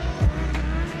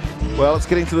 Well, it's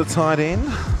getting to the tight end.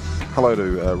 Hello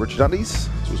to Richard Undies,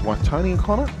 to his wife Tony and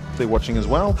Connor. They're watching as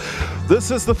well.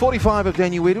 This is the 45 of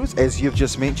Daniel Edwards, as you've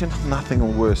just mentioned.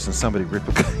 Nothing worse than somebody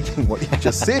replicating what you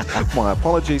just said. My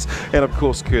apologies. And of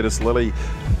course, Curtis Lilly.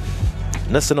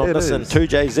 Nissan on Nissan,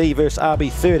 2JZ versus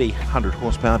RB30. 100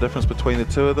 horsepower difference between the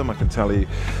two of them. I can tell you,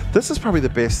 this is probably the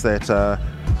best that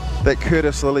that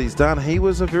Curtis Lilly's done. He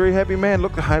was a very happy man.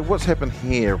 Look, hey, what's happened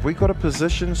here? Have we got a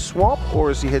position swap, or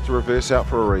has he had to reverse out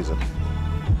for a reason?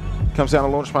 Comes down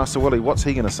to Launchmaster Willie. What's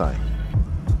he going to say?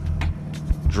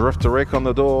 Drift direct on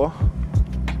the door.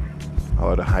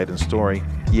 Hello to Hayden Story.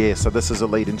 Yeah, so this is a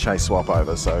lead and chase swap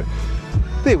over. So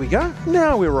there we go.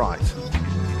 Now we're right.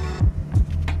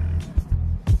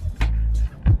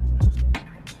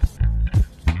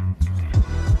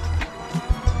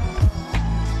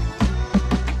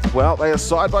 Well, they are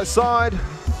side by side.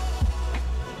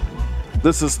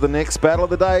 This is the next battle of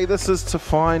the day. This is to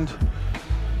find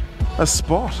a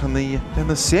spot in the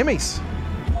semis.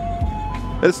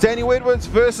 It's Daniel Edwards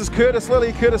versus Curtis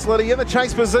Lilly. Curtis Lilly in the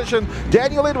chase position.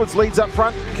 Daniel Edwards leads up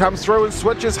front, comes through and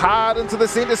switches hard into the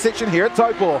centre section here at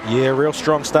Taupo. Yeah, real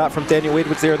strong start from Daniel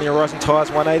Edwards there in the Horizon Tyres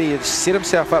 180. He's set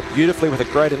himself up beautifully with a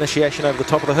great initiation over the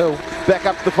top of the hill. Back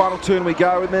up to the final turn we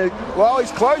go, and while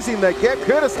he's closing the gap,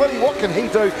 Curtis Lilly, what can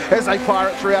he do as they fire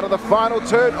it through out of the final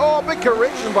turn? Oh, big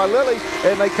correction by Lilly,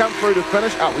 and they come through to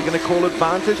finish. Are we going to call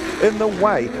advantage in the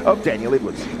way of Daniel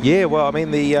Edwards? Yeah, well, I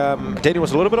mean, Daniel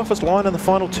was a little bit off his line in the final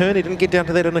final turn. He didn't get down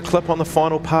to that inner clip on the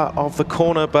final part of the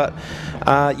corner, but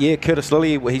yeah, Curtis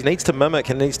Lilly, he needs to mimic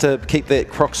and needs to keep that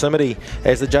proximity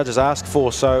as the judges ask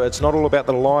for. So it's not all about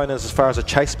the line as far as a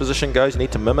chase position goes. You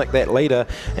need to mimic that leader.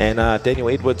 And Daniel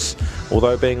Edwards,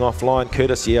 although being offline,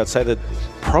 Curtis, yeah, I'd say that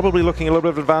probably looking a little bit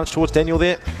of advantage towards Daniel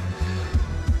there.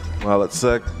 Well, it's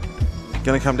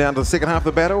going to come down to the second half of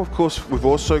the battle. Of course, we've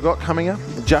also got coming up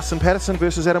Justin Patterson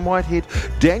versus Adam Whitehead,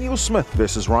 Daniel Smith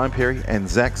versus Ryan Perry, and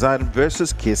Zach Zayden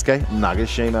versus Keisuke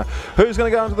Nagashima. Who's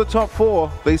going to go into the top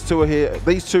 4? These two are here.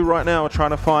 These two right now are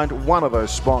trying to find one of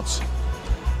those spots.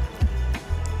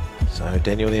 So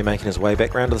Daniel there making his way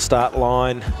back round to the start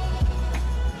line.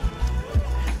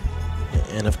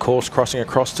 And of course, crossing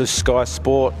across to Sky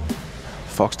Sport,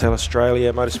 Foxtel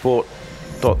Australia,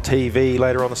 Motorsport.tv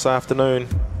later on this afternoon.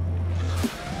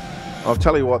 I'll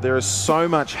tell you what, there is so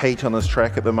much heat on this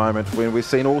track at the moment when we've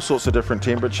seen all sorts of different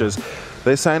temperatures.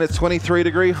 They're saying it's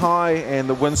 23-degree high and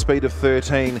the wind speed of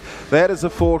 13. That is the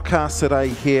forecast today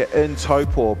here in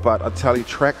Taupo, but I tell you,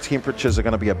 track temperatures are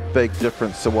going to be a big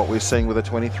difference to what we're seeing with the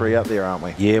 23 out there, aren't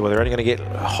we? Yeah, well, they're only going to get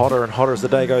hotter and hotter as the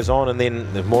day goes on, and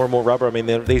then there's more and more rubber. I mean,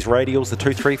 these radials, the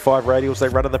 235 radials, they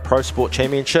run in the Pro Sport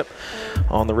Championship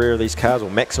on the rear of these cars, or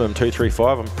maximum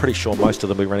 235. I'm pretty sure most of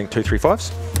them will be running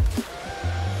 235s.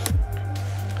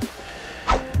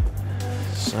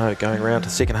 So going around to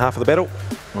the second half of the battle.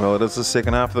 Well, it is the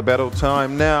second half of the battle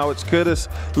time now. It's Curtis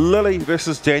Lilly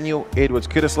versus Daniel Edwards.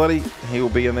 Curtis Lilly, he will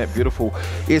be in that beautiful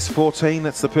S14.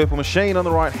 That's the purple machine on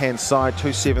the right-hand side.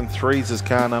 273 is his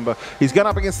car number. He's going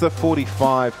up against the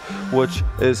 45, which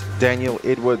is Daniel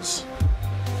Edwards.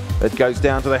 It goes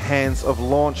down to the hands of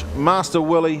launch master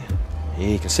Willie. Yeah,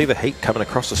 you can see the heat coming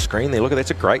across the screen there. Look at that,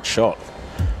 that's a great shot.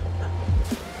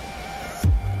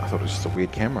 I thought it was just a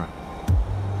weird camera.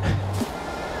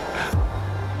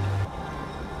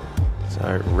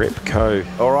 So Repco.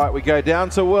 All right, we go down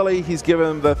to Willie. He's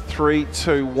given the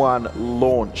 3-2-1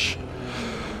 launch.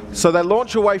 So they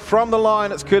launch away from the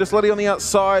line. It's Curtis Lilly on the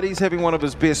outside. He's having one of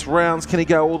his best rounds. Can he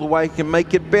go all the way? Can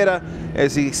make it better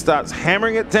as he starts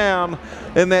hammering it down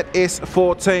in that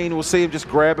S14. We'll see him just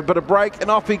grab a bit of brake and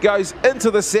off he goes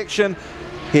into the section.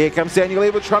 Here comes Daniel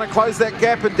Edwards trying to close that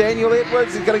gap, and Daniel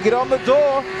Edwards is going to get on the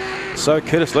door. So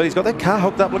Curtis Lilly's got that car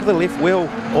hooked up. Look at the left wheel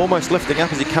almost lifting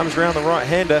up as he comes around the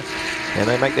right-hander. And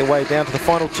they make their way down to the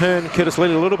final turn. Curtis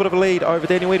Lilly a little bit of a lead over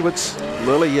Daniel Edwards.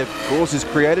 Lilly, of course, has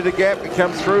created a gap. He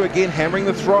comes through again, hammering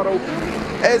the throttle.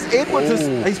 As Edwards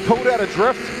he's pulled out a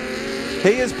drift.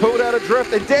 He has pulled out a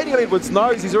drift, and Daniel Edwards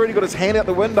knows he's already got his hand out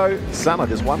the window. Son, I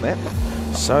just won that.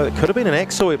 So it could have been an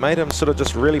axle. It made him sort of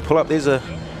just really pull up. There's a...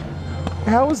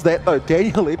 How is that, though?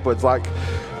 Daniel Edwards, like,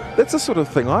 that's the sort of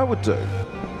thing I would do.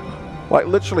 Like,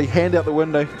 literally hand out the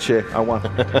window. Cheer, I won.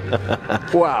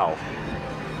 Wow.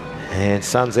 And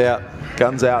sun's out.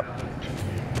 Guns out.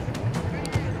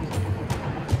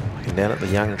 Looking down at the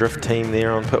young drift team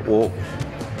there on pit walk.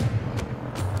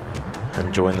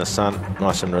 Enjoying the sun.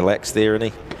 Nice and relaxed there,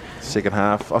 isn't he? Second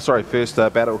half, first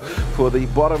battle for the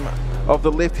bottom of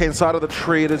the left-hand side of the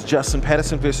tree. It is Justin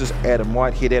Patterson versus Adam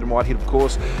Whitehead. Adam Whitehead, of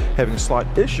course, having a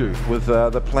slight issue with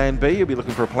the plan B. He'll be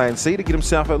looking for a plan C to get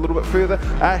himself a little bit further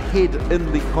ahead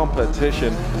in the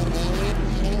competition.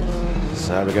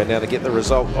 So we go now to get the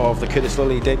result of the Curtis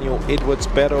Lilly Daniel Edwards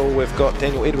battle. We've got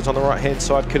Daniel Edwards on the right-hand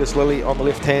side, Curtis Lilly on the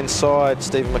left-hand side.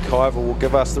 Stephen McIver will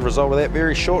give us the result of that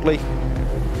very shortly.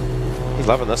 He's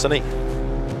loving this, isn't he?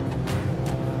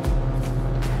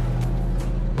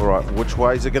 All right, which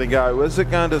way is it going to go? Is it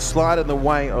going to slide in the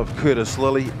way of Curtis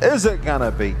Lilly? Is it going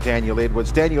to be Daniel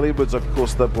Edwards? Daniel Edwards, of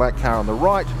course, the black car on the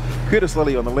right. Curtis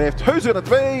Lilly on the left. Who's it going to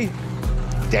be?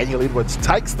 Daniel Edwards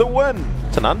takes the win.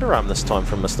 It's an underarm this time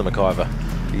from Mr. McIver.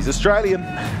 He's Australian.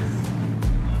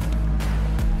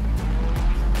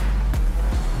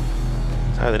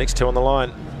 So the next two on the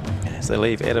line. As they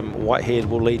leave, Adam Whitehead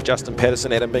will lead Justin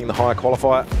Patterson, Adam being the higher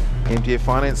qualifier. MTF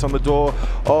Finance on the door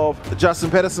of Justin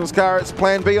Patterson's car. It's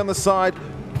plan B on the side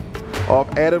of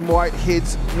Adam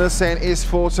Whitehead's Nissan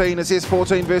S14. It's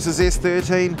S14 versus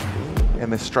S13.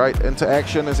 And they're straight into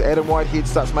action as Adam Whitehead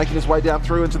starts making his way down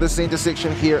through into the centre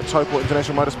section here at Taupo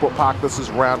International Motorsport Park. This is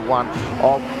round one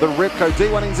of the Repco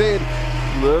D1NZ.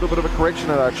 A little bit of a correction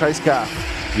of our chase car.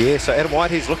 Yeah, so Adam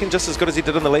Whitehead's looking just as good as he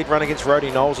did in the lead run against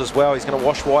Rody Knowles as well. He's going to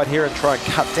wash wide here and try and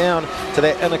cut down to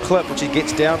that inner clip, which he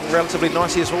gets down relatively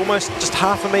nicely. It's almost just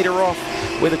half a metre off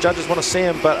where the judges want to see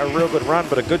him, but a real good run,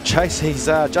 but a good chase. He's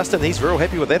Justin, he's real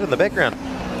happy with that in the background.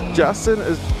 Justin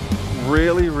is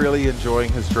really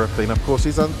enjoying his drifting. Of course,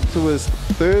 he's on to his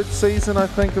third season, I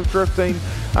think, of drifting.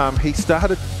 He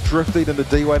started drifting into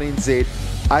D1NZ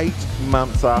 8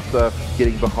 months after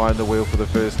getting behind the wheel for the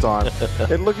first time.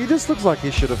 And look, he just looks like he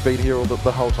should have been here the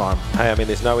whole time. Hey, I mean,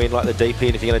 there's no end like the deep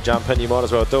end. If you're going to jump in, you might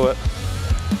as well do it.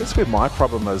 That's where my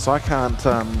problem is. I can't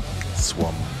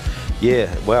swim.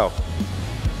 Yeah, well,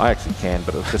 I actually can,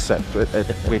 but it's just that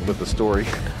it went with the story.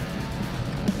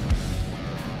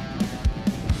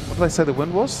 What did they say the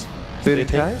wind was? 30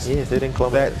 k's? Yeah, 13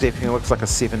 kilometres. That definitely looks like a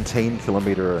 17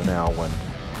 kilometre an hour wind.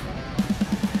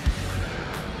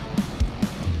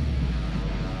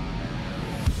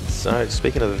 So,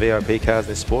 speaking of the VIP cars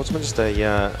and the sportsmen, just a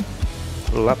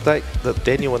little update that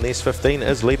Daniel in the S15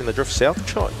 is leading the Drift South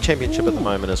Championship at the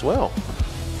moment as well.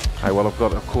 Hey, well, I've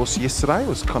got, of course, yesterday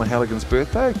was Conor Halligan's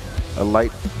birthday. A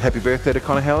late happy birthday to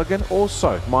Conor Halligan.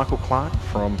 Also, Michael Clark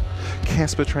from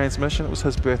Casper Transmission. It was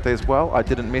his birthday as well. I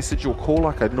didn't message or call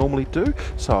like I normally do,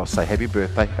 so I'll say happy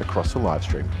birthday across the live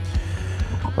stream.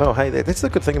 Well, hey, that's the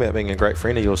good thing about being a great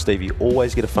friend of yours, Steve. You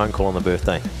always get a phone call on the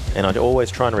birthday, and I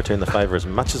always try and return the favour as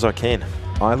much as I can.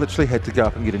 I literally had to go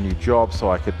up and get a new job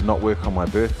so I could not work on my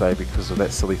birthday because of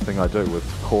that silly thing I do with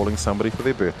calling somebody for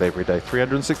their birthday every day.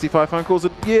 365 phone calls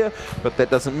a year, but that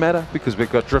doesn't matter because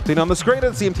we've got drifting on the screen.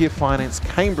 It's MTF Finance,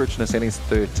 Cambridge, Nissan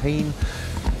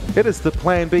S13. It is the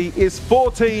Plan B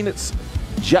S14. It's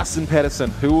Justin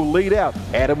Patterson who will lead out.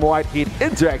 Adam Whitehead,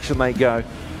 into action they go.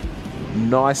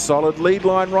 Nice solid lead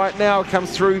line right now. It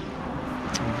comes through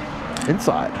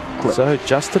inside. Clip. So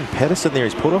Justin Patterson there,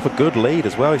 he's pulled off a good lead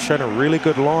as well. He's shown a really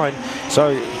good line.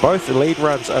 So both the lead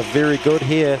runs are very good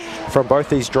here from both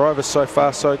these drivers. So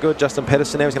far so good. Justin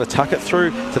Patterson now is going to tuck it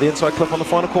through to the inside clip on the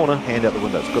final corner. Hand out the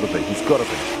window. It's got to be. He's got to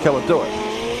be. Kellen, do it.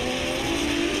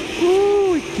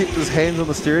 Ooh, he kept his hands on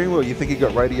the steering wheel. You think he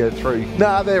got radioed through.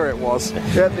 Nah, there it was.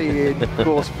 At the end, of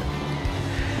course.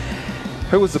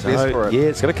 Who was the best for it? Yeah,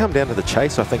 it's going to come down to the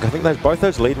chase, I think. I think both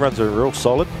those lead runs are real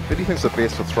solid. Who do you think's the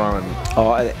best for throwing?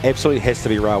 Oh, it absolutely has to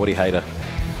be Rawati Hayter.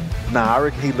 Nah, I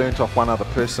reckon he learnt off one other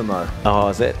person, though. Oh,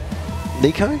 is that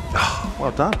Nico?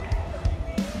 Well done.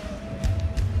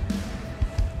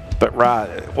 But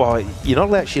well, you're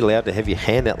not actually allowed to have your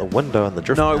hand out the window in the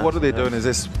drift. No, what are they doing is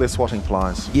they're swatting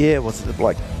flies. Yeah, what's it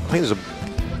like? I think there's a...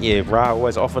 Yeah, Ra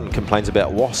always often complains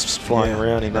about wasps flying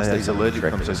around. He's allergic to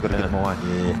them, so he's got to get them away.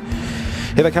 Yeah.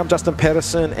 Here they come, Justin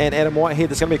Patterson and Adam Whitehead.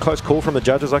 There's going to be a close call from the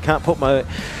judges. I can't put my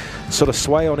sort of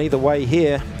sway on either way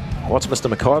here. What's Mr.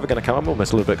 McIver going to come? I'm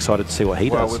almost a little bit excited to see what he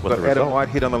does. We've got Adam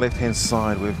Whitehead on the left-hand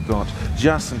side. We've got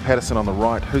Justin Patterson on the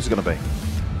right. Who's it going to be?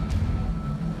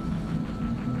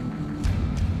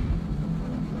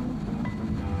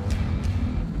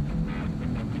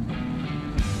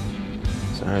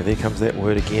 So there comes that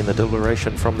word again, the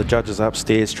deliberation from the judges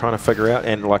upstairs trying to figure out,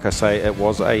 and like I say, it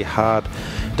was a hard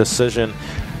decision.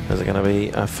 Is it going to be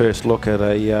a first look at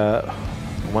a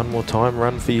one more time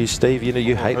run for you, Steve? You know,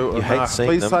 you hate seeing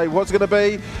please them. Say what's going to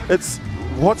be. It's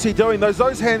what's he doing?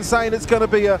 Those hands saying it's going to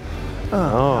be a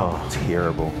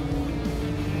terrible.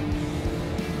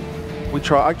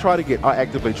 I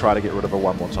actively try to get rid of it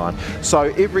one more time. So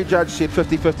every judge said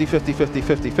 50, 50, 50, 50,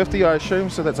 50, 50, I assume.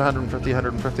 So that's 150,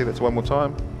 150. That's one more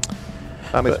time.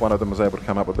 Unless one of them was able to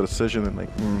come up with a decision and they...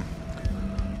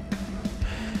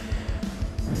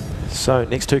 So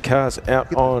next two cars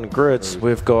out on grids,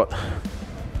 we've got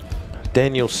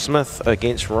Daniel Smith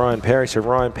against Ryan Parry. So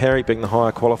Ryan Parry, being the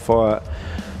higher qualifier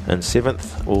in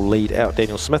 7th, will lead out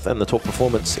Daniel Smith in the top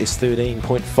performance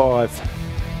S13.5.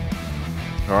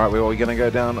 All right, we're going to go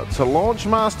down to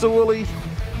Launchmaster Willie.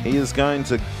 He is going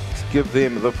to give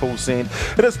them the full send.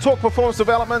 It is Talk Performance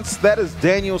Developments. That is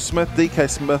Daniel Smith, DK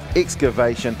Smith,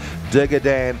 Excavation, Digger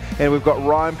Dan. And we've got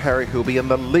Ryan Parry, who'll be in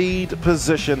the lead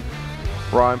position.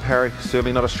 Ryan Parry,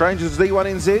 certainly not a stranger to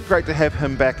D1NZ. Great to have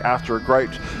him back after a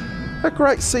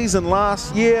great season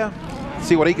last year.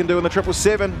 See what he can do in the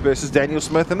 777 versus Daniel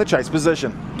Smith in the chase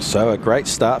position. So a great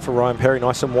start for Ryan Parry,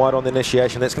 nice and wide on the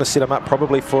initiation. That's going to set him up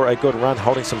probably for a good run,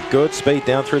 holding some good speed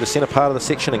down through the centre part of the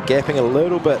section and gapping a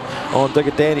little bit on Digger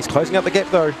Dan. He's closing up the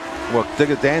gap though. Well,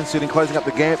 Digger Dan certainly closing up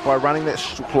the gap by running that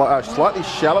slightly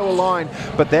shallower line,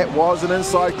 but that was an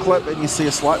inside clip and you see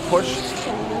a slight push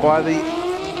by the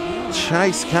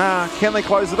chase car. Can they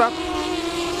close it up?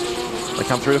 They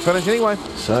come through to finish anyway.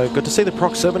 So good to see the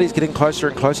proximity is getting closer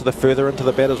and closer the further into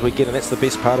the battles we get, and that's the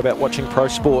best part about watching pro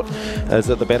sport, is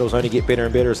that the battles only get better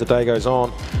and better as the day goes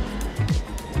on.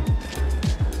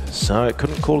 So it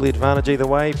couldn't call the advantage either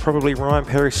way. Probably Ryan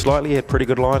Parry slightly had pretty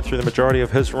good line through the majority of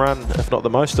his run, if not the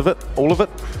most of it, all of it.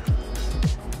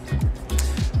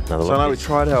 So I know we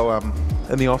tried our,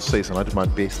 in the off season, I did my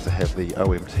best to have the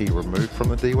OMT removed from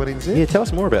the D1NZ. Yeah, tell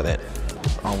us more about that.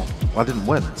 Oh, I didn't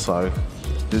win, so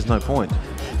there's no point.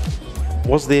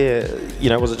 Was there, you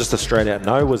know, was it just a straight out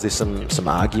no? Was there some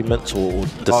arguments or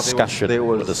discussion? There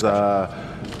was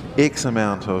X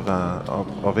amount of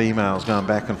emails going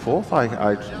back and forth.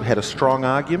 I had a strong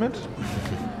argument.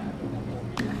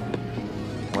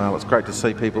 Well, it's great to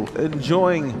see people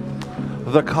enjoying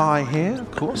the Kai here.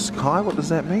 Of course, Kai, what does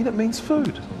that mean? It means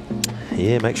food.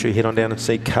 Yeah, make sure you head on down and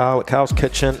see Carl at Carl's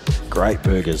Kitchen. Great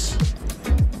burgers.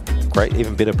 Great,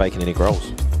 even better bacon and egg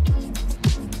rolls.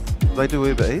 They do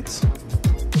Uber Eats?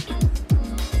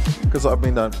 Because I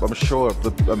mean, I'm sure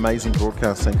the amazing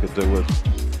broadcasting could do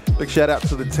with. Big shout out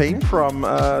to the team from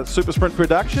Super Sprint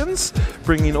Productions,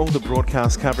 bringing all the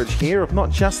broadcast coverage here of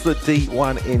not just the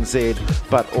D1NZ,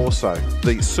 but also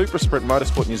the Super Sprint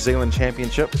Motorsport New Zealand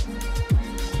Championship.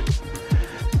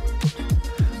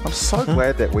 I'm so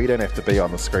glad that we don't have to be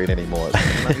on the screen anymore.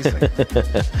 It's amazing.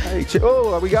 Hey,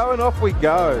 oh, are we going? Off we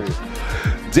go.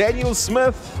 Daniel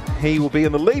Smith, he will be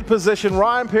in the lead position.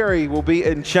 Ryan Perry will be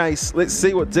in chase. Let's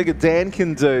see what Digger Dan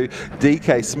can do.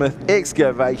 DK Smith,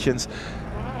 excavations.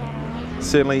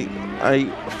 Certainly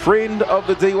a friend of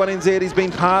the D1NZ. He's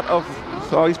been part of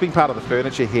the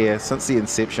furniture here since the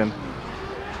inception.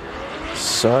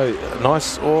 So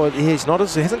nice. Oh, he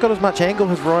hasn't got as much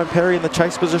angle as Ryan Perry in the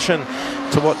chase position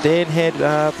to what Dan had,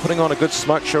 putting on a good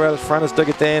smoke show out of front as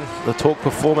Digger Dan. The Torque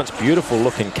Performance, beautiful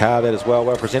looking car that as well.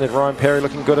 Well presented. Ryan Perry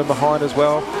looking good in behind as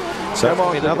well. So come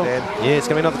on, another, yeah, it's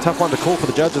going to be another tough one to call for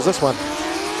the judges. This one.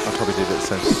 I'll probably do that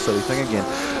same silly thing again.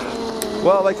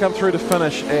 Well, they come through to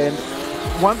finish, and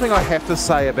one thing I have to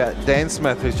say about Dan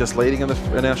Smith, who's just leading in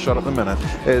our shot at the minute,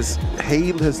 is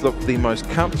he has looked the most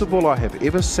comfortable I have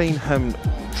ever seen him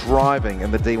driving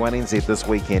in the D1NZ this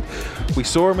weekend. We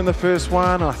saw him in the first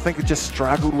one. I think he just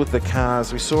struggled with the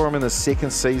cars. We saw him in the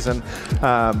second season.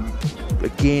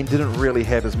 Again, didn't really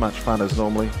have as much fun as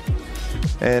normally.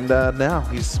 And now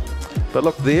he's... But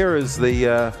look, there is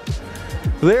the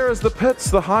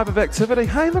pits, the hive of activity.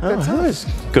 Hey, look, that's us.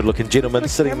 Good-looking gentleman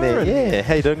sitting there. Yeah,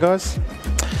 how you doing, guys?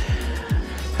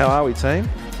 How are we, team?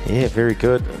 Yeah, very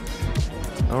good.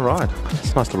 All right.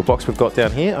 It's a nice little box we've got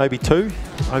down here. OB2.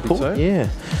 OB2? Cool. Yeah.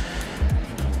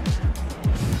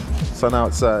 So now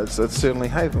it's certainly,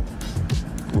 hey,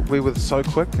 we were so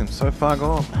quick and so far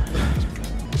gone.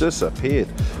 Disappeared.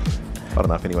 I don't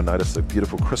know if anyone noticed the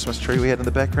beautiful Christmas tree we had in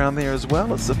the background there as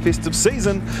well. It's the festive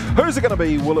season. Who's it going to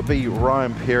be? Will it be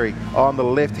Ryan Perry on the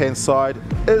left-hand side?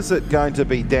 Is it going to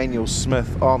be Daniel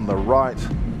Smith on the right?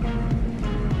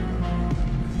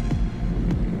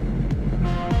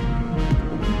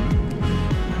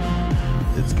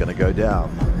 It's going to go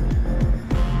down.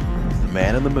 The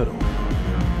man in the middle,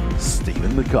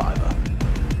 Stephen McIver.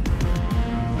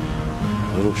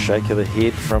 Little shake of the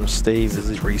head from Steve. Is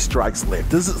it 3 strikes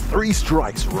left? Is it 3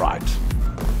 strikes right?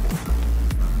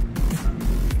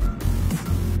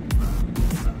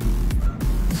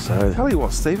 So, tell you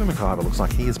what, Stephen McIver looks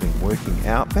like he has been working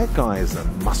out. That guy is a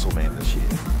muscle man this year.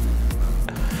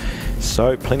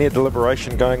 So, plenty of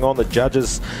deliberation going on. The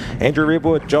judges, Andrew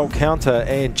Redwood, Joel Counter,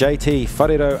 and JT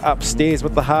Wharedo upstairs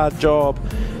with the hard job.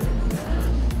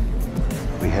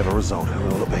 We have a result.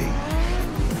 Who will it be?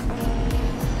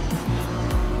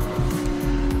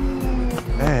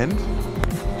 And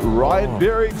Ryan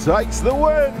Perry takes the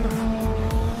win.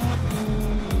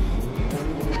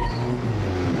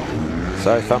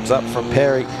 So thumbs up from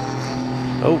Perry.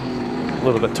 Oh, a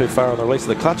little bit too far on the release of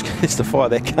the clutch. Gets to fire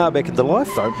that car back into life.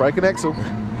 Don't break an axle.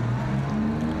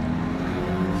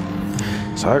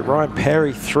 So Ryan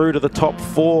Perry through to the top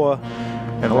 4.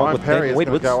 And Ryan Perry is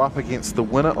going to go up against the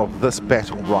winner of this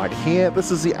battle right here.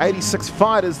 This is the 86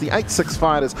 fighters, the 86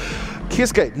 fighters.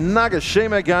 Keisuke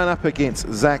Nagashima going up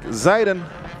against Zach Zayden.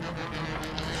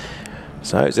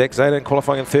 So Zach Zayden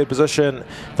qualifying in 3rd position.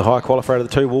 The high qualifier of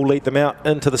the 2 will lead them out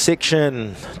into the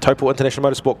section. Taupo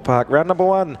International Motorsport Park, round number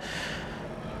 1.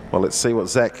 Well, let's see what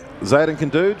Zach Zayden can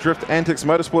do. Drift antics,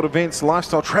 motorsport events,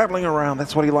 lifestyle, travelling around.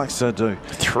 That's what he likes to do.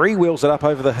 3 wheels it up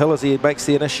over the hill as he makes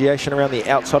the initiation around the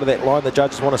outside of that line the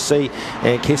judges want to see.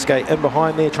 And Keisuke in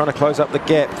behind there trying to close up the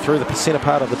gap through the centre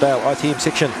part of the Dale ITM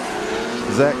section.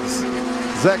 Zach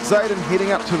Zayden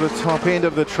heading up to the top end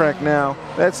of the track now.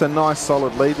 That's a nice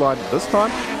solid lead line this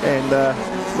time. And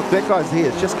look, that guy's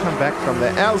here, just come back from the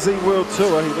LZ World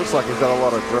Tour. He looks like he's got a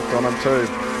lot of drift on him too.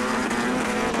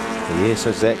 Yeah,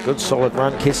 so Zach, good solid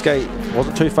run. Keisuke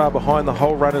wasn't too far behind the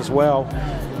whole run as well.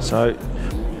 So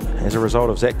as a result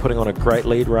of Zach putting on a great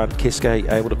lead run,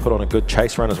 Keisuke able to put on a good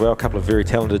chase run as well. A couple of very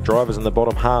talented drivers in the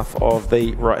bottom half of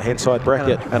the right-hand side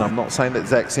bracket. And I'm not saying that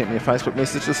Zach sent me a Facebook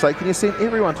message to say, can you send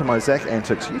everyone to my Zach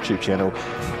Antics YouTube channel?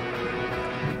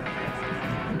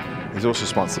 He's also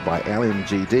sponsored by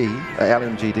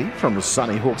LMGD from the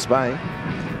sunny Hawke's Bay.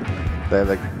 They're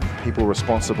the people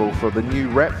responsible for the new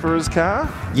wrap for his car.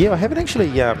 Yeah, I haven't actually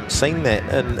seen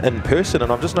that in person,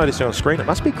 and I've just noticed on screen it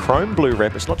must be chrome blue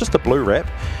wrap. It's not just a blue wrap,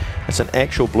 it's an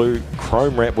actual blue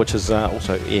chrome wrap, which is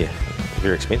also, yeah,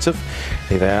 very expensive.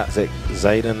 There they are, Zach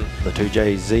Zayden, the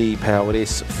 2JZ powered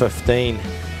S15.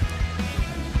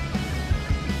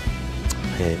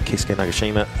 And Keisuke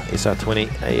Nagashima, SR20,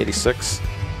 A86.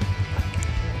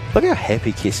 Look how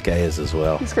happy Keisuke is as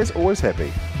well. Keisuke's always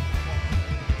happy.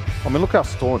 I mean, look how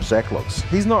staunch Zach looks.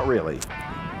 He's not really.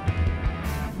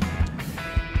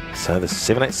 So the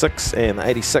 786 and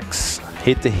 86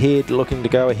 head-to-head, looking to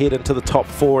go ahead into the top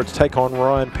four to take on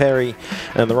Ryan Parry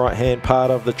in the right-hand part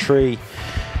of the tree.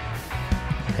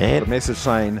 And a message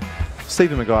saying,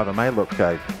 Stephen McIver may look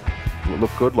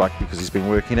good, like, because he's been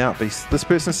working out, but this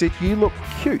person said, you look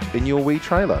cute in your wee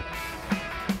trailer.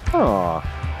 Oh,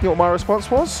 you know what my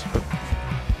response was?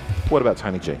 What about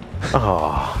Tony G?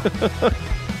 oh.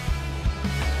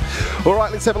 All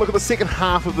right, let's have a look at the second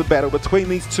half of the battle between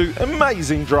these two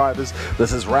amazing drivers.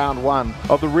 This is round one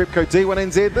of the Repco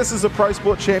D1NZ. This is the Pro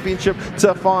Sport Championship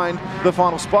to find the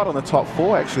final spot on the top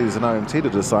four. Actually, there's an OMT to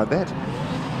decide that.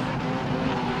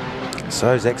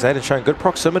 So Zach Zayden showing good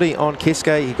proximity on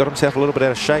Keisuke. He got himself a little bit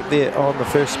out of shape there on the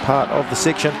first part of the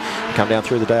section. Come down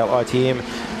through the Dale ITM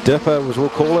dipper, as we'll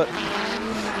call it.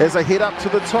 As they head up to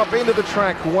the top end of the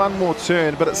track, one more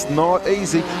turn, but it's not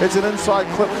easy. It's an inside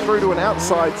clip through to an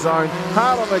outside zone.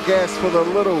 Hard on the gas for the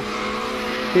little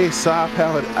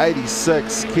SR-powered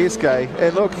 86 Keisuke.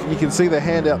 And look, you can see the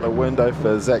hand out the window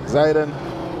for Zach Zayden.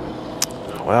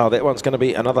 Wow, that one's going to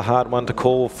be another hard one to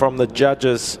call from the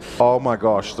judges. Oh my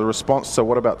gosh, the response to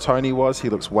what about Tony was, he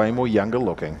looks way more younger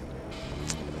looking.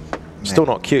 Still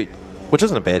not cute, which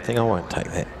isn't a bad thing. I won't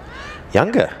take that.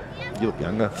 Younger. You look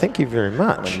younger. Thank you very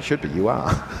much. I mean, you should be. You are.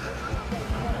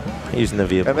 Use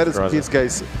Nivea. And that is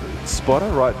Keisuke's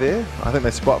spotter right there. I think they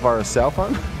spot via a cell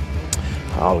phone.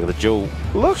 Oh, look at the dual.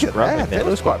 Look at that. That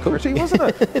was quite pretty, wasn't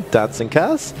it? Dancing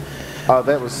cars. Oh,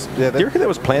 that was. Yeah, Do you reckon that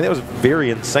was planned? That was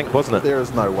very in sync, wasn't it? There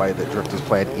is no way that drifters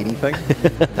planned anything.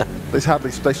 They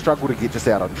struggle to get just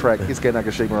out on track. Keisuke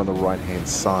Nagashima on the right-hand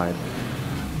side.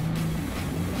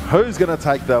 Who's going to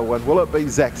take that one? Will it be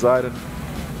Zach Zayden?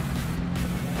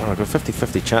 Oh, I've got a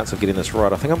 50-50 chance of getting this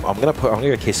right. I think I'm going to go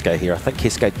Keisuke here. I think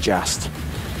Keisuke just.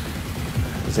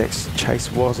 Zach's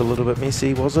chase was a little bit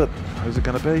messy, was it? Who's it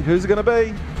going to be? Who's it going to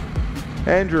be?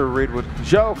 Andrew Redwood,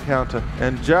 Joel Counter,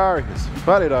 and Jarius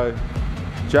Barido.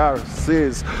 Jarius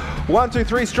says, 1, 2,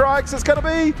 3 strikes. It's going to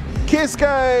be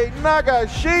Keisuke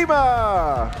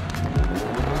Nagashima.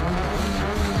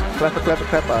 Clapper, clapper,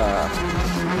 clapper.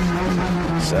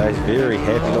 So he's very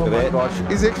happy. Look at that. Gosh.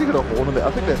 He's actually got a horn on there.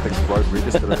 I think that thing's road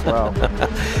registered as well.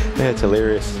 That's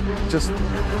hilarious. Just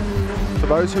for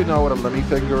those who know what a limmy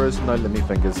finger is, no limmy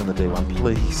fingers in the D1,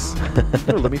 please. You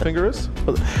know what a limmy finger is?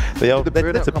 The old,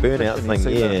 that's a burnout thing,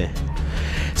 yeah.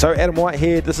 So Adam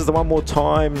Whitehead, this is the one more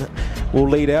time. Will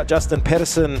lead out Justin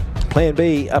Patterson, Plan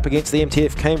B, up against the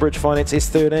MTF Cambridge Finance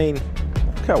S13.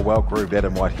 Look how well grooved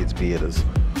Adam Whitehead's beard is.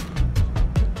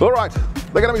 All right.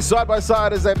 They're going to be side by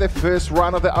side as they have their first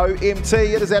run of the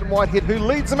OMT. It is Adam Whitehead who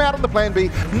leads them out on the Plan B.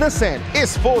 Nissan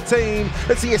S14.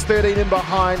 It's the S13 in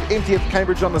behind. MTF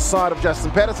Cambridge on the side of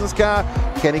Justin Patterson's car.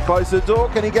 Can he close the door?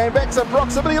 Can he gain back some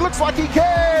proximity? It looks like he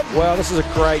can. Well, this is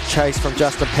a great chase from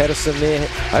Justin Patterson there. I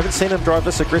haven't seen him drive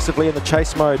this aggressively in the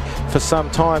chase mode for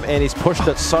some time, and he's pushed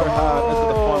it so hard into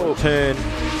the final turn.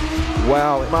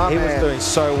 Wow, he was doing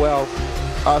so well.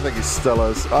 I think he still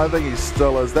is. I think he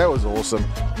still is. That was awesome.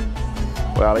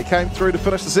 Well, he came through to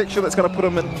finish the section. That's going to put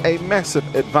him in a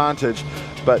massive advantage.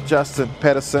 But Justin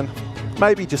Patterson,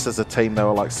 maybe just as a team, they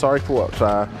were like, sorry for what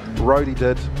Rhodey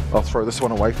did. I'll throw this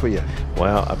one away for you.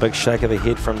 Wow, a big shake of the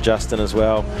head from Justin as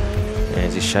well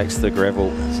as he shakes the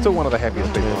gravel. Still one of the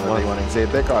happiest people on the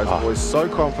D1NZ. That guy's always so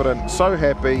confident, so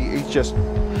happy. He's just...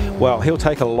 Well, he'll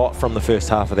take a lot from the first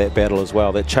half of that battle as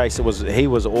well. That chase, he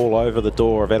was all over the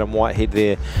door of Adam Whitehead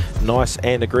there. Nice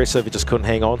and aggressive. He just couldn't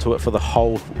hang on to it for the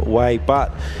whole way.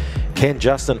 But can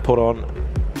Justin put on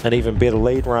an even better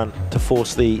lead run to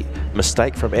force the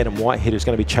mistake from Adam Whitehead, who's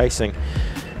going to be chasing?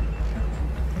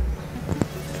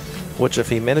 Which, if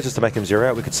he manages to make him zero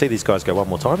out, we could see these guys go one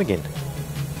more time again.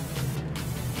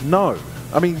 No.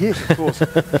 I mean, yes, of course.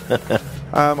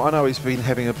 I know he's been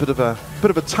having a bit of a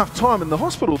tough time in the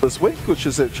hospital this week, which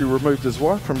is that you removed his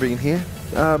wife from being here.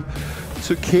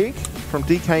 To Keg from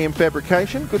DKM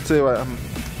Fabrication, good to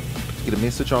get a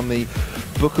message on the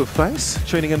Book of Face,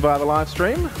 tuning in via the live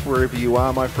stream, wherever you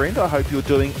are, my friend. I hope you're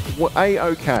doing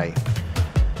A-OK.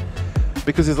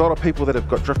 Because there's a lot of people that have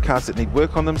got drift cars that need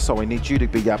work on them, so we need you to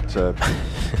be up to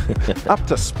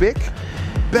spec,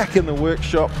 back in the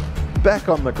workshop, back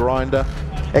on the grinder.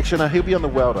 Actually, no, he'll be on the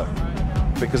welder.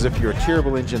 Because if you're a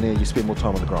terrible engineer, you spend more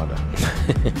time on the grinder.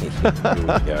 Here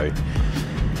we go.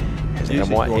 As Adam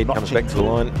Whitehead comes back to the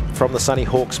line from the sunny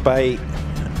Hawke's Bay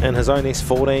in his own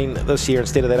S14 this year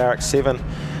instead of that RX-7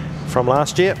 from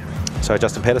last year. So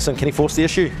Justin Patterson, can he force the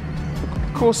issue?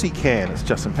 Of course he can. It's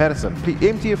Justin Patterson.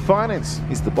 MTF Finance.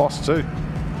 He's the boss too.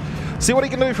 See what he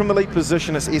can do from the lead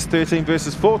position. It's S13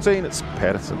 versus 14. It's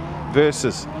Patterson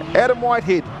versus Adam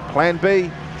Whitehead. Plan B.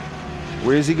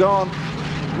 Where's he gone?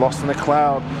 Lost in a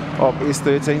cloud of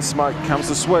S13 smoke. Comes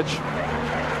the switch.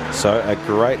 So a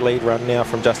great lead run now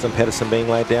from Justin Patterson being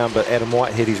laid down, but Adam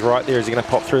Whitehead, he's right there. Is he going to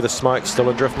pop through the smoke? Still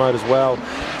in drift mode as well.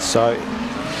 So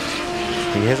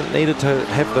he hasn't needed to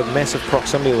have the massive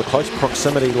proximity or the close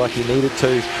proximity like he needed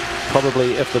to.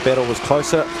 Probably if the battle was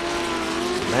closer.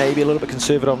 Maybe a little bit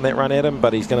conservative on that run, Adam,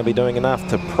 but he's going to be doing enough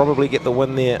to probably get the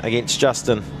win there against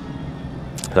Justin.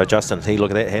 So Justin, he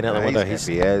look at that hand out the window.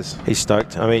 He's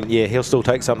stoked. I mean, yeah, he'll still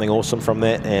take something awesome from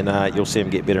that, and you'll see him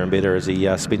get better and better as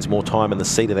he spends more time in the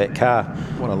seat of that car.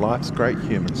 One of life's great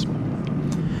humans.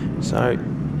 So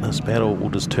this battle will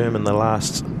determine the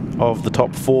last of the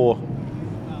top 4,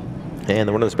 and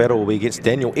the winner of this battle will be against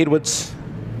Daniel Edwards.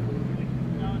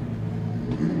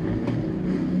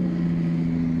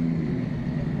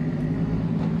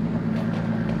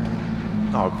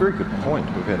 Oh, very good point.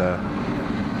 We've had a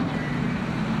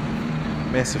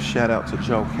massive shout out to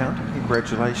Joel Counter.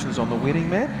 Congratulations on the wedding,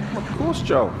 man. Of course,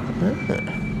 Joel.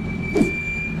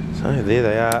 So there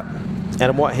they are.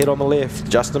 Adam Whitehead on the left,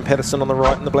 Justin Patterson on the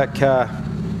right in the black car.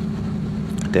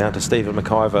 Down to Stephen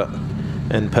McIver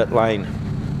in pit lane.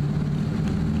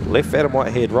 Left for Adam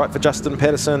Whitehead, right for Justin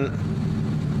Patterson.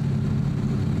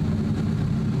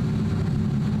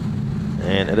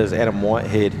 And it is Adam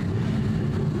Whitehead.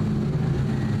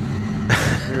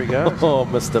 Here he goes. Oh,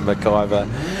 Mr. McIver.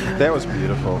 That was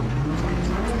beautiful.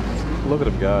 Look at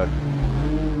him go.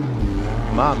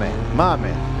 My man, my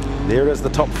man. There it is, the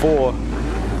top 4.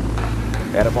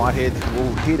 Adam Whitehead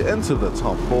will head into the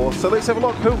top 4. So let's have a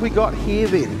look. Who have we got here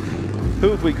then? Who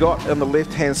have we got on the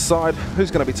left-hand side? Who's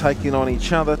going to be taking on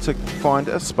each other to find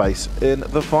a space in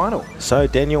the final? So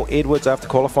Daniel Edwards, after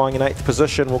qualifying in 8th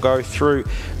position, will go through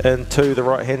into the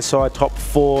right-hand side top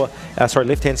 4.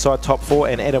 Left-hand side top 4,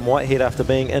 and Adam Whitehead, after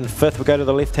being in 5th, will go to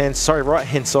the right-hand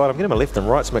side. I'm getting my left and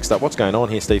rights mixed up. What's going on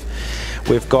here, Steve?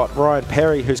 We've got Ryan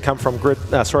Parry, who's come from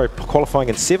qualifying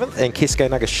in 7th, and Keisuke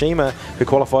Nagashima, who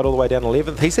qualified all the way down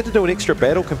 11th. He's had to do an extra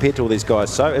battle compared to all these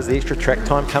guys. So is the extra track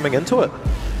time coming into it?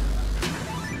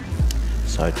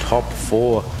 So top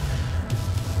 4,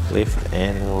 left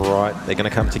and right, they're going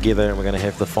to come together, and we're going to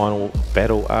have the final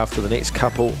battle after the next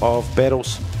couple of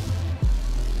battles.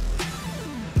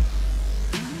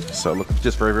 So look,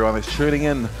 just for everyone that's tuning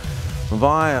in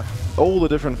via all the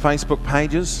different Facebook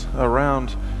pages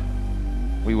around,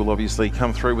 we will obviously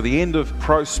come through with the end of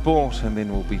Pro Sport, and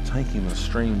then we'll be taking the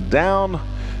stream down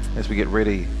as we get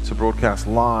ready to broadcast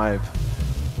live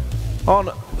on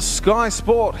Sky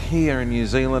Sport here in New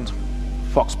Zealand,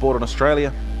 Fox Sport in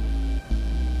Australia.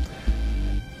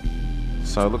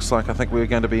 So it looks like I think we're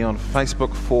going to be on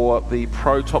Facebook for the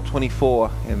Pro Top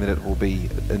 24, and then it will be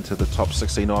into the Top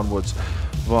 16 onwards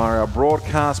via our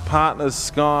broadcast partners,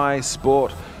 Sky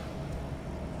Sport.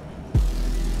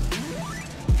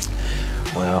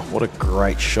 Wow, what a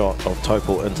great shot of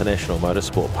Taupo International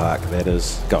Motorsport Park that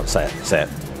is. Go on, say it, say it.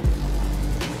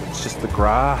 It's just the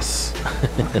grass.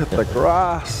 Look at the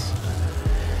grass.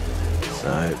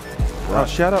 So,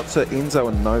 shout out to Enzo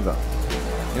and Nova.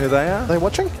 You know who they are? Are they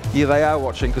watching? Yeah, they are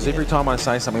watching, because every time I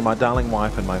say something, my darling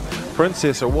wife and my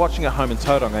princess are watching at home in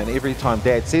Tauranga, and every time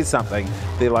Dad says something,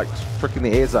 they're like freaking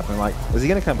their ears up and like, is he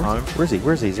going to come home? Where is he?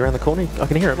 Where is he? He's around the corner. I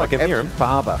can hear him. Like I can hear him.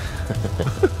 Father.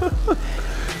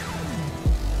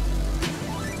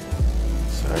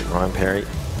 So Ryan Parry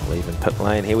leaving pit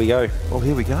lane. Here we go. Well,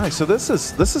 here we go. So this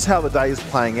is how the day is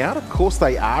playing out. Of course,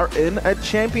 they are in a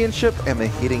championship, and they're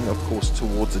heading, of course,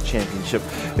 towards a championship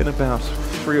in about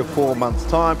 3 or 4 months'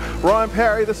 time. Ryan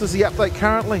Parry, this is the update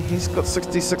currently. He's got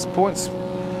 66 points.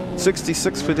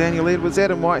 66 for Daniel Edwards,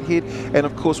 Adam Whitehead, and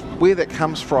of course where that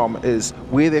comes from is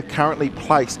where they're currently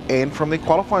placed and from their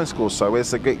qualifying scores. So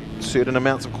as they get certain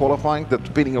amounts of qualifying,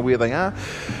 depending on where they are.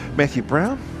 Matthew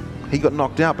Brown, he got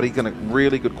knocked out, but he got a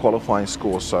really good qualifying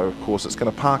score, so of course it's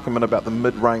going to park him in about the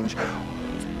mid-range,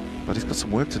 but he's got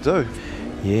some work to do.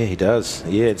 Yeah, he does.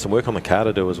 Yeah, and some work on the car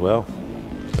to do as well.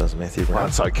 Does Matthew Brown. Well,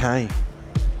 it's okay.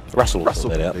 Russell will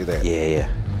sort that out. Do that. Yeah.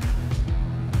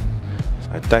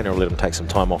 So Dana will let him take some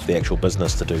time off the actual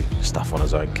business to do stuff on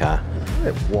his own car.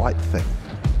 That white thing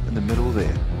in the middle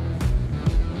there,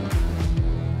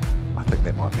 I think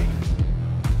that might be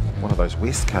one of those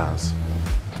West cars.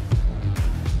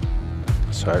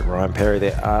 So Ryan Perry,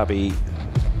 that RB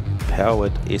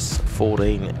powered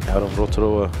S14 out of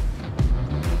Rotorua.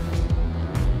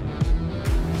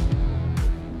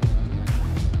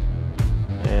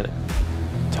 And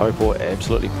Taupo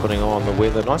absolutely putting on the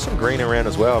weather. Nice and green around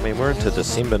as well. I mean, we're into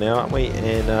December now, aren't we?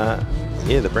 And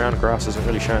yeah, the brown grass isn't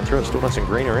really showing through. It's still nice and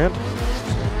green around.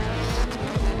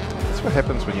 That's what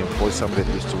happens when you employ somebody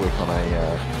that used to work on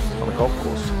a golf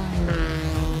course.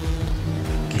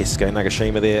 Keisuke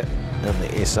Nagashima there in the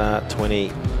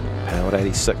SR20 powered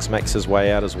 86 makes his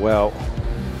way out as well.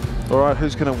 All right,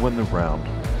 who's going to win the round?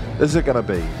 Is it going to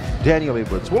be Daniel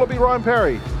Edwards? Will it be Ryan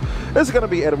Perry? Is it going to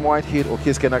be Adam Whitehead or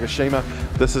Keisuke Nagashima?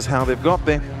 This is how they've got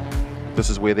there. This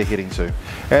is where they're heading to.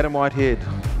 Adam Whitehead.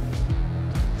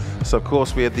 So of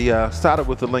course we had the started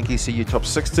with the Link ECU top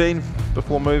 16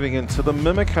 before moving into the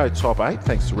Mimico top 8.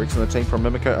 Thanks to Rex and the team from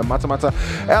Mimico and Matamata.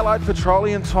 Allied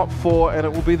Petroleum top 4, and it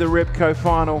will be the Repco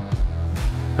final.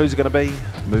 Who's it going to be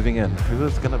moving in? Who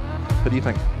do you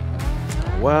think?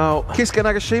 Well, Keisuke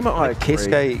Nagashima, I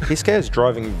agree. Keisuke is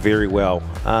driving very well.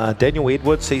 Daniel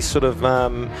Edwards, he's sort of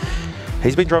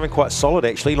he's been driving quite solid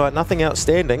actually, like nothing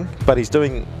outstanding, but he's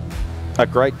doing a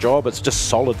great job. It's just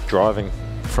solid driving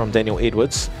from Daniel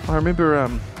Edwards. I remember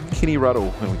Kenny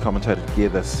Ruddle, when we commentated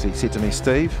together, he said to me,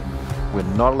 Steve, we're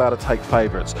not allowed to take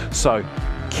favourites. So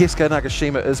Keisuke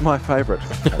Nagashima is my favourite.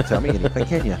 Don't tell me anything,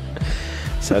 can you?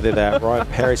 So there they are, Ryan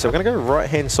Perry. So we're going to go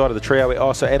right-hand side of the tree.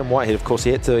 Oh, so Adam Whitehead, of course,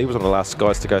 he was one of the last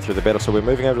guys to go through the battle. So we're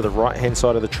moving over to the right-hand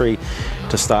side of the tree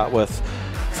to start with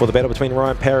for the battle between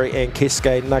Ryan Perry and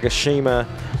Keisuke Nagashima.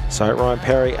 So Ryan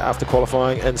Perry, after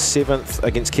qualifying in 7th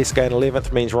against Keisuke in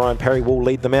 11th, means Ryan Perry will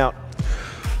lead them out.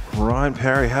 Ryan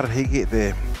Perry, how did he get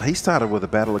there? He started with a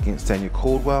battle against Daniel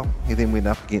Caldwell. He then went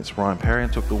up against Ryan Perry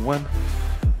and took the win.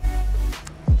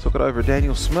 Took it over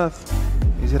Daniel Smith.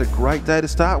 He's had a great day to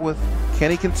start with.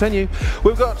 Can he continue?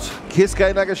 We've got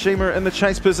Keisuke Nagashima in the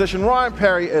chase position, Ryan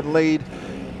Perry in lead.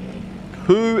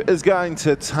 Who is going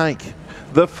to take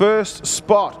the first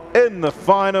spot in the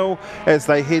final as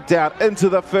they head down into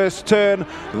the first turn?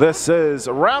 This is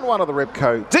round 1 of the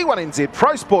Repco D1NZ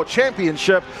Pro Sport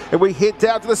Championship, and we head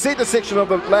down to the centre section of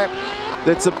the lap.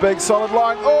 That's a big solid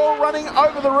line, all running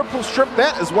over the ripple strip.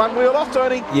 That is one wheel off,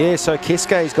 Tony. Yeah, so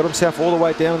Keisuke's got himself all the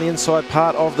way down the inside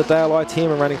part of the Dale ITM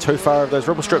and running too far of those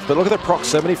ripple strips. But look at the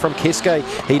proximity from Keisuke.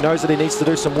 He knows that he needs to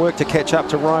do some work to catch up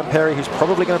to Ryan Perry, who's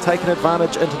probably going to take an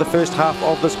advantage into the first half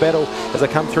of this battle as they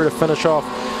come through to finish off.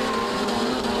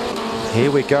 Here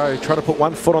we go, trying to put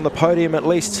one foot on the podium at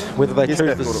least, whether they choose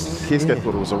this. Keisuke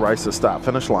thought it was a race to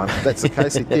start-finish line. If that's the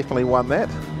case, he definitely won that.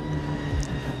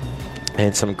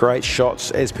 And some great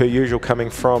shots, as per usual, coming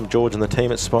from George and the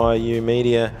team at Spire U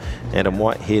Media. Adam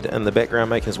Whitehead in the background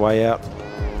making his way out.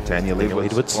 Daniel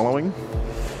Edwards following.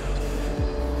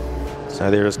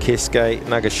 So there is Keisuke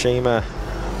Nagashima.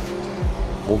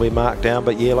 Will be marked down,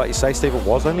 but yeah, like you say, Steve, it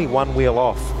was only one wheel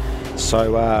off.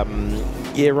 So,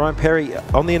 yeah, Ryan Perry,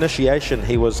 on the initiation,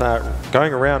 he was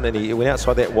going around and he went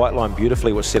outside that white line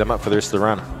beautifully, which set him up for the rest of the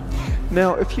run.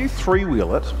 Now, if you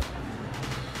three-wheel it,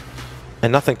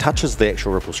 and nothing touches the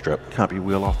actual ripple strip. Can't be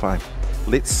wheel off, eh?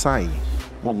 Let's say,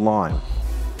 what line?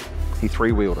 He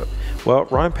three-wheeled it. Well,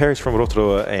 Ryan Perry's from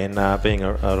Rotorua, and being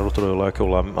a Rotorua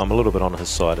local, I'm a little bit on his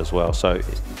side as well. So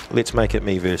let's make it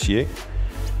me versus you.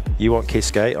 You want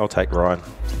Keisuke, I'll take Ryan.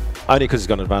 Only because he's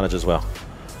got an advantage as well.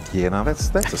 Yeah, no,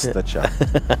 that's a stitch-up.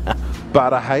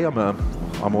 But hey, I'm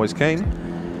always keen.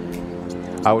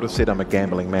 I would have said I'm a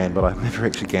gambling man, but I've never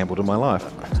actually gambled in my life.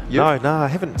 No, I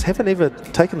haven't ever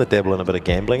taken the dabble in a bit of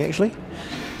gambling, actually.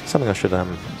 Something I should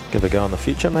give a go in the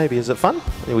future, maybe. Is it fun?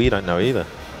 Well, you don't know either.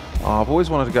 Oh, I've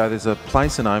always wanted to go. There's a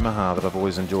place in Omaha that I've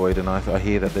always enjoyed, and I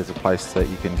hear that there's a place that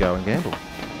you can go and gamble.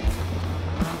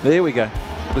 There we go.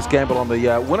 Let's gamble on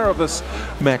the winner of this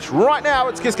match. Right now,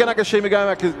 it's Keisuke Nagashima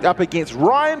going up against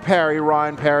Ryan Perry.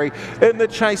 Ryan Perry in the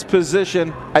chase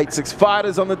position. 86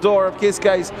 fighters on the door of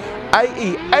Keisuke's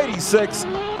AE86.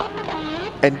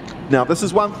 And now, this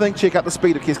is one thing. Check out the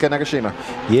speed of Keisuke Nagashima.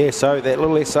 Yeah, so that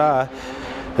little SR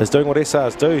is doing what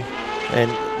SRs do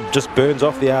and just burns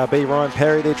off the RB. Ryan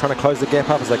Perry there trying to close the gap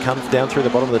up as they come down through the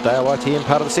bottom of the Dale ITM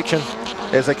part of the section.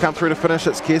 As they come through to finish,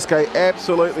 it's Keisuke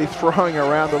absolutely throwing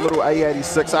around the little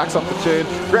A86, arcs off the turn,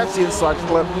 grabs the inside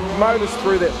flip, motors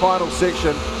through that final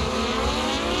section.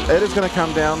 It is going to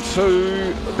come down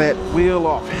to that wheel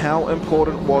off. How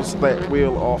important was that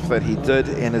wheel off that he did,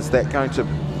 and is that going to...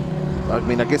 I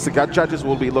mean, I guess the judges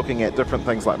will be looking at different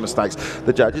things like mistakes.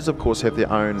 The judges, of course, have their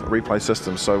own replay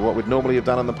system. So what we'd normally have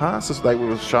done in the past is they would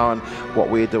have shown what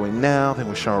we're doing now, then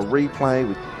we'll show a replay,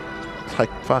 we'd take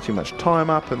far too much time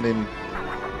up, and then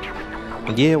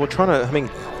Yeah, we're trying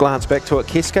to, glance back to it.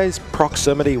 Keskay's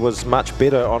proximity was much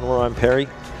better on Ryan Perry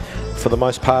for the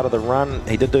most part of the run.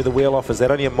 He did do the wheel off. Is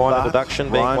that only a minor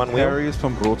deduction, being Ryan one wheel? Perry is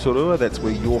from Rotorua. That's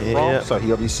where you're from. So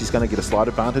he obviously is going to get a slight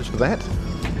advantage for that.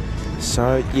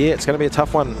 So, yeah, it's going to be a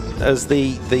tough one. Is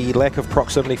the lack of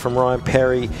proximity from Ryan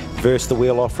Perry versus the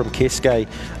wheel off from Keskay.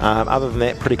 Other than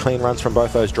that, pretty clean runs from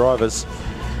both those drivers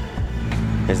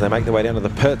as they make their way down to the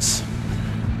pits.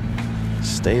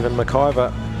 Stephen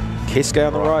McIver, Keskay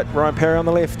on the right, Ryan Perry on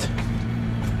the left.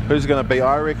 Who's going to be?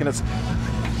 I reckon it's...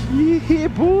 Yeah,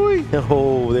 boy.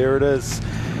 Oh, there it is.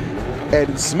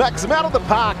 And smacks him out of the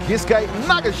park. Keskay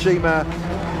Nagashima.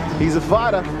 He's a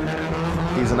fighter.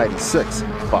 He's an 86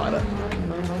 fighter.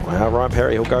 Wow, Ryan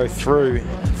Perry, he'll go through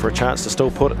for a chance to still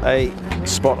put a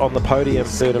spot on the podium,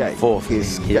 third and fourth.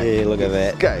 Yeah, look at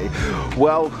that. Okay.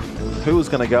 Well, who is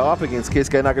going to go up against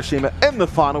Keskay Nagashima in the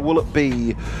final? Will it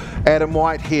be Adam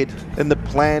Whitehead in the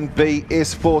Plan B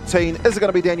S14? Is it going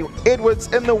to be Daniel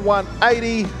Edwards in the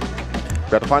 180?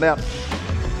 About to find out.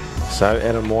 So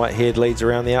Adam Whitehead leads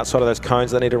around the outside of those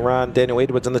cones they need to run. Daniel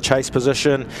Edwards in the chase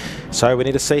position. So we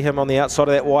need to see him on the outside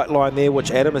of that white line there, which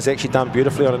Adam has actually done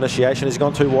beautifully on initiation. Has he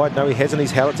gone too wide? No, he hasn't.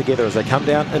 He's held it together as they come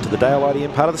down into the Dale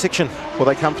IDM part of the section. Well,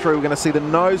 they come through. We're going to see the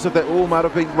nose of that all might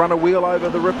have been run a wheel over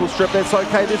the ripple strip. That's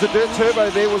okay. There's a dirt turbo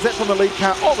there. Was that from the lead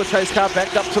car or the chase car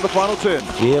backed up to the final turn?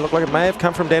 Yeah, looked like it may have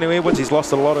come from Daniel Edwards. He's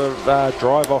lost a lot of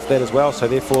drive off that as well. So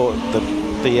therefore,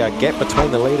 the gap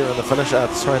between the leader and the finisher,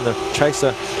 and the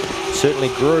chaser certainly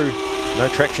grew. No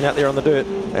traction out there on the dirt.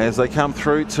 As they come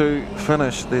through to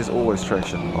finish, there's always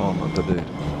traction on the dirt,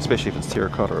 especially if it's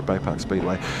terracotta at Bay Park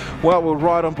Speedway. Well, we're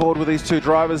right on board with these two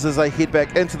drivers as they head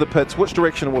back into the pits. Which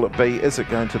direction will it be? Is it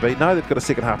going to be? No, they've got a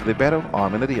second half of their battle.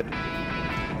 I'm an idiot.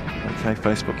 Okay,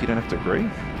 Facebook, you don't have to agree.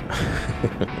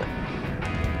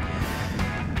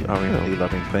 RMD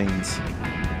loving fiends.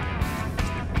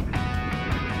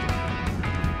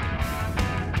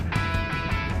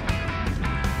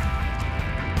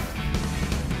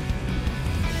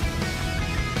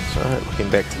 So looking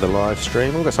back to the live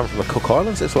stream, we've got something from the Cook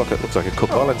Islands. It looks like a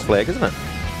Cook Islands flag, isn't it?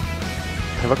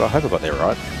 I hope I got that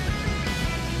right.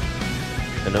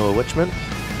 Noah Witchman.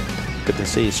 Good to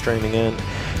see you streaming in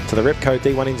to the Repco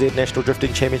D1NZ National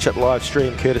Drifting Championship live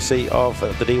stream, courtesy of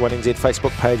the D1NZ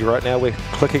Facebook page. Right now we're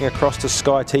clicking across to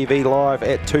Sky TV live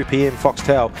at 2 PM,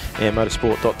 Foxtel and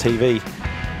motorsport.tv.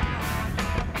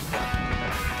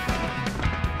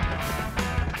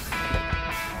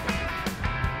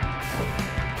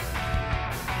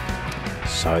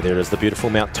 So there is the beautiful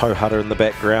Mount Tauhara in the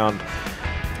background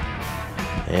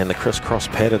and the crisscross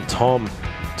pattern. Tom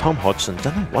Hodgson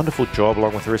done a wonderful job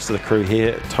along with the rest of the crew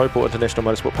here. Taupo International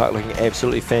Motorsport Park looking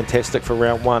absolutely fantastic for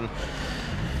round one.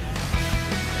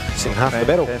 Second half of the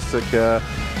battle.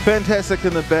 Fantastic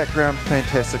in the background,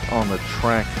 fantastic on the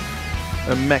track.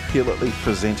 Immaculately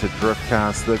presented drift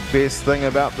cars. The best thing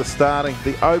about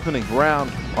the opening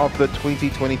round of the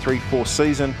 2023-4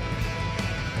 season.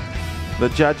 The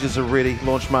judges are ready,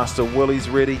 Launchmaster Willie's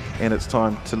ready, and it's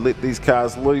time to let these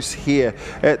cars loose here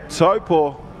at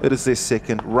Taupo. It is their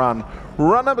second run.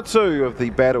 Run number 2 of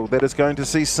the battle that is going to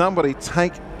see somebody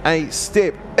take a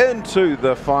step into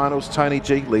the finals. Tony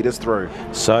G, lead us through.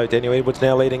 So Daniel Edwards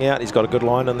now leading out. He's got a good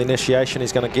line on the initiation.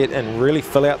 He's going to get and really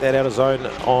fill out that outer zone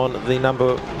on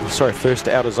the first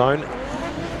outer zone.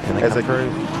 And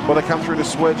they come through to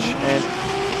switch, and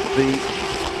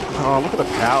look at the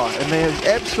power, and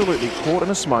they're absolutely caught in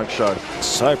a smoke show.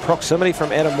 So proximity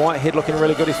from Adam Whitehead looking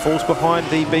really good. He falls behind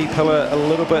the B pillar a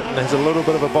little bit and has a little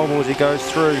bit of a bobble as he goes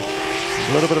through.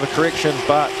 A little bit of a correction,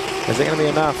 but is that going to be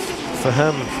enough for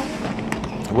him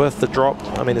with the drop?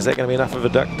 Is that going to be enough of a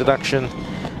deduction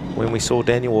when we saw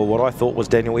Daniel, or what I thought was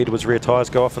Daniel Edwards' rear tyres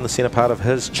go off in the centre part of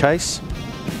his chase?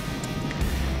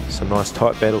 Some nice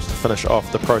tight battles to finish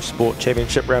off the Pro Sport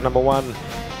Championship round number 1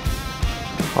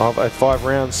 of a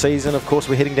 5-round season. Of course,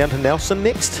 we're heading down to Nelson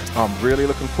next. I'm really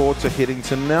looking forward to heading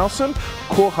to Nelson.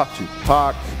 Kohatu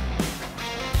Park.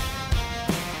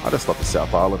 I just love the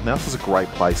South Island. Nelson's a great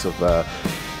place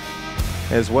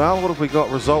as well. What have we got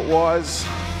result-wise?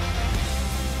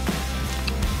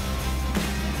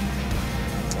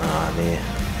 There.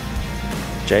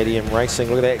 JDM Racing,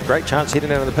 look at that. Great chance heading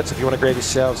out of the pits if you want to grab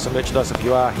yourselves some merchandise if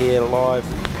you are here live.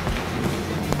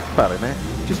 But in that,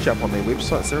 just jump on their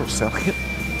websites. They're all selling it.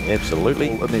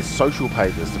 Absolutely. And their social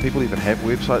pages. Do people even have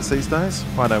websites these days?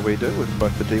 I know we do with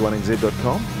both the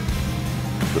D1NZ.com.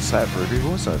 Just say it for every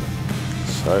voiceover.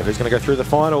 So who's going to go through the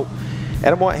final?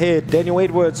 Adam Whitehead, Daniel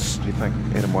Edwards. What do you think,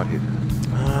 Adam Whitehead?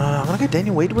 I'm going to go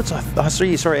Daniel Edwards.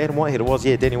 Sorry, Adam Whitehead. It was,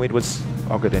 yeah, Daniel Edwards.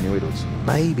 I'll go Daniel Edwards.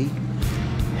 Maybe.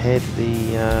 Had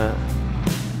the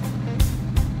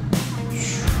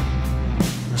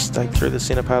stake through the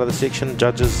centre part of the section.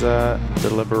 Judges are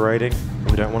deliberating.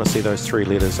 We don't want to see those 3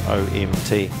 letters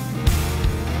OMT.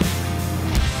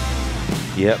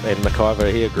 Yep, and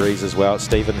McIver, he agrees as well.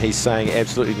 Stephen, he's saying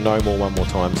absolutely no more 1 more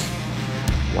times.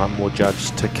 1 more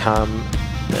judge to come.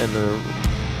 And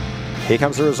here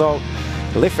comes the result.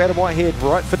 Left Adam Whitehead,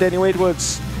 right for Daniel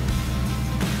Edwards.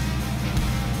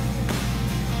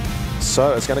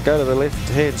 So it's going to go to the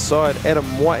left-hand side. Adam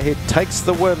Whitehead takes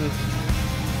the win.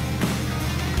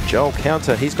 Joel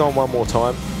Counter, he's gone 1 more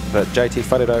time. But JT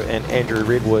Wharedo and Andrew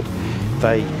Redwood,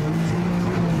 they...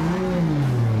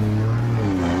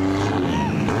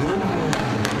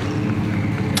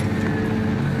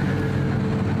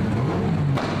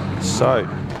 So,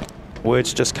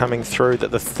 words just coming through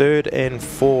that the 3rd and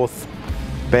 4th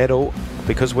battle,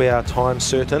 because we are time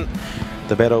certain,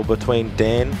 the battle between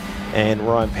Dan and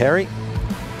Ryan Parry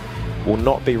will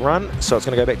not be run, so it's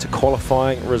going to go back to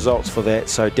qualifying results for that.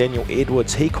 So Daniel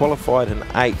Edwards, he qualified in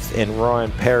 8th, and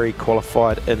Ryan Parry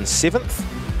qualified in 7th.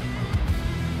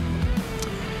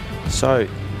 So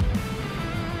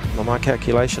by my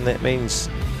calculation, that means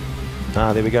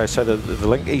there we go. So the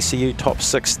Link ECU top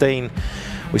 16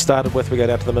 we started with, we go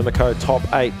down to the Mimico top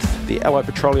 8, the Allied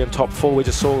Petroleum top 4 we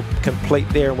just saw complete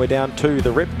there, and we're down to the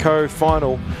Repco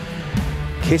final.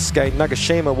 Keisuke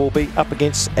Nagashima will be up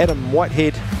against Adam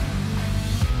Whitehead.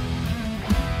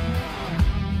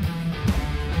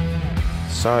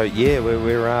 So yeah,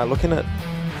 we're looking at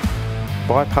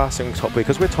bypassing top,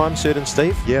 because we're time certain,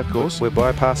 Steve. Yeah, of course. We're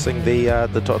bypassing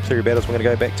the top 3 battles. We're going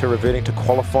to go back to reverting to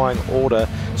qualifying order.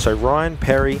 So Ryan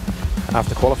Parry,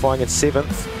 after qualifying in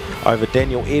 7th, over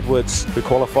Daniel Edwards, who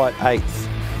qualified 8th,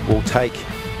 will take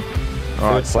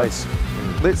 3rd place.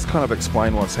 Let's kind of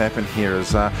explain what's happened here.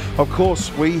 Is of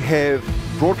course we have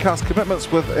broadcast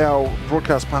commitments with our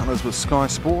broadcast partners with Sky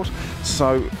Sport,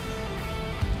 so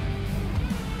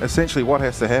essentially what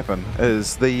has to happen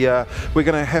is we're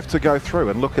going to have to go through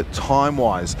and look at time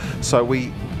wise. So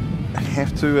we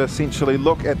have to essentially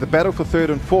look at the battle for 3rd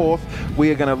and 4th.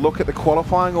 We are going to look at the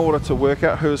qualifying order to work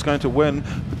out who is going to win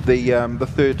the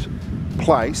 3rd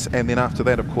place, and then after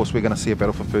that, of course, we're going to see a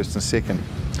battle for 1st and 2nd.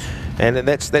 And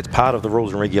that's part of the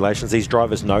rules and regulations. These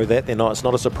drivers know that. It's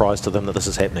not a surprise to them that this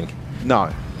is happening.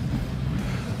 No.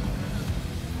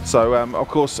 So, of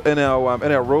course, in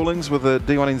our rulings with the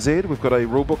D1NZ, we've got a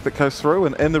rule book that goes through,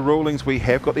 and in the rulings we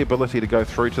have got the ability to go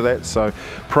through to that. So,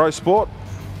 Pro Sport,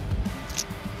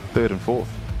 3rd and 4th.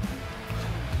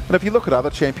 And if you look at other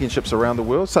championships around the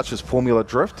world, such as Formula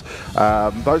Drift,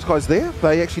 those guys there,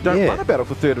 they actually don't run a battle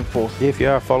for 3rd and 4th. Yeah, if you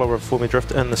are a follower of Formula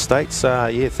Drift in the States,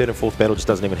 3rd and 4th battle just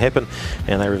doesn't even happen,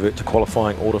 and they revert to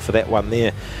qualifying order for that one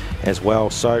there as well.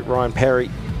 So Ryan Parry,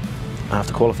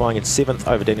 after qualifying in 7th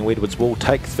over Daniel Edwards, will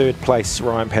take 3rd place.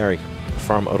 Ryan Parry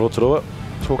from Rotorua.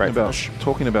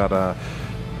 Talking about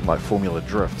like Formula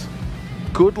Drift.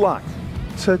 Good luck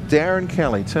to Darren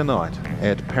Kelly tonight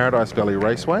at Paradise Valley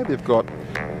Raceway. They've got,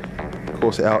 of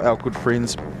course, our good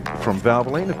friends from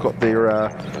Valvoline. They've got their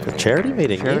the charity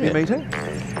meeting.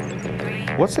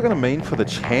 What's it going to mean for the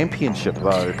championship,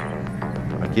 though?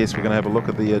 I guess we're going to have a look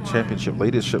at the championship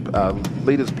leaders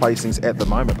placings at the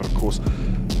moment, but of course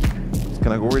it's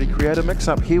going to already create a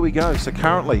mix-up. Here we go. So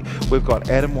currently we've got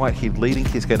Adam Whitehead leading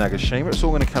Keisuke Nagashima. It's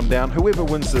all going to come down. Whoever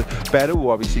wins the battle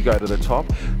will obviously go to the top.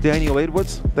 Daniel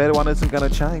Edwards, that one isn't going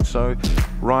to change. So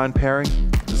Ryan Parry,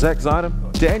 Zach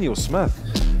Zidem, Daniel Smith,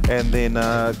 and then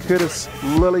Curtis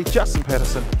Lilly, Justin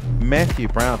Patterson, Matthew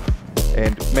Brown,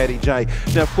 and Matty J.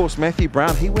 Now, of course, Matthew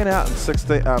Brown, he went out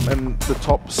in the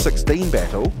top 16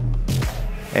 battle,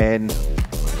 and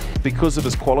because of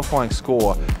his qualifying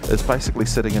score, is basically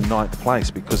sitting in 9th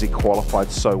place because he qualified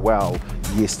so well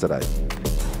yesterday.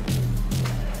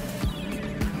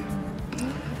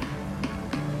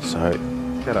 So,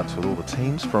 shout out to all the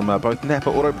teams from both Napa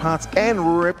Auto Parts and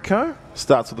Repco.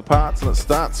 Starts with the parts, and it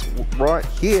starts right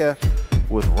here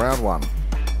with round 1.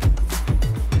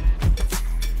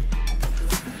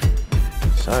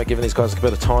 So giving these guys a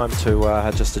bit of time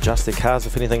to just adjust their cars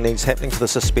if anything needs happening to the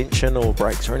suspension or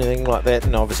brakes or anything like that,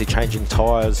 and obviously changing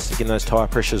tyres, getting those tyre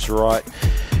pressures right.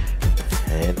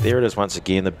 And there it is once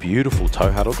again, the beautiful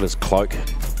tow hut. Look at his cloak.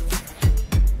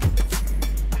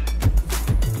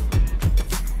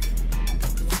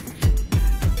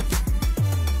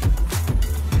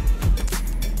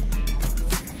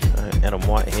 So Adam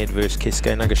Whitehead versus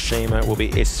Keisuke Nagashima will be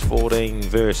S14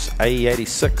 versus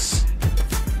A86.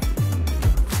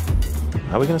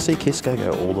 Are we going to see Keisuke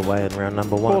go all the way in round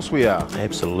number 1? Of course we are.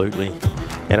 Absolutely.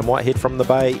 Adam Whitehead from the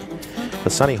Bay. The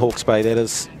sunny Hawke's Bay, that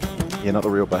is. Yeah, not the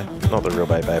real Bay. Not the real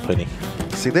Bay plenty.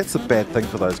 See, that's the bad thing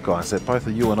for those guys, that both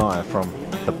of you and I are from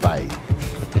the Bay.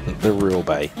 The real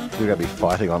bay. We're going to be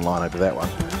fighting online over that one.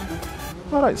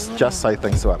 I don't just say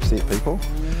things to upset people.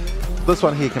 This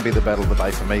one here can be the battle of the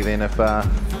bay for me then if... Oh,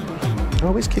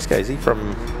 where's Kiske? Is he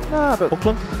from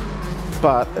Auckland?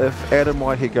 But if Adam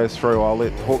Whitehead goes through, I'll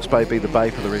let Hawke's Bay be the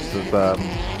bay for the rest of the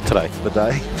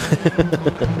day.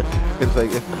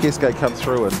 if Kiske comes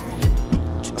through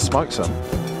and smokes him,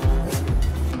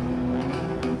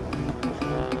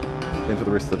 then for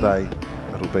the rest of the day,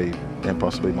 it'll be, and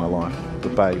possibly my life, the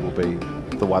bay will be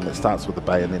the one that starts with the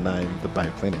bay in their name, the Bay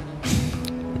of Plenty.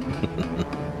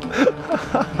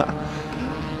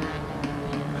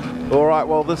 All right,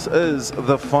 well, this is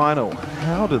the final.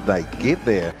 How did they get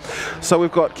there? So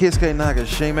we've got Keisuke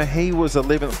Nagashima. He was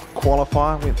 11th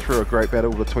qualifier, went through a great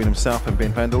battle between himself and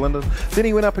Ben van der Linden. Then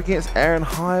he went up against Aaron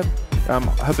Habib.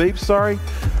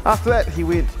 After that, he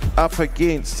went up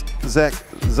against Zach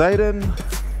Zayden.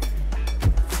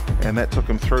 And that took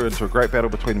him through into a great battle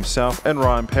between himself and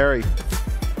Ryan Perry.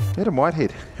 Adam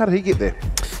Whitehead, how did he get there?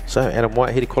 So Adam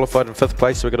Whitehead, he qualified in 5th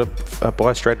place, so we got a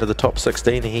buy straight to the top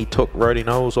 16. He took Roddy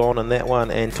Knowles on in that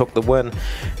one and took the win.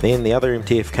 Then the other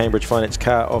MTF Cambridge Finance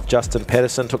car of Justin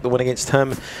Patterson took the win against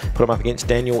him, put him up against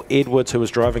Daniel Edwards, who was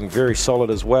driving very solid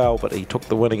as well, but he took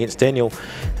the win against Daniel.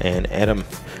 And Adam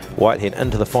Whitehead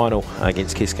into the final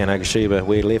against Keisuke Nagashima,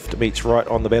 where left meets right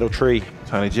on the battle tree.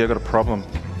 Tony G, I've got a problem.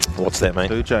 What's that,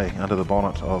 mate? 2J under the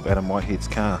bonnet of Adam Whitehead's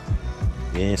car.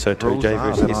 Yeah, so 2J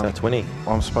versus SR20.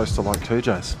 I'm supposed to like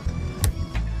 2Js.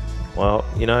 Well,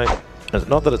 you know,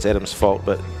 not that it's Adam's fault,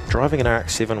 but driving an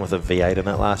RX-7 with a V8 in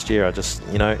it last year, I just,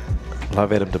 you know,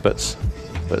 love Adam to bits.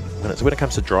 But when it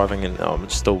comes to driving, and I'm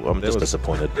just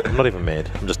disappointed. I'm not even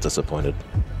mad. I'm just disappointed.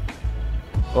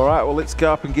 All right, well, let's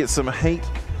go up and get some heat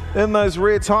in those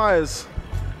rear tyres.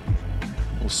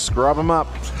 We'll scrub them up.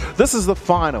 This is the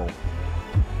final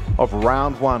of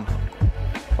round 1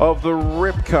 of the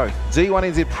Repco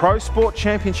D1NZ Pro Sport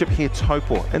Championship here at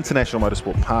Taupo International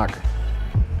Motorsport Park.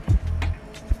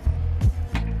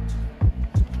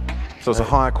 So as a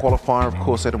higher qualifier, of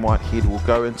course, Adam Whitehead will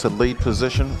go into lead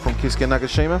position from Keisuke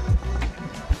Nagashima.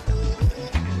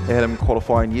 Adam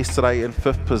qualifying yesterday in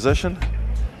 5th position.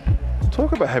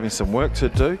 Talk about having some work to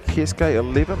do. Keisuke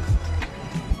 11th.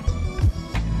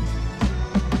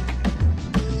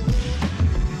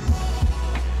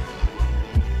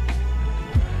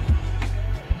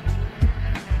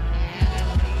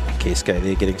 Keisuke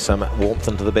there getting some warmth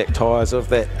into the back tyres of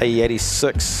that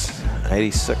E86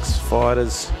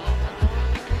 fighters.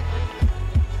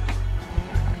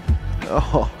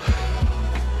 Oh,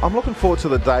 I'm looking forward to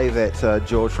the day that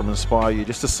George from Inspire You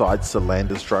just decides to land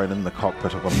his drone in the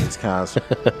cockpit of one of these cars.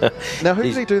 Now, who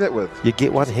did he do that with? You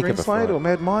get one heck of a flight. Or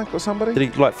Mad Mike or somebody?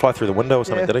 Did he like fly through the window or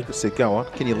something, did he? He said, go on,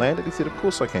 can you land it? He said, of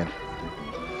course I can.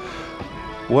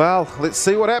 Well, let's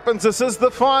see what happens. This is the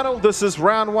final. This is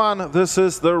round 1. This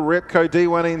is the Repco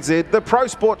D1NZ, the Pro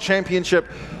Sport Championship.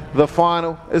 The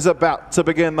final is about to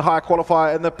begin. The high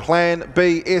qualifier in the Plan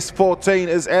B S14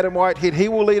 is Adam Whitehead. He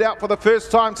will lead out for the first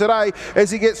time today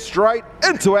as he gets straight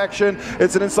into action.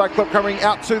 It's an inside clip coming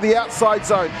out to the outside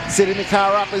zone, setting the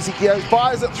car up as he goes,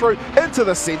 fires it through into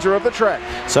the centre of the track.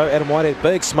 So Adam Whitehead,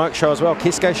 big smoke show as well.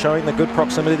 Keisuke showing the good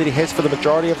proximity that he has for the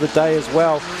majority of the day as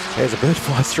well. As a bird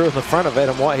flies through in the front of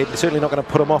Adam Whitehead, certainly not going to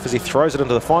put him off as he throws it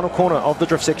into the final corner of the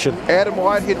drift section. Adam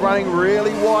Whitehead running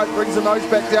really wide, brings the nose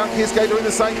back down. Keisuke doing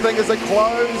the same thing as they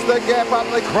close the gap up,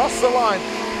 they cross the line.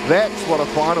 That's what a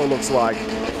final looks like.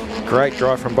 Great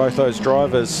drive from both those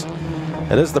drivers.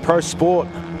 It is the Pro Sport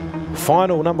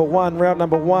final number 1, round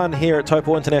number 1 here at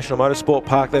Taupo International Motorsport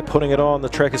Park. They're putting it on. The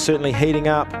track is certainly heating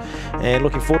up and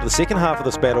looking forward to the second half of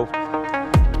this battle.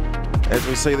 As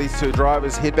we see these two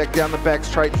drivers head back down the back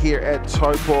straight here at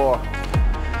Taupo.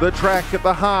 The track at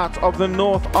the heart of the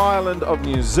North Island of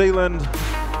New Zealand.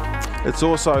 It's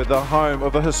also the home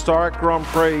of a historic Grand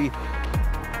Prix,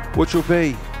 which will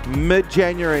be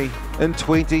mid-January in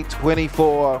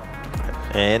 2024.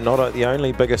 And not the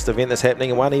only biggest event that's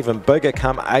happening, one even bigger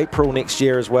come April next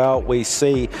year as well. We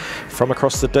see from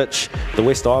across the ditch, the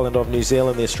West Island of New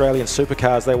Zealand, the Australian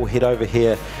supercars, they will head over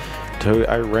here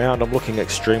to a round. I'm looking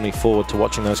extremely forward to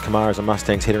watching those Camaros and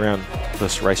Mustangs head around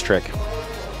this racetrack.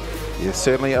 Yeah,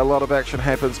 certainly a lot of action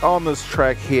happens on this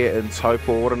track here in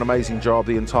Taupo. What an amazing job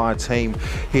the entire team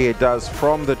here does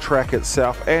from the track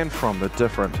itself and from the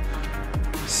different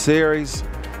series.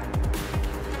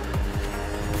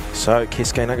 So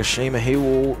Keisuke Nagashima, he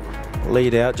will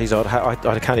lead out. Geez,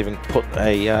 I can't even put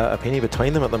a penny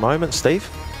between them at the moment, Steve.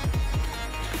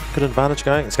 Good advantage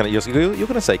going. It's going to, you're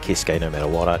going to say Keisuke no matter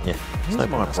what, aren't you? He's no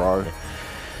my bro.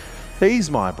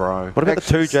 He's my bro. What about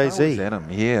actually, the 2JZ? Adam,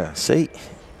 yeah. See,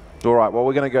 All right, well,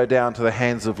 we're going to go down to the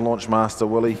hands of Launchmaster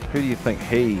Willie. Who do you think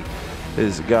he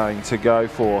is going to go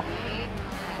for?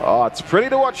 Oh, it's pretty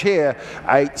to watch here.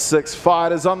 8-6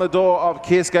 fighters on the door of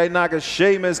Keisuke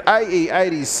Nagashima's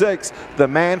AE86, the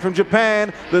man from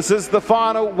Japan. This is the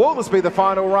final. Will this be the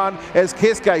final run as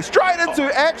Keisuke straight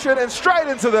into action and straight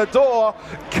into the door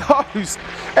goes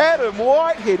Adam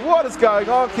Whitehead. What is going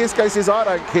on? Keisuke says, I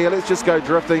don't care. Let's just go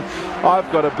drifting.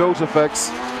 I've got a bill to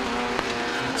fix.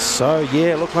 So,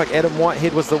 yeah, it looked like Adam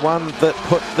Whitehead was the one that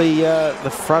put the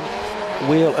front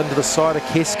wheel into the side of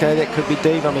Keisuke. That could be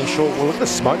Dean. I mean, sure. Well, look at the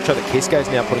smoke show that Keisuke's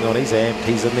now putting on. He's amped.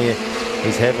 He's in there.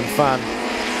 He's having fun.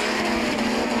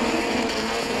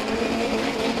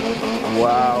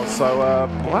 Wow. So,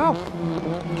 wow.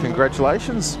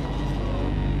 Congratulations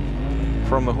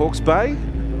from the Hawke's Bay.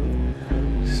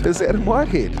 Is Adam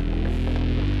Whitehead.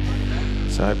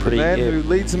 So pretty. The man who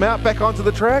leads him out back onto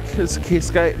the track is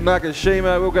Keisuke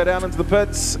Nagashima. We'll go down into the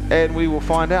pits and we will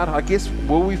find out. I guess,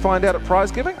 will we find out at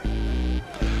prize giving?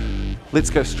 Let's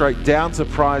go straight down to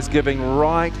prize giving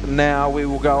right now. We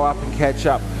will go up and catch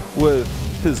up with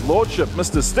His Lordship,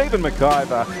 Mr. Stephen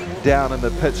McIver, down in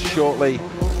the pits shortly.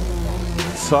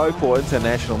 Taupo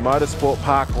International Motorsport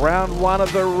Park, round 1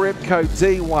 of the Repco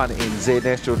D1NZ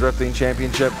National Drifting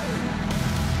Championship.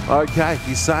 Okay,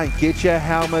 he's saying get your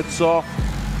helmets off,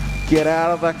 get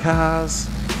out of the cars.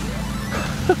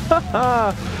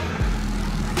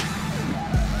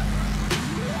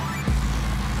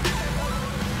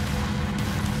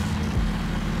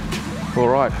 All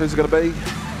right, who's it going to be?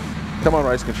 Come on,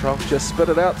 race control, just spit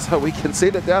it out so we can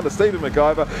send it down to Stephen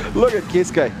McIver. Look at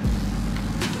Keisuke.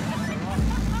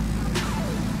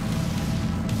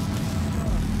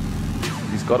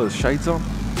 He's got his shades on.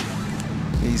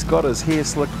 He's got his hair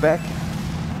slicked back.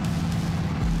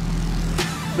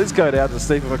 Let's go down to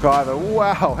Stephen McIver.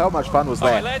 Wow, how much fun was that?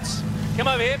 All right, lads, come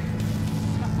over here.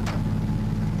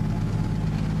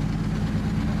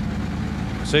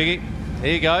 Sugi,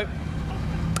 here you go.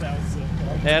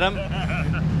 Adam.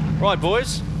 Right,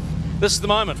 boys, this is the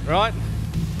moment, right?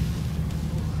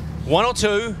 1 or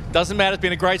 2, doesn't matter. It's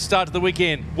been a great start to the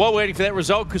weekend. While waiting for that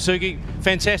result, Kusugi,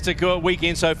 fantastic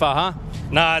weekend so far, huh?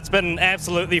 No, it's been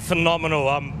absolutely phenomenal.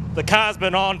 The car's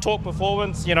been on, Talk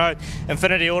Performance, you know,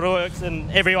 Infinity Autoworks,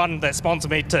 and everyone that sponsored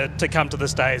me to come to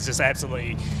this day is just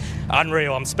absolutely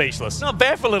unreal. I'm speechless. Not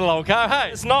bad for a little old car,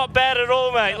 hey? It's not bad at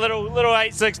all, mate. Little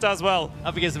 8.6 does well.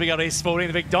 Up against the big old S14,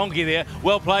 the big donkey there.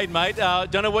 Well played, mate.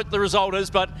 Don't know what the result is,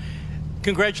 but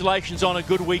congratulations on a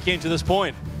good weekend to this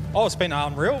point. Oh, it's been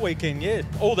an unreal weekend, yeah.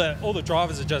 All the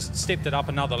drivers have just stepped it up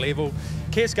another level.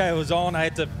 Keisuke was on, I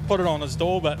had to put it on his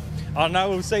door, but I know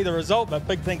we'll see the result, but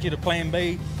big thank you to Plan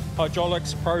B,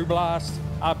 Hydraulics, Pro Blast,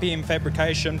 RPM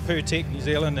Fabrication, Pertec New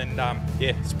Zealand, and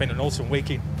yeah, it's been an awesome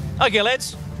weekend. Okay,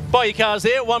 lads, buy your cars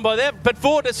there, one by that. But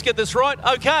Ford, let's get this right.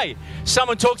 Okay,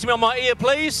 someone talk to me on my ear,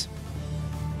 please.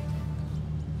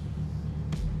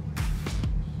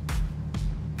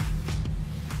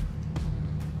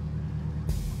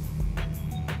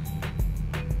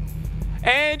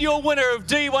 And your winner of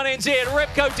D1NZ,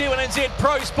 Repco D1NZ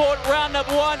Pro Sport, round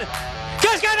number 1,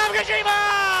 Keisuke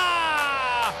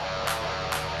Nakashima!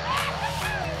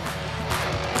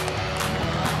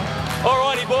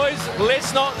 Alrighty, boys,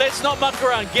 let's not muck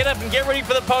around. Get up and get ready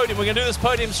for the podium. We're going to do this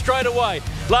podium straight away.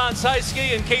 Lance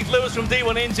Hasky and Keith Lewis from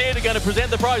D1NZ are going to present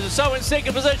the prizes. So in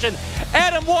second position,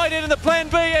 Adam Whitehead in the Plan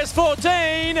B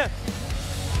S14.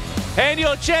 And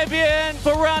your champion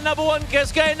for round number 1,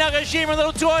 Keisuke Nagashima in the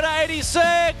little Toyota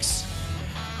 86.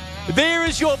 There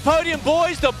is your podium,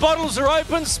 boys. The bottles are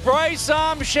open. Spray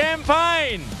some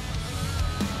champagne.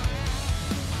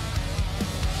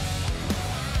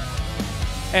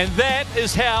 And that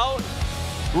is how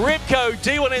Repco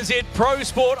D1NZ Pro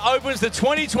Sport opens the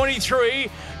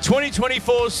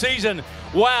 2023-2024 season.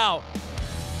 Wow.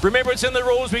 Remember, it's in the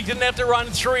rules. We didn't have to run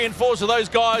 3 and 4, so those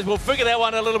guys will figure that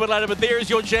one a little bit later. But there is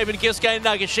your champion, Keisuke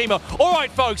Nagashima. All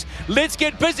right, folks, let's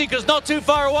get busy because not too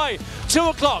far away. 2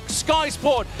 o'clock, Sky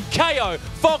Sport, KO,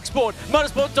 Fox Sport,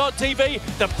 Motorsport.tv.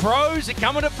 The pros are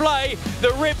coming to play. The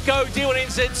Repco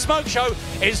D1NZ Smoke Show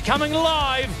is coming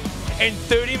live in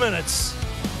 30 minutes.